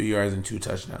 353 yards, and 2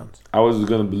 touchdowns. I was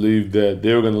gonna believe that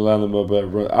they were gonna line him up at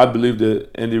run. I believe that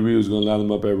Andy Reid was gonna line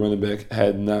him up at running back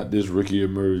had not this rookie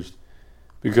emerged,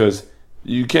 because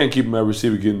you can't keep him at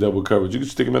receiver getting double coverage. You can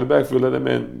stick him in the backfield, let that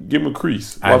man give him a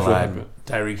crease. I Watch what lied. happens.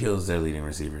 Tyreek Hill is their leading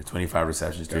receiver. 25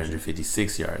 receptions,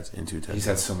 356 yards, and 2 touchdowns. He's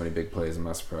had so many big plays. I'm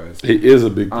not surprised. He is a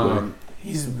big play.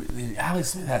 Alex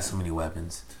Smith has so many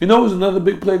weapons. You know who's another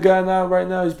big play guy now? Right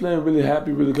now, he's playing really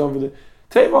happy, really confident.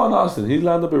 Tavon Austin. He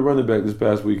lined up at running back this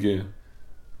past weekend.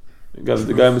 He got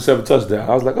himself a touchdown.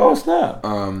 I was like, oh snap!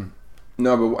 No,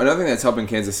 but another thing that's helping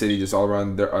Kansas City just all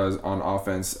around their on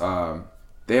offense,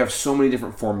 they have so many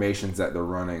different formations that they're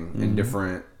running in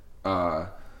different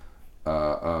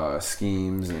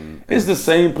schemes, and It's the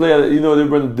same player.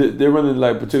 They're running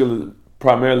like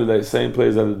primarily like same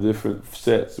plays out of different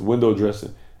sets, window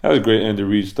dressing. That was great Andy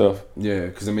Reid stuff. yeah,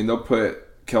 because I mean they'll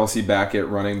put Kelce back at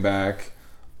running back,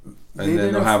 They and then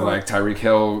did they'll a have for- like Tyreek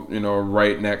Hill,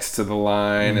 right next to the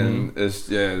line, and it's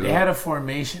They had a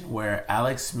formation where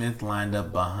Alex Smith lined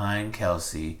up behind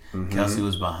Kelce. Kelce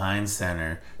was behind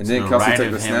center. And to then the Kelce right took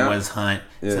of the him snap? was Hunt.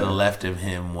 Yeah. To the left of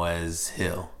him was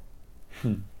Hill.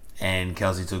 And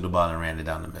Kelce took the ball and ran it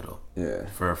down the middle yeah,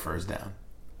 for a first down.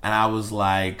 And I was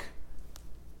like,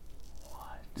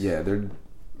 yeah, they're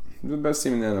the best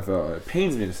team in the NFL. It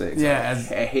pains me to say. 'Cause Yeah,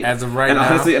 I hate, as of right and now-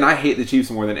 honestly, and I hate the Chiefs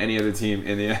more than any other team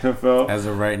in the NFL. as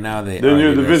of right now, they They're are in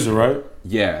your the best. division, right?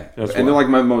 Yeah, That's and they're why. like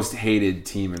my most hated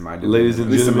team in my division. Ladies and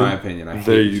at least gentlemen, in my opinion. I hate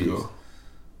there the you Chiefs. go.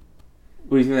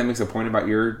 What do you think that makes a point about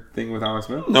your thing with Alex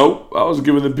Smith? Nope, I was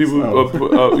giving the people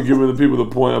Oh. giving the people the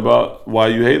point about why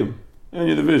you hate him in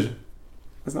your division.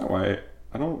 That's not why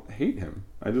I don't hate him.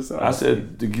 I just I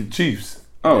said the Chiefs.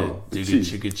 oh, the Chicka,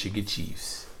 Chiefs. chicka,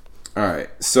 Chiefs. All right.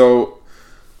 So,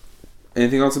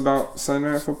 anything else about Sunday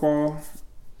Night Football?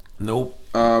 Nope.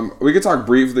 We could talk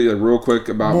briefly, real quick,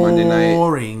 about Monday night.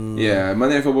 Boring. Yeah,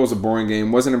 Monday Night Football was a boring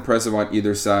game. Wasn't impressive on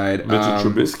either side. Mitchell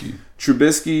Trubisky.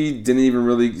 Trubisky didn't even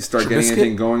really start getting Trubisky?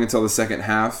 anything going until the second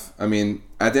half. I mean,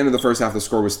 at the end of the first half, the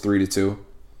score was 3-2.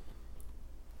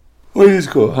 What did he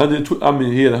score? He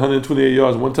had 128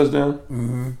 yards, 1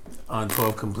 touchdown. On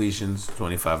 12 completions,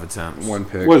 25 attempts. One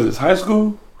pick. What is this? High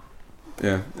school?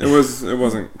 Yeah, it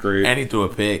wasn't great. And he threw a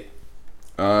pick.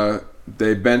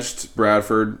 They benched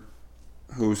Bradford,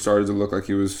 who started to look like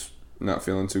he was not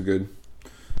feeling too good.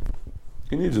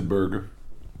 He needs a burger.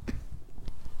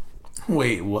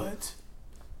 Wait, what?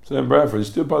 Sam Bradford, he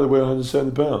still probably weigh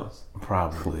 170 pounds.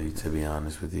 Probably, to be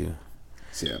honest with you.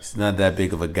 So, yeah. He's not that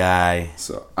big of a guy.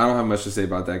 So I don't have much to say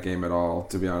about that game at all.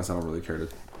 To be honest, I don't really care to.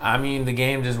 I mean, the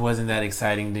game just wasn't that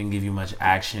exciting. Didn't give you much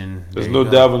action. There's There no you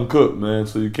go. Dalvin Cook, man,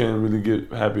 so you can't really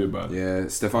get happy about it. Yeah,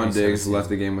 Stephon Makes Diggs sense, left yeah.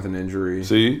 the game with an injury.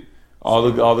 See? All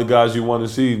the guys you want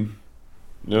to see.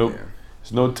 Nope. Yeah.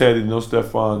 It's no Teddy, no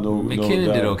Stephon, no McKinnon no did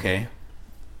Dalvin. okay.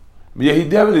 Yeah, he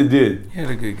definitely did. He had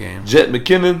a good game. Jet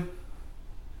McKinnon.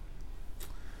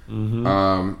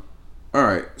 All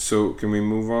right. So can we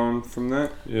move on from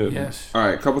that? Yeah. Yes. All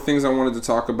right. A couple things I wanted to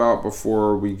talk about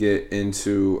before we get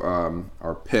into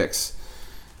our picks.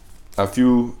 A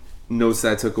few notes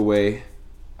that I took away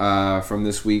from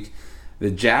this week. The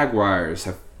Jaguars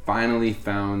have finally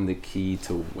found the key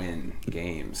to win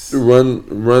games. Run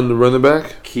the running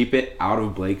back. Keep it out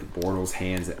of Blake Bortles'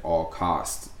 hands at all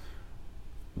costs.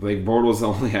 Blake Bortles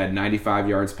only had 95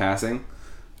 yards passing,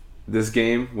 this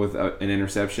game with an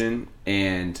interception,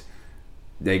 and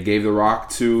they gave the rock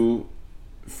to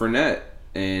Fournette.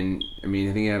 And, I mean,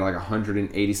 I think he had like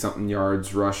 180-something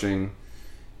yards rushing.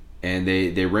 And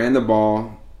they ran the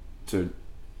ball to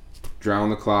drown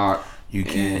the clock. You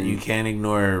can't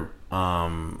ignore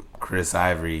Chris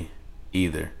Ivory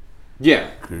either.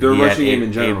 Yeah, their rushing game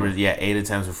in general. 8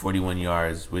 attempts for 41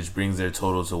 yards, which brings their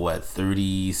total to what,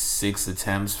 36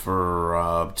 attempts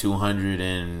for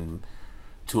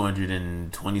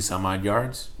 220 some odd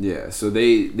yards. Yeah, so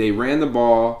they ran the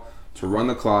ball to run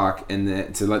the clock and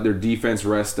then to let their defense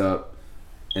rest up,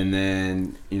 and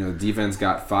then the defense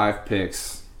got 5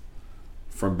 picks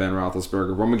from Ben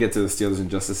Roethlisberger. We're gonna get to the Steelers in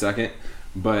just a second,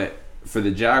 but for the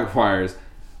Jaguars,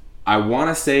 I want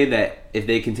to say that if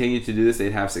they continue to do this,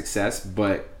 they'd have success.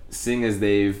 But seeing as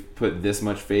they've put this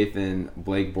much faith in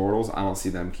Blake Bortles, I don't see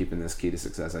them keeping this key to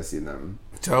success. I see them.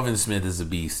 Telvin Smith is a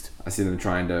beast. I see them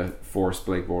trying to force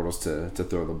Blake Bortles to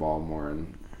throw the ball more,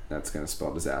 and that's going to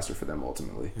spell disaster for them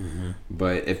ultimately. Mm-hmm.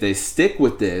 But if they stick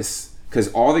with this,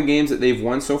 because all the games that they've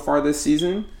won so far this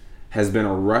season has been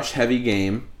a rush-heavy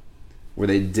game where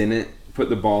they didn't put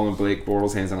the ball in Blake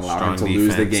Bortles' hands and allow him to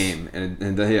lose the game, and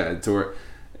to where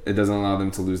it doesn't allow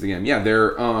them to lose the game. Yeah,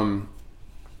 they're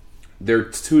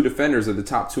 2 defenders are the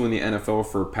top 2 in the NFL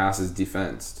for passes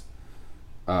defensed.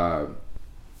 AJ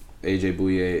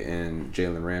Bouye and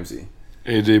Jalen Ramsey.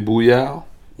 AJ Bouye.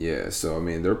 Yeah, so I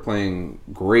mean they're playing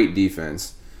great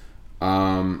defense.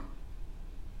 Going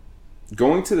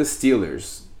to the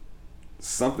Steelers,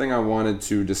 something I wanted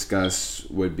to discuss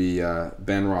would be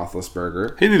Ben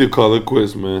Roethlisberger. He need to call it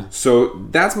quits, man. So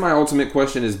that's my ultimate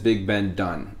question: is Big Ben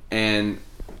done? And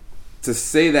to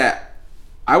say that,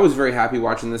 I was very happy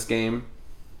watching this game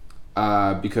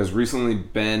because recently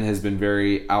Ben has been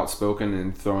very outspoken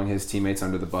in throwing his teammates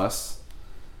under the bus.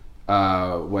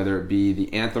 Whether it be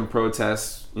the anthem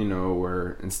protests,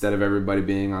 where instead of everybody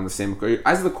being on the same,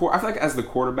 I feel like as the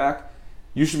quarterback,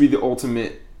 you should be the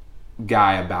ultimate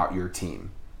guy about your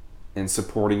team and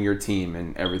supporting your team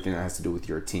and everything that has to do with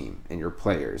your team and your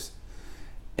players.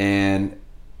 And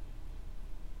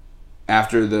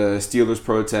after the Steelers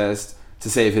protest, to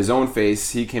save his own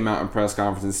face, he came out in press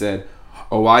conference and said,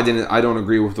 "Oh, I don't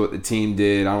agree with what the team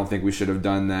did. I don't think we should have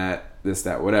done that, this,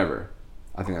 that, whatever."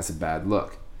 I think that's a bad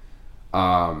look.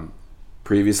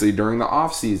 Previously during the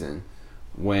offseason,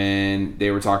 when they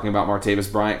were talking about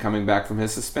Martavis Bryant coming back from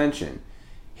his suspension,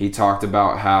 he talked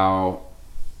about how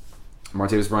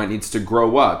Martavis Bryant needs to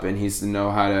grow up and he needs to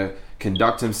know how to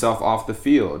conduct himself off the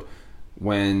field.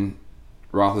 When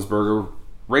Roethlisberger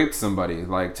raped somebody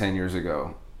like 10 years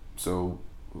ago. So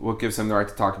what gives him the right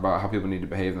to talk about how people need to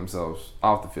behave themselves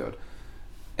off the field?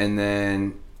 And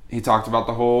then he talked about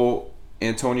the whole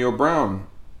Antonio Brown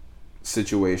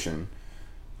situation,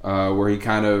 where he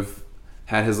kind of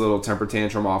had his little temper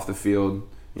tantrum off the field.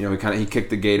 He kicked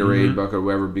the Gatorade bucket or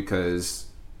whatever because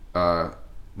Ben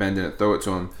didn't throw it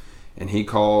to him, and he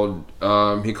called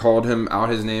him out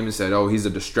his name and said, "Oh, he's a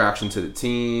distraction to the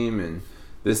team," and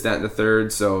this, that, and the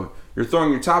third. So you're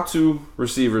throwing your top 2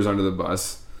 receivers under the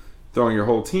bus, throwing your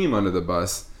whole team under the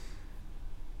bus.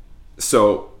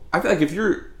 So I feel like if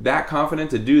you're that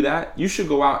confident to do that, you should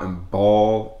go out and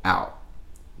ball out.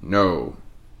 No.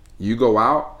 You go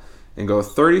out and go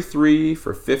 33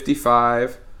 for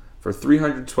 55 for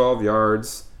 312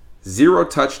 yards, 0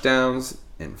 touchdowns,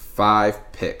 and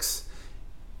 5 picks.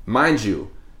 Mind you,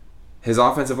 his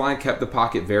offensive line kept the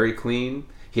pocket very clean.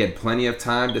 He had plenty of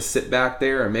time to sit back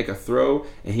there and make a throw,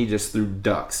 and he just threw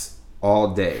ducks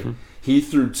all day. He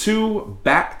threw 2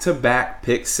 back-to-back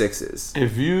pick sixes.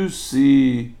 If you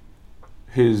see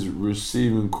his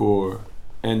receiving core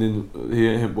and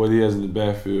then what he has in the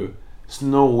backfield, there's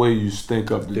no way you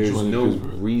stink up the joint. There's no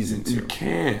reason to. You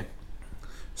can't.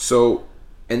 So,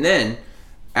 and then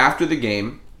after the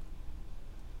game,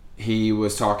 he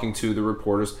was talking to the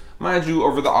reporters. Mind you,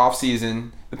 over the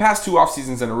offseason, the past 2 off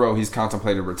seasons in a row, he's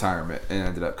contemplated retirement and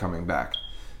ended up coming back.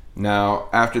 Now,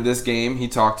 after this game, he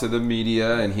talked to the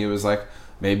media and he was like,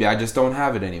 maybe I just don't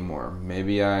have it anymore.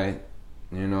 Maybe I,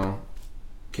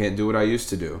 can't do what I used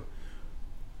to do.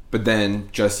 But then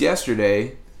just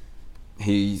yesterday,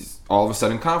 he's all of a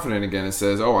sudden confident again and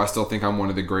says, "Oh, I still think I'm one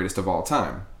of the greatest of all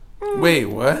time." Wait,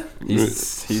 what? He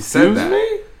said that.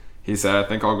 Me? He said, "I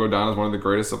think I'll go down as one of the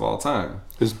greatest of all time."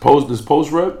 His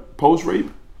post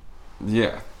rape?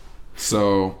 Yeah.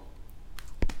 So,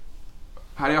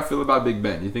 how do y'all feel about Big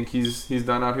Ben? You think he's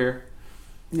done out here?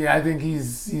 Yeah, I think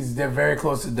they're very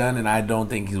close to done, and I don't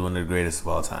think he's one of the greatest of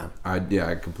all time. I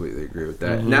completely agree with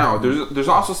that. Mm-hmm. Now, there's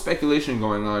also speculation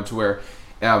going on to where,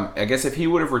 I guess if he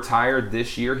would have retired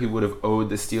this year, he would have owed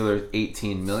the Steelers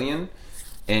 $18 million,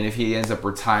 And if he ends up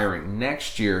retiring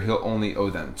next year, he'll only owe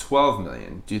them $12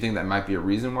 million. Do you think that might be a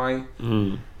reason why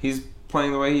he's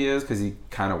playing the way he is? Because he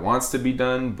kind of wants to be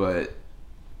done, but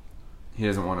he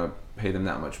doesn't want to pay them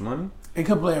that much money? It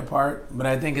could play a part, but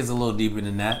I think it's a little deeper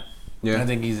than that. Yeah. I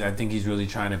think he's really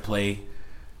trying to play.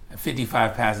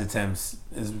 55 pass attempts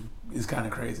is kind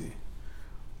of crazy.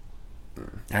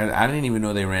 I didn't even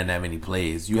know they ran that many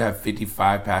plays. You have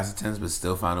 55 pass attempts, but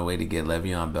still found a way to get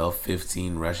Le'Veon Bell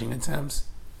 15 rushing attempts.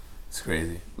 It's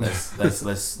crazy.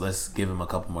 Let's give him a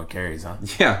couple more carries, huh?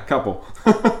 Yeah, a couple.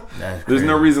 That's There's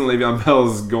no crazy. reason Le'Veon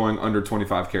Bell's going under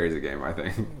 25 carries a game, I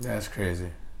think. That's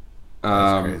crazy.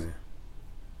 That's crazy.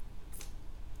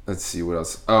 Let's see what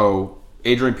else. Oh,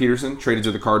 Adrian Peterson traded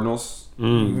to the Cardinals.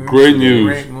 Great news.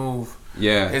 Great move.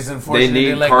 Yeah, It's unfortunate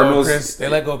they let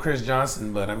go of Chris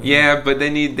Johnson, but I mean, Yeah, but they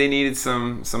needed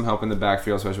some help in the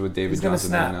backfield, especially with David he's gonna Johnson.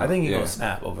 snap. being out. I think he's Yeah. gonna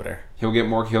snap over there. He'll get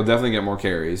more. He'll definitely get more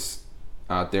carries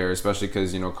out there, especially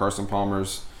because Carson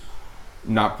Palmer's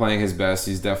not playing his best.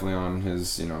 He's definitely on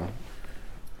his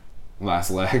last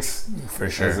legs For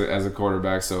sure. as a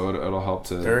quarterback. So it'll help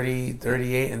to 30,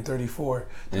 38, and 34.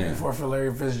 34 for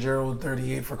Larry Fitzgerald,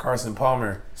 38 for Carson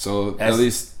Palmer. So That's at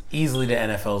least easily the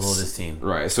NFL's oldest team.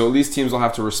 right. So at least teams will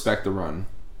have to respect the run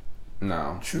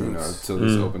now. True. Till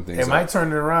this open things It up. might turn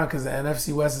it around because the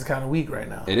NFC West is kind of weak right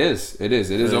now. It is. It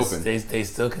is open They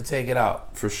still could take it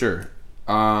out. for sure.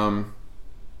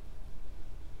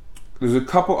 There's a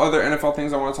couple other NFL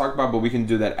things I want to talk about, but we can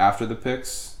do that after the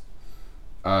picks.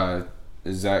 Are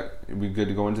we good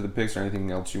to go into the picks or anything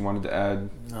else you wanted to add?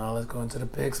 No, let's go into the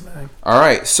picks, man. All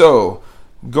right, so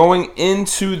going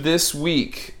into this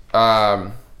week,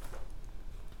 I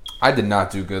did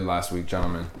not do good last week,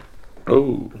 gentlemen,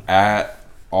 Oh. at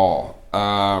all.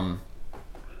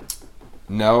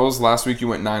 Nels, last week you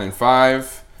went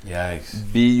 9-5.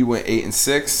 Yikes. B, you went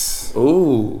 8-6.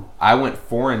 Oh. I went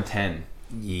 4-10.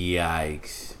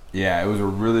 Yikes. Yeah, it was a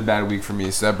really bad week for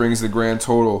me. So that brings the grand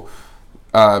total.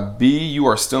 B, you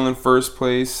are still in first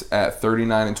place at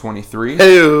 39-23.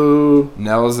 Heyo.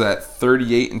 Nell's at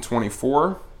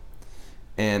 38-24.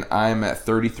 And I'm at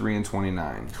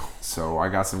 33-29. So I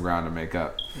got some ground to make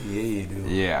up. Yeah, you do.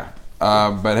 Yeah.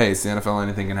 But hey, it's the NFL.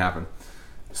 Anything can happen.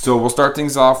 So we'll start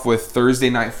things off with Thursday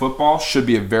Night Football. Should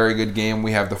be a very good game.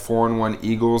 We have the 4-1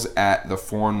 Eagles at the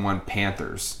 4-1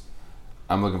 Panthers.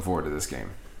 I'm looking forward to this game.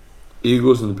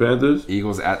 Eagles and the Panthers.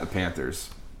 Eagles at the Panthers.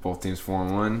 Both teams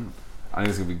 4-1. I think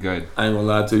it's going to be good. I ain't gonna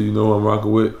lie to you. You know who I'm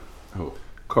rocking with? Who?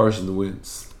 Carson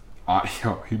Wentz.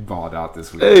 He balled out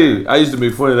this week. Hey, I used to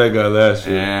make fun of that guy last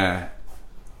year. Yeah.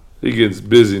 He gets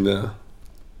busy now.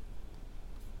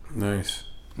 Nice.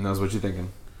 Nels, what you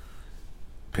thinking?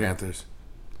 Panthers.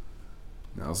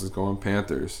 Nels is going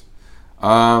Panthers.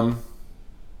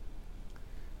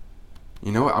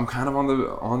 You know what? I'm kind of on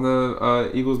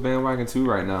the Eagles bandwagon too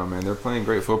right now, man. They're playing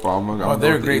great football. I'm They're a with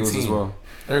the great Eagles team. as well.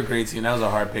 They're a great team. That was a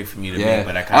hard pick for me to Yeah, make,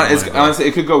 but I kind of honestly,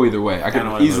 it could go either way. I kinda could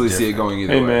wanna go easily see it different. going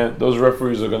either Hey way. man, those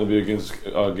referees are gonna be against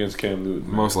Cam Newton.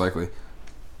 Man. Most likely.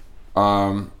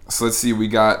 So let's see. We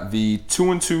got the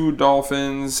 2-2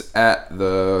 Dolphins at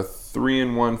the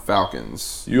 3-1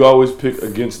 Falcons. You always pick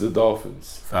against the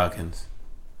Dolphins. Falcons.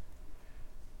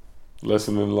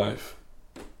 Lesson in life.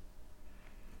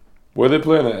 Where they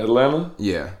playing at? Atlanta?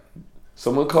 Yeah.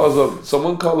 Someone call up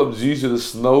Jeezy the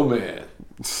Snowman.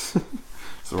 So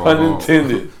we're all Pun going,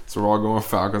 intended. so we're all going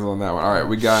Falcons on that one. All right,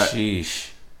 we got Sheesh.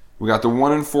 the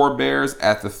 1-4 Bears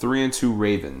at the 3-2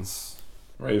 Ravens.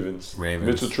 Ravens.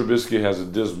 Ravens. Mitchell Trubisky has a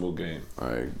dismal game.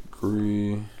 I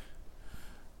agree.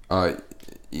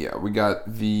 Yeah, we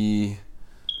got the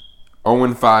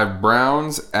 0-5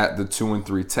 Browns at the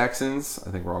 2-3 Texans.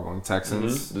 I think we're all going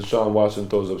Texans. Deshaun Watson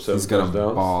throws up 7 He's gonna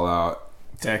touchdowns. ball out.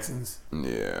 Texans.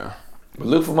 Yeah. But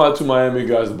look for my two Miami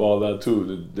guys to ball out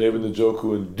too. David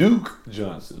Njoku and Duke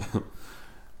Johnson.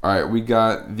 All right, we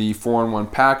got the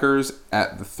 4-1 Packers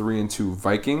at the 3-2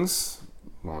 Vikings.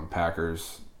 Going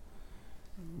Packers.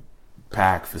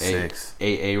 Pack for 6.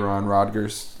 Aaron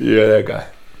Rodgers. Yeah, that guy.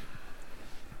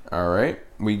 All right,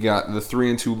 we got the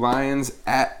 3-2 Lions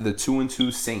at the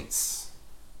 2-2 Saints.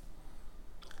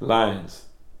 Lions.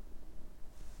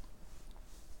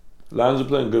 Lions are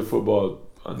playing good football.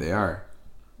 They are.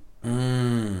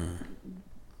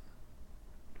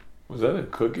 Was that a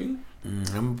cookie?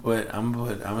 I'm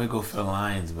gonna go for the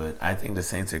Lions, but I think the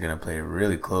Saints are gonna play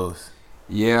really close.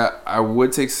 Yeah, I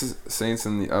would take Saints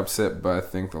in the upset, but I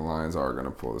think the Lions are going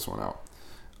to pull this one out.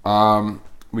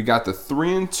 We got the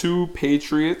 3-2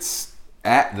 Patriots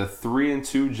at the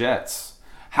 3-2 Jets.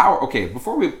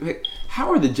 Before we pick, how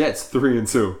are the Jets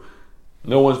 3-2?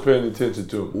 No one's paying attention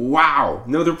to him. Wow.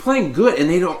 No, they're playing good, and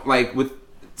they don't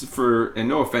and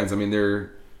no offense, I mean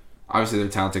they're obviously they're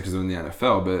talented because they're in the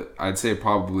NFL, but I'd say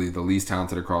probably the least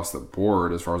talented across the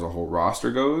board as far as the whole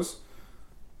roster goes.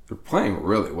 They're playing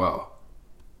really well.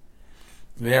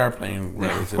 They are playing They're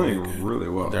relatively playing good. really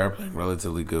well. They are playing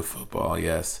relatively good football,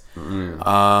 yes.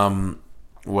 Mm.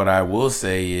 What I will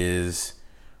say is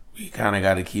we kind of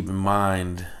got to keep in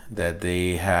mind that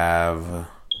they have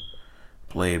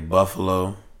played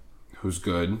Buffalo, Who's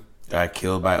good? got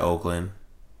killed by Oakland,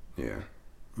 Yeah.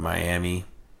 Miami,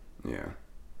 Yeah.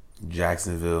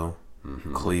 Jacksonville,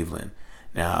 Cleveland.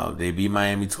 Now, they beat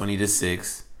Miami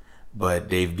 20-6, but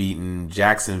they've beaten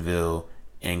Jacksonville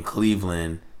and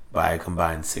Cleveland by a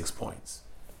combined 6 points.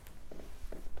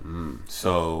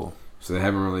 So So they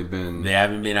haven't really been. they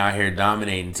haven't been out here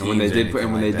dominating teams. And when they or did, anything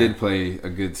and when like they that. did play a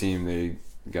good team, they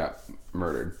got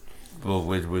murdered. Well,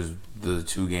 which was the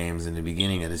two games in the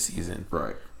beginning of the season,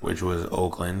 Right. which was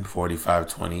Oakland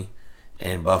 45-20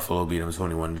 and Buffalo beat them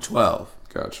 21-12.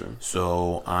 Gotcha.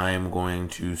 So I'm going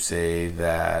to say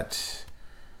that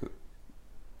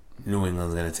New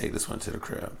England's going to take this one to the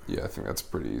crib. Yeah, I think that's a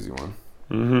pretty easy one.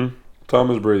 Mm-hmm.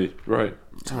 Thomas Brady. Right.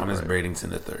 Thomas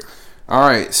Bradington III. All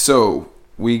right, so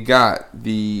we got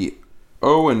the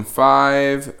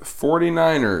 0-5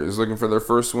 49ers looking for their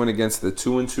first win against the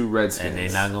 2-2 Redskins. And they're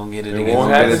not going to get it It against won't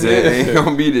the happen. Redskins. It ain't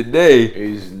gonna be today.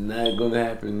 It's not gonna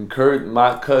happen. Kurt,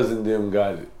 my cousin, them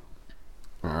got it.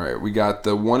 All right, we got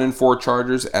the 1-4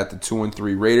 Chargers at the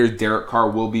 2-3 Raiders. Derek Carr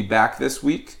will be back this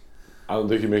week. I don't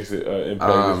think he makes an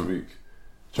impact this week.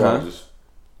 Chargers.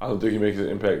 I don't think he makes an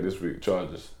impact this week.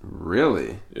 Chargers.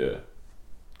 Really? Yeah.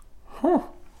 Huh.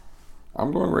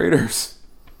 I'm going Raiders.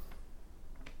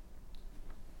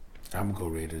 I'm going to go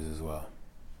Raiders as well.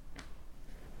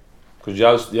 Because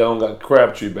y'all don't got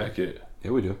Crabtree back yet.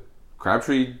 Yeah, we do.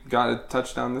 Crabtree got a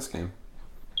touchdown this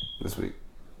week.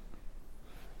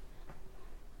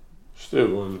 Still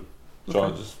going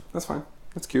Chargers. That's fine.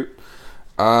 That's cute.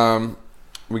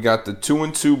 We got the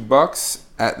 2-2 Bucks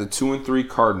at the 2-3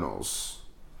 Cardinals.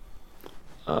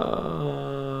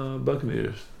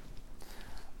 Buccaneers.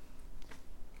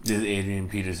 This is Adrian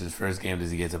Peterson's first game. Does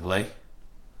he get to play?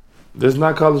 That's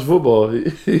not college football.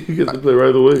 He gets to play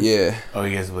right away. Yeah, Oh,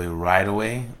 he gets to play right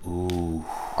away? Ooh.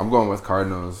 I'm going with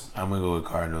Cardinals. I'm going to go with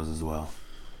Cardinals as well.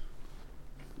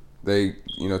 They,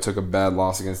 took a bad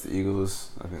loss against the Eagles.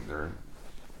 I think they're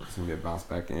going to get bounced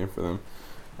back game for them.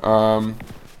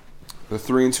 The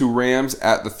 3-2 Rams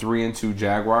at the 3-2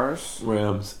 Jaguars.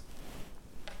 Rams.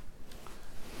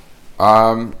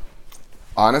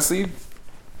 Honestly,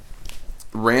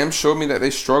 Rams showed me that they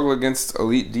struggle against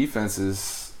elite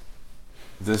defenses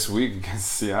this week against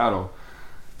Seattle.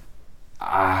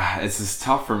 It's just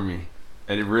tough for me.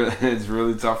 It's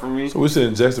really tough for me. So we're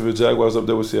saying Jacksonville Jaguars up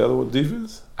there with Seattle with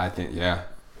defense? I think, yeah.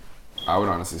 I would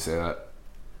honestly say that.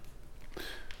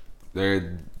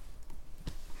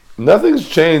 Nothing's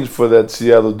changed for that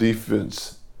Seattle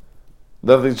defense.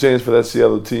 Nothing's changed for that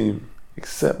Seattle team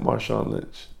except Marshawn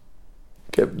Lynch.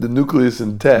 Kept the nucleus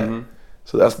intact. Mhm.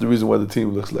 So that's the reason why the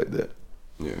team looks like that.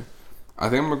 Yeah. I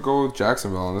think I'm going to go with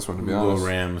Jacksonville on this one, to be We'll honest. go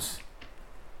Rams.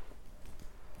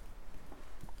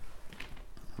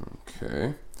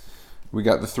 Okay. We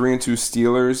got the 3-2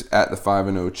 Steelers at the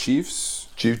 5-0 Chiefs.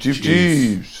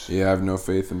 Chiefs. Yeah, I have no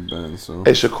faith in Ben, so.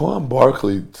 Hey, Shaquan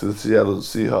Barkley to the Seattle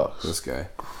Seahawks. This guy.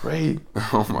 Great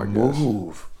Oh, my gosh.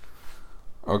 move.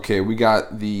 Okay, we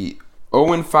got the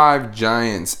 0-5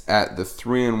 Giants at the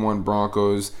 3-1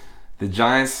 Broncos. The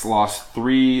Giants lost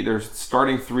they're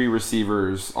starting 3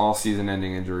 receivers, all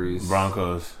season-ending injuries.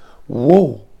 Broncos.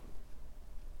 Whoa.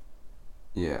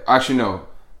 Yeah. Actually, no.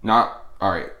 Not.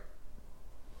 All right.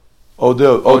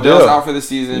 Odell's out for the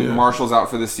season. Yeah. Marshall's out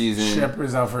for the season.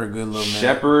 Shepard's out for a good little minute.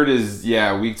 Shepard is,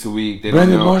 week to week. They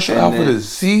Brandon don't know. Marshall And out for then- the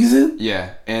season?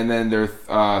 Yeah, and then their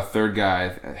third guy,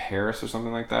 Harris or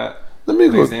something like that. Let me I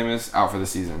think go. his name is out for the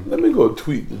season. Let me go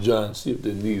tweet the Giants, see if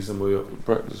they need somebody else for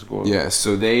practice going. Yeah,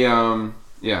 so they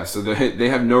they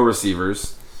have no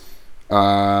receivers,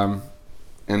 and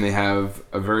they have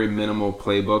a very minimal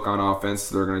playbook on offense.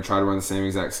 So they're going to try to run the same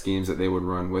exact schemes that they would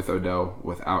run with Odell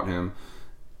without him,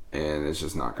 and it's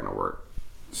just not going to work.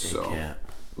 So Yeah.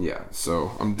 yeah,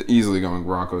 so I'm easily going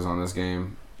Broncos on this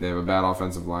game. They have a bad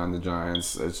offensive line, the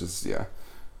Giants. It's just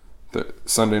the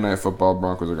Sunday Night Football,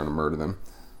 Broncos are going to murder them.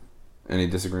 Any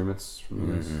disagreements from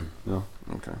you guys? No?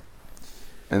 Okay.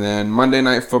 And then Monday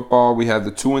Night Football, we have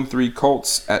the 2-3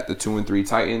 Colts at the 2-3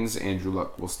 Titans. Andrew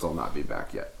Luck will still not be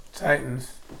back yet.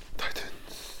 Titans.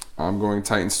 I'm going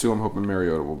Titans too. I'm hoping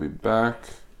Mariota will be back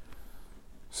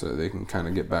so they can kind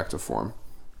of get back to form.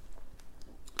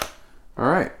 All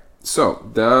right. So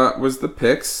that was the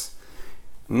picks.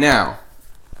 Now,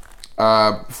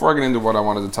 before I get into what I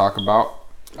wanted to talk about,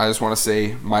 I just want to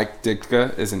say Mike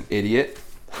Ditka is an idiot.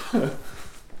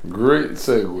 Great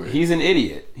segue. He's an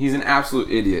idiot. He's an absolute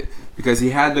idiot because he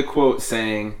had the quote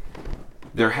saying,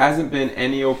 "There hasn't been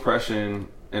any oppression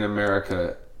in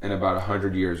America in about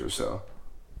 100 years or so."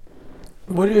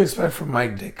 What do you expect from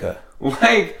Mike Ditka?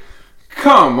 Like,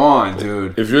 come on,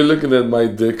 dude. If you're looking at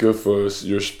Mike Ditka for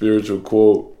your spiritual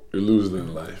quote, you're losing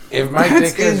in life. If Mike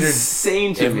That's Ditka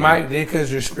insane to if me. Mike Ditka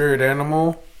is your spirit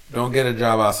animal, don't get a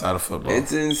job outside of football.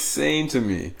 It's insane to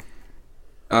me.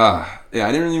 Yeah,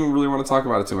 I didn't even really want to talk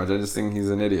about it too much. I just think he's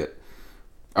an idiot.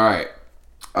 All right.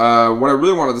 What I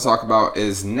really wanted to talk about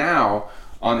is now,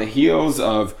 on the heels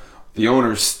of the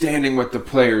owners standing with the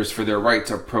players for their right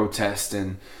to protest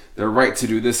and their right to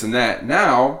do this and that,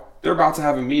 now they're about to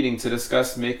have a meeting to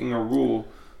discuss making a rule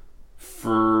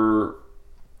for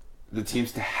the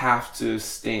teams to have to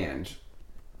stand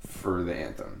for the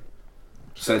anthem.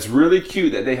 So it's really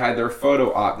cute that they had their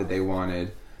photo op that they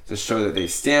wanted to show that they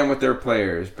stand with their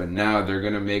players, but now they're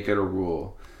going to make it a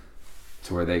rule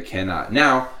to where they cannot.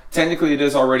 Now, technically it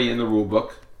is already in the rule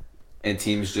book, and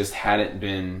teams just hadn't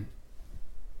been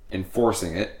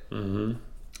enforcing it.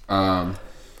 Mm-hmm.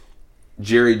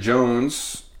 Jerry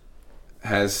Jones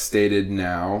has stated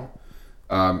now,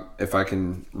 if I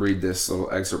can read this little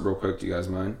excerpt real quick, do you guys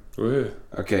mind? Go ahead.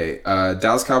 Okay.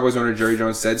 Dallas Cowboys owner Jerry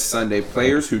Jones said Sunday,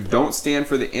 players who don't stand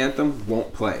for the anthem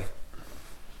won't play.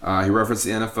 He referenced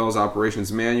the NFL's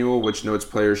operations manual, which notes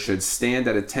players should stand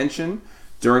at attention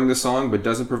during the song, but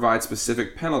doesn't provide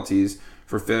specific penalties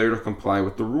for failure to comply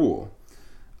with the rule.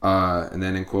 And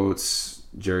then in quotes,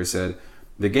 Jerry said,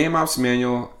 "The game ops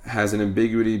manual has an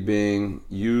ambiguity being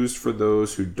used for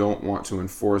those who don't want to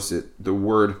enforce it. The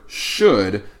word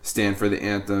should stand for the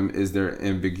anthem is their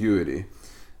ambiguity."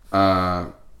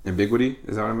 Ambiguity?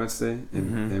 Is that what I meant to say?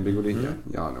 Ambiguity? Yeah,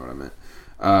 y'all know what I meant.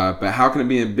 But how can it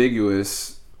be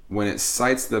ambiguous when it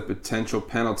cites the potential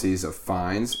penalties of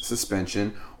fines,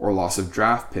 suspension, or loss of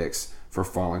draft picks for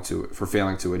failing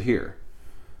to adhere?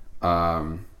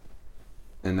 And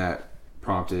that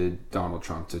prompted Donald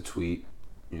Trump to tweet,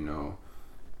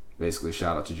 basically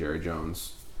shout out to Jerry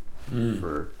Jones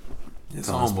for His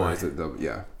telling homeboy. Spurs that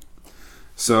yeah.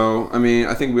 So,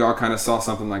 I think we all kind of saw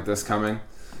something like this coming.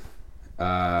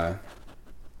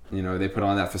 They put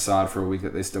on that facade for a week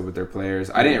that they stood with their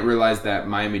players. I didn't realize that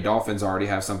Miami Dolphins already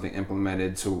have something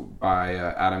implemented by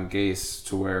Adam Gase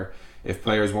to where if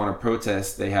players want to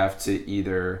protest, they have to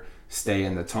either stay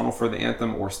in the tunnel for the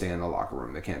anthem or stay in the locker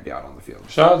room. They can't be out on the field.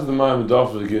 Shout out to the Miami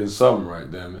Dolphins for getting something right,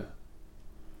 damn it.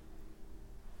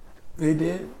 They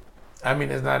did.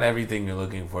 It's not everything you're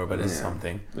looking for, but it's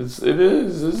something. It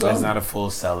is. It's It's not a full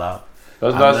sellout.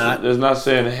 That's not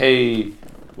saying, hey,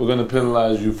 we're gonna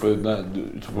penalize you for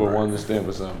wanting to stand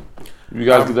for something. You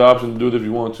guys get the option to do it if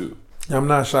you want to. I'm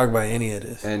not shocked by any of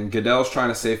this. And Goodell's trying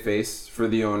to save face for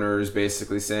the owners,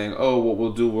 basically saying, what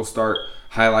we'll do, we'll start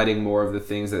highlighting more of the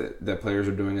things that players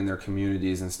are doing in their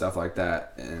communities and stuff like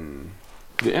that. And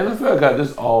the NFL got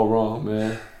this all wrong,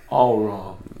 man. All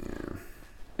wrong. yeah.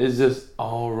 It's just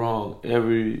all wrong.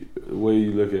 Every way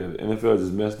you look at it. NFL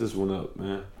just messed this one up,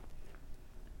 man.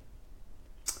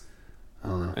 I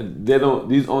don't know. And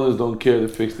these owners don't care to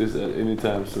fix this at any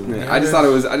time soon. Yeah, I just thought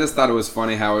it was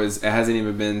funny how it hasn't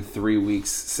even been 3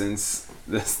 weeks since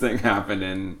this thing happened,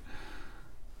 and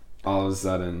all of a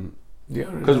sudden,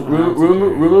 Because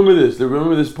remember this.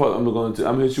 Remember this part. I'm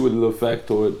gonna hit you with a little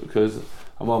factoid because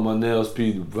I'm on my nail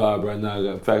speed vibe right now. I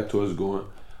got factoids going.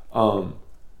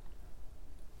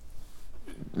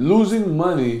 Losing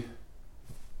money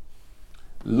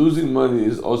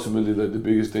is ultimately like the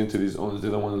biggest thing to these owners. They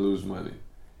don't want to lose money.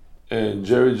 And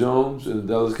Jerry Jones and the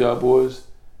Dallas Cowboys,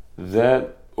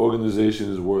 that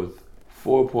organization is worth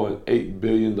 $4.8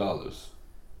 billion.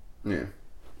 yeah.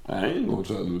 I ain't gonna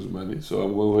try to lose money, so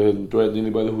I'm gonna go ahead and threaten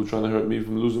anybody who's trying to hurt me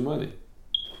from losing money.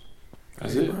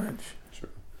 That's it.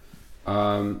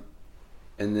 And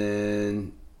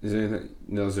then is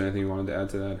there anything you wanted to add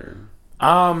to that, or?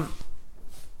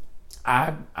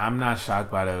 I'm not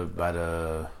shocked by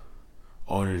the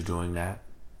owners doing that.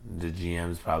 The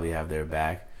GMs probably have their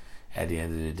back. At the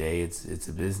end of the day, it's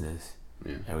a business,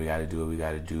 and we got to do what we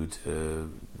got to do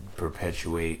to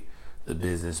perpetuate the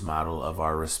business model of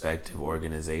our respective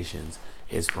organizations.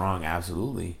 It's wrong,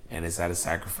 absolutely, and it's at a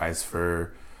sacrifice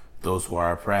for those who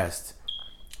are oppressed.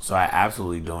 So I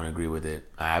absolutely don't agree with it.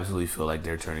 I absolutely feel like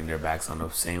they're turning their backs on the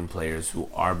same players who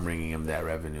are bringing them that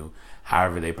revenue.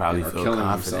 However, they probably feel killing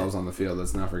confident themselves on the field.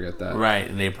 Let's not forget that. Right,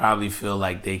 and they probably feel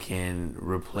like they can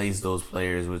replace those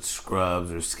players with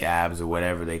scrubs or scabs or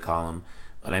whatever they call them.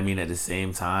 But at the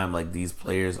same time, like, these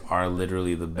players are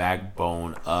literally the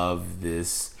backbone of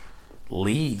this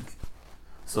league.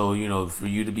 So, for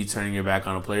you to be turning your back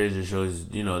on the players, it shows,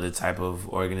 the type of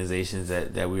organizations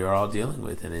that we are all dealing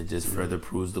with. And it just further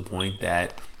proves the point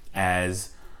that as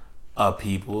a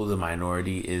people, the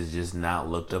minority is just not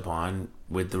looked upon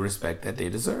with the respect that they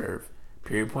deserve.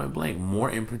 Period, point blank. More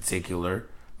in particular,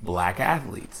 black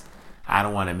athletes. I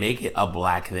don't want to make it a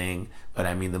black thing, but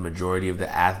I mean the majority of the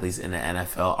athletes in the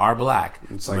NFL are black.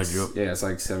 It's like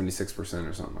 76%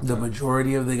 or something like the that.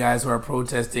 Majority of the guys who are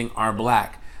protesting are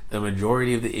black. The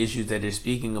majority of the issues that they're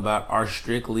speaking about are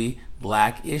strictly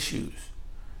black issues.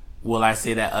 Will I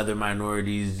say that other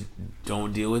minorities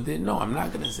don't deal with it? No, I'm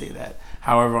not going to say that.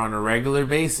 However, on a regular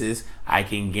basis, I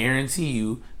can guarantee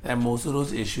you that most of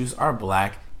those issues are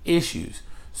black issues.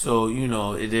 So, we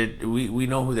know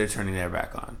who they're turning their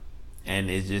back on. And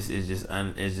it's just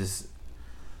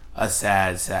a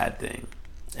sad thing.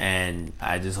 And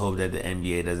I just hope that the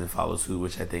NBA doesn't follow suit,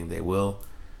 which I think they will.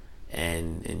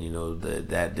 And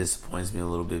that disappoints me a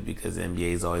little bit because the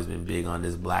NBA has always been big on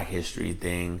this Black History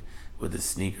thing with the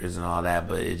sneakers and all that,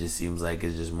 but it just seems like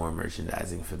it's just more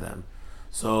merchandising for them.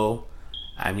 So,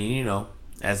 I mean,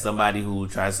 as somebody who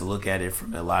tries to look at it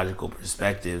from a logical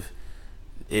perspective,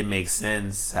 it makes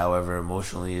sense. However,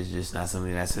 emotionally, it's just not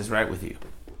something that sits right with you.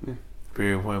 Yeah.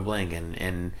 Period, point blank.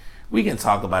 And we can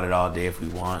talk about it all day if we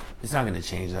want. It's not going to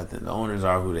change nothing. The owners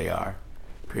are who they are.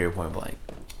 Period, point blank.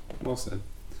 Well said.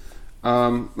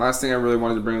 Last thing I really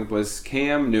wanted to bring up was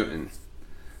Cam Newton.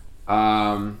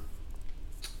 Now,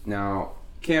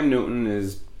 Cam Newton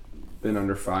has been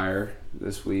under fire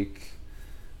this week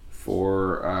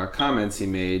for comments he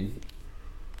made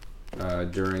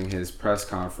during his press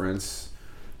conference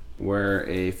where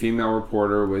a female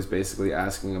reporter was basically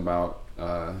asking about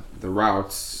the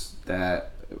routes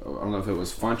that, I don't know if it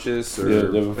was Funchess or... Yeah,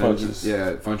 they were Funchess.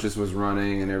 Yeah, Funchess was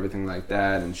running and everything like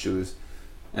that, and she was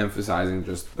emphasizing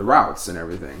just the routes and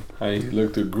everything. How he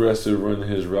looked aggressive running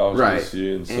his routes this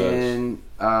year and such. And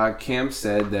Cam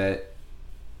said that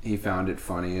he found it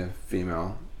funny a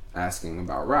female asking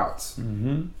about routes.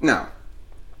 Mm-hmm. Now,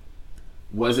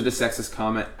 was it a sexist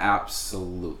comment?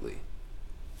 Absolutely.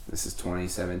 This is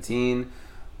 2017.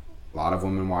 A lot of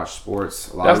women watch sports.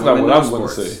 That's not what I'm going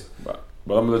to say. But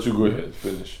I'm going to let you go ahead.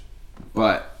 Finish.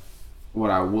 But what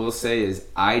I will say is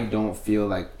I don't feel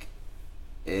like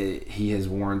it's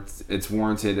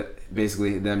warranted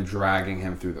basically them dragging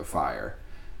him through the fire.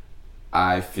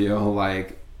 I feel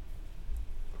like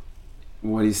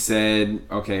what he said,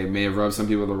 okay, may have rubbed some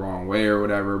people the wrong way or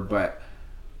whatever, but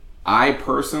I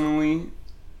personally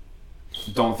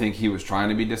don't think he was trying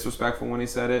to be disrespectful when he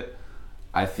said it.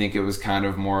 I think it was kind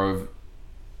of more of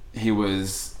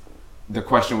the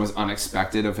question was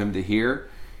unexpected of him to hear.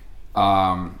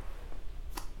 I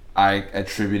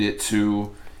attribute it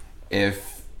to if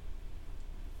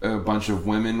a bunch of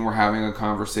women were having a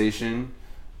conversation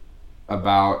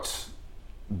about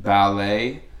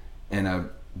ballet and a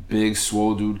big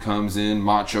swole dude comes in,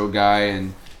 macho guy,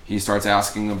 and he starts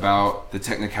asking about the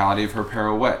technicality of her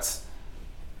pirouettes.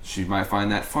 She might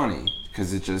find that funny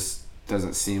because it just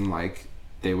doesn't seem like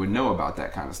they would know about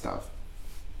that kind of stuff.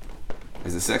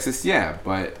 Is it sexist? Yeah,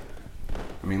 but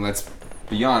I mean, let's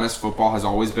be honest, football has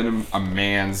always been a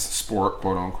man's sport,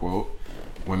 quote unquote.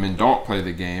 Women don't play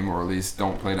the game, or at least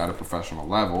don't play it at a professional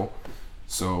level.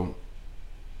 So,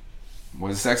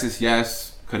 was it sexist?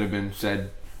 Yes. Could have been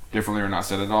said differently or not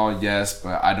said at all? Yes,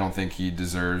 but I don't think he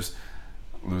deserves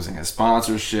losing his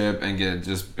sponsorship and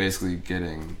just basically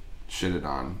getting shitted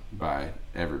on by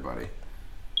everybody.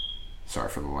 Sorry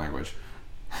for the language.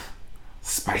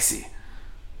 Spicy.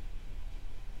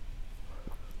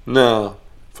 Now,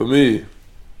 for me,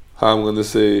 how I'm going to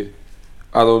say,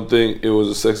 I don't think it was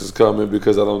a sexist comment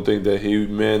because I don't think that he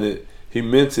meant it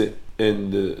in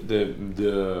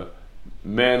the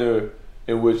manner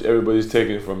in which everybody's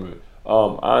taking it from it.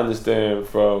 I understand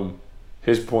from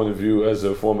his point of view as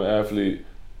a former athlete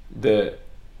that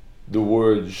the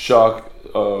word shock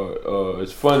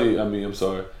is funny.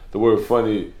 The word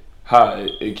funny, how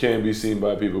it can be seen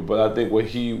by people. But I think what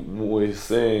he was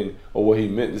saying, or what he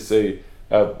meant to say,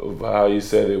 of how he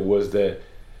said it, was that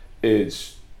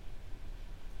it's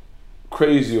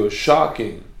crazy or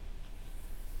shocking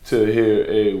to hear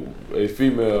a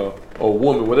female or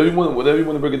woman, whatever you want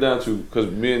to break it down to,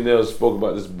 because me and Nels spoke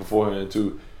about this beforehand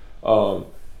too.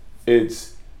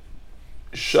 It's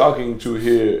shocking to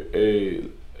hear a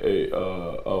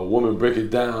woman break it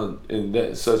down in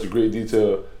that such great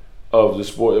detail of the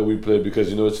sport that we play,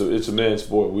 because it's a man's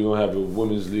sport. We don't have a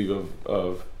women's league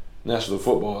of national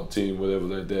football team, whatever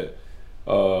like that.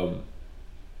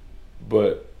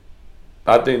 But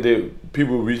I think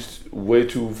people reached way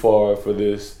too far for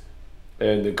this,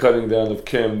 and the cutting down of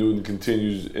Cam Newton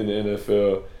continues in the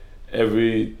NFL.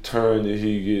 every turn that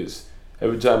he gets,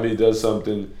 every time he does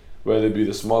something, whether it be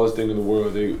the smallest thing in the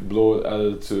world, they blow it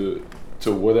out to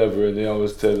whatever, and they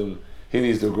always tell him he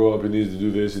needs to grow up, he needs to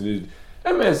do this,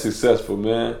 that man's successful,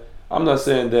 man. I'm not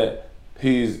saying that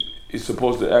he's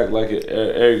supposed to act like an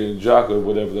arrogant jock or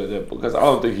whatever like that, because I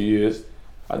don't think he is.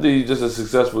 I think he's just a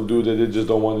successful dude that they just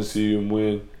don't want to see him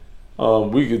win.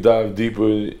 We could dive deeper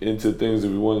into things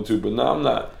if we wanted to, but no, I'm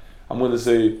not. I'm going to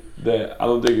say that I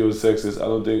don't think it was sexist. I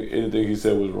don't think anything he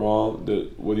said was wrong.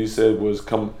 What he said was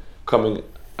coming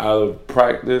out of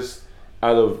practice,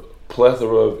 out of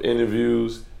plethora of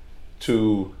interviews,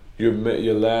 to your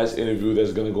last interview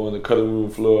that's going to go on the cutting room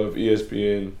floor of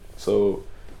ESPN. So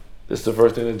it's the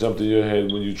first thing that jumped in your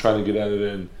head when you're trying to get out of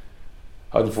there. And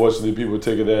unfortunately, people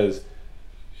take it as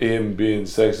him being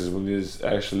sexist when it's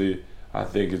actually, I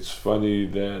think it's funny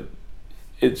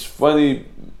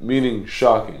meaning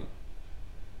shocking.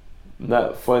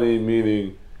 Not funny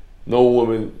meaning no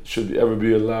woman should ever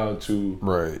be allowed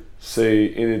to say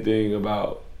anything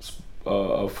about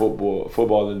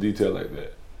football in detail like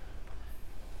that.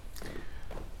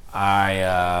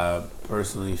 I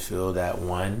personally feel that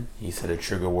he said a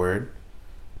trigger word.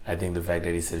 I think the fact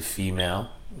that he said female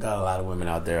got a lot of women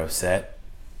out there upset.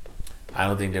 I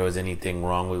don't think there was anything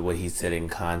wrong with what he said in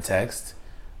context.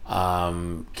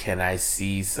 Can I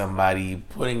see somebody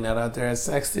putting that out there as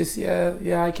sexist?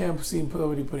 Yeah, I can see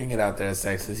somebody putting it out there as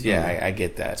sexist. Yeah, I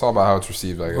get that. It's all about how it's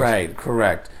received, I guess. Right,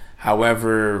 correct.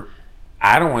 However,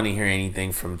 I don't want to hear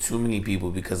anything from too many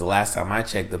people, because the last time I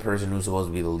checked, the person who's supposed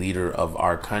to be the leader of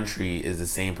our country is the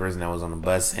same person that was on the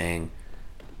bus saying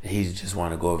he just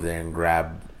want to go over there and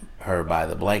grab her by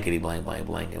the blankety blank,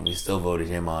 and we still voted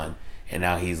him on, and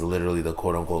now he's literally the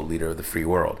quote-unquote leader of the free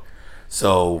world.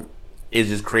 So it's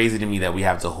just crazy to me that we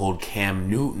have to hold Cam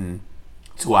Newton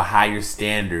to a higher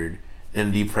standard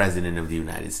than the president of the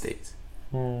United States.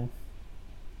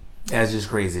 That's just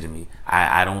crazy to me.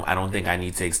 I don't think I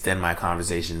need to extend my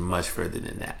conversation much further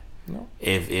than that. No.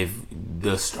 If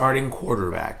the starting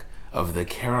quarterback of the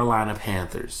Carolina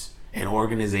Panthers, an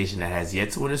organization that has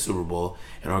yet to win a Super Bowl,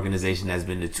 an organization that has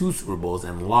been to 2 Super Bowls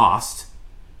and lost,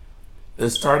 the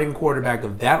starting quarterback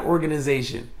of that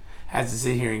organization has to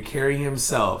sit here and carry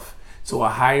himself to a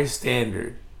higher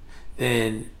standard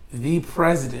than the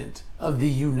president of the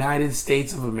United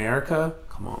States of America.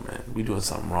 Come on, man. We doing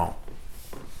something wrong.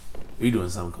 We doing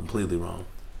something completely wrong.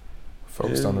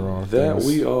 Focused on the wrong that things.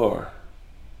 We are.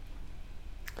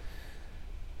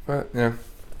 But yeah,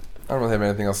 I don't really have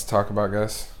anything else to talk about,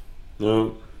 guys.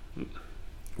 No.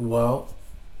 Well,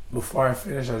 before I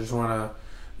finish, I just want to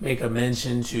make a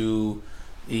mention to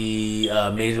the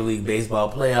Major League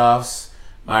Baseball playoffs.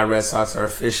 My Red Sox are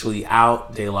officially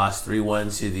out. They lost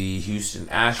 3-1 to the Houston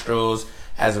Astros.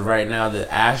 As of right now, the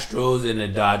Astros and the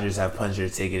Dodgers have punched their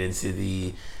ticket into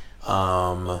the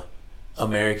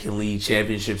American League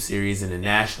Championship Series and the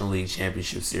National League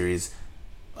Championship Series,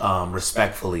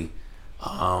 respectfully.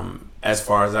 As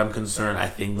far as I'm concerned, I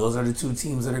think those are the 2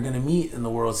 teams that are going to meet in the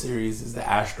World Series, is the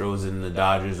Astros and the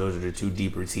Dodgers. Those are the 2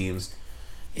 deeper teams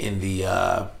in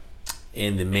the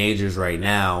majors right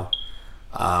now.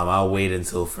 I'll wait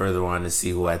until further on to see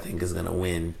who I think is going to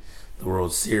win the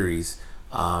World Series.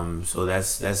 So that's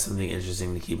something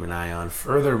interesting to keep an eye on.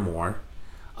 Furthermore,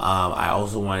 I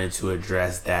also wanted to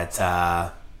address that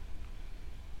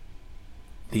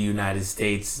the United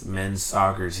States men's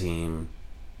soccer team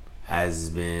has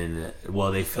been,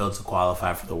 they failed to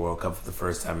qualify for the World Cup for the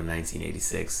first time in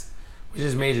 1986, which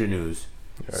is major news.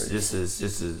 It's just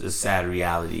a sad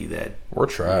reality that we're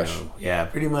trash. Yeah,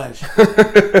 pretty much.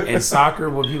 And soccer,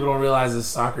 what people don't realize is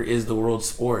soccer is the world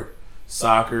sport.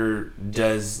 Soccer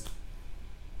does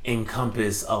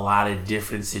encompass a lot of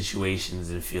different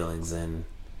situations and feelings, and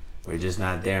we're just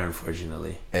not there,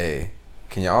 unfortunately. Hey,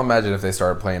 can y'all imagine if they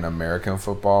started playing American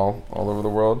football all over the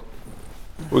world?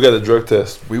 We got a drug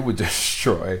test. We would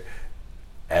destroy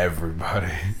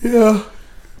everybody. Yeah.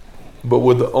 But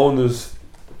would the owners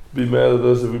be mad at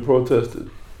us if we protested?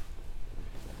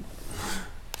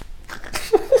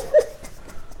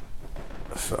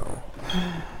 So,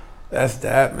 that's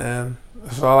that, man.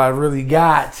 That's all I really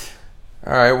got.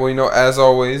 All right. Well, as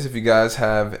always, if you guys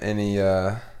have any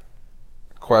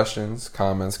questions,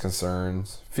 comments,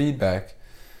 concerns, feedback,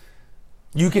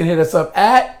 you can hit us up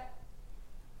at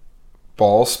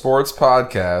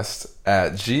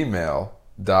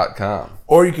ballsportspodcast@gmail.com.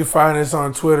 Or you can find us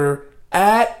on Twitter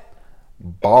at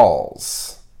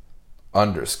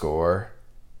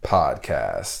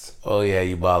balls_podcast. Oh yeah,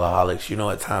 you ballaholics. You know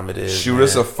what time it is. Shoot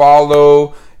us a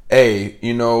follow. Hey,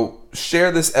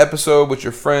 share this episode with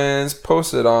your friends.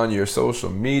 Post it on your social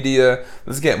media.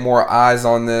 Let's get more eyes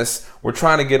on this. We're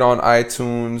trying to get on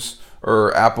iTunes.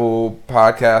 or Apple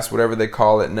Podcasts, whatever they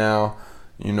call it now.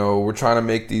 You know, we're trying to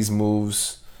make these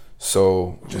moves.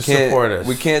 So Just support us.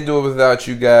 We can't do it without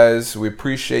you guys. We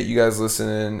appreciate you guys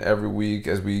listening every week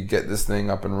as we get this thing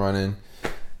up and running.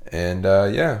 And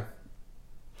yeah.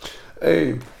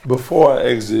 Hey, before I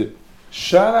exit,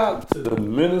 shout out to the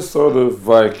Minnesota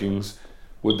Vikings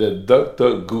with that duck,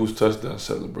 duck, goose touchdown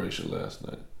celebration last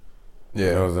night.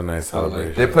 Yeah, that was a nice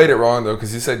celebration. They played it wrong though,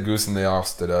 because he said goose and they all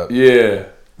stood up. Yeah.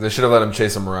 They should have let him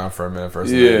chase him around for a minute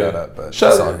first. Yeah. And they got up, but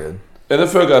Shout it's out. all good.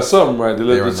 NFL got something right. They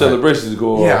let the celebrations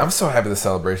go on. Yeah, I'm so happy the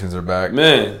celebrations are back.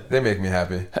 Man, They make me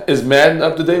happy. is Madden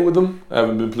up to date with them? I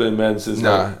haven't been playing Madden since.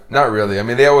 Nah, not really. I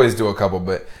mean, they always do a couple,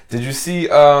 but did you see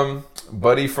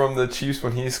Buddy from the Chiefs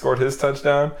when he scored his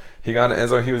touchdown? He got an end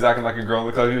zone. He was acting like a girl in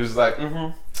the club. He was just like,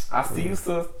 I see you,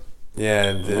 sis.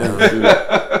 Yeah,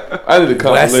 I need a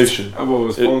compilation. That boy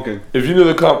was funkin'. If you know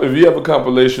if you have a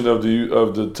compilation of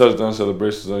the touchdown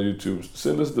celebrations on YouTube,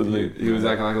 send us the link. He was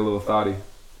acting like a little thotty.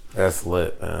 that's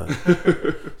lit, man.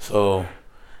 So,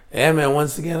 yeah, man.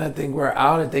 Once again, I think we're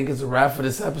out. I think it's a wrap for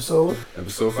this episode.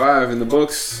 Episode 5 in the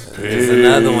books. There's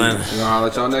another one. I'll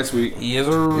let y'all next week. Yes,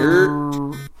 sir.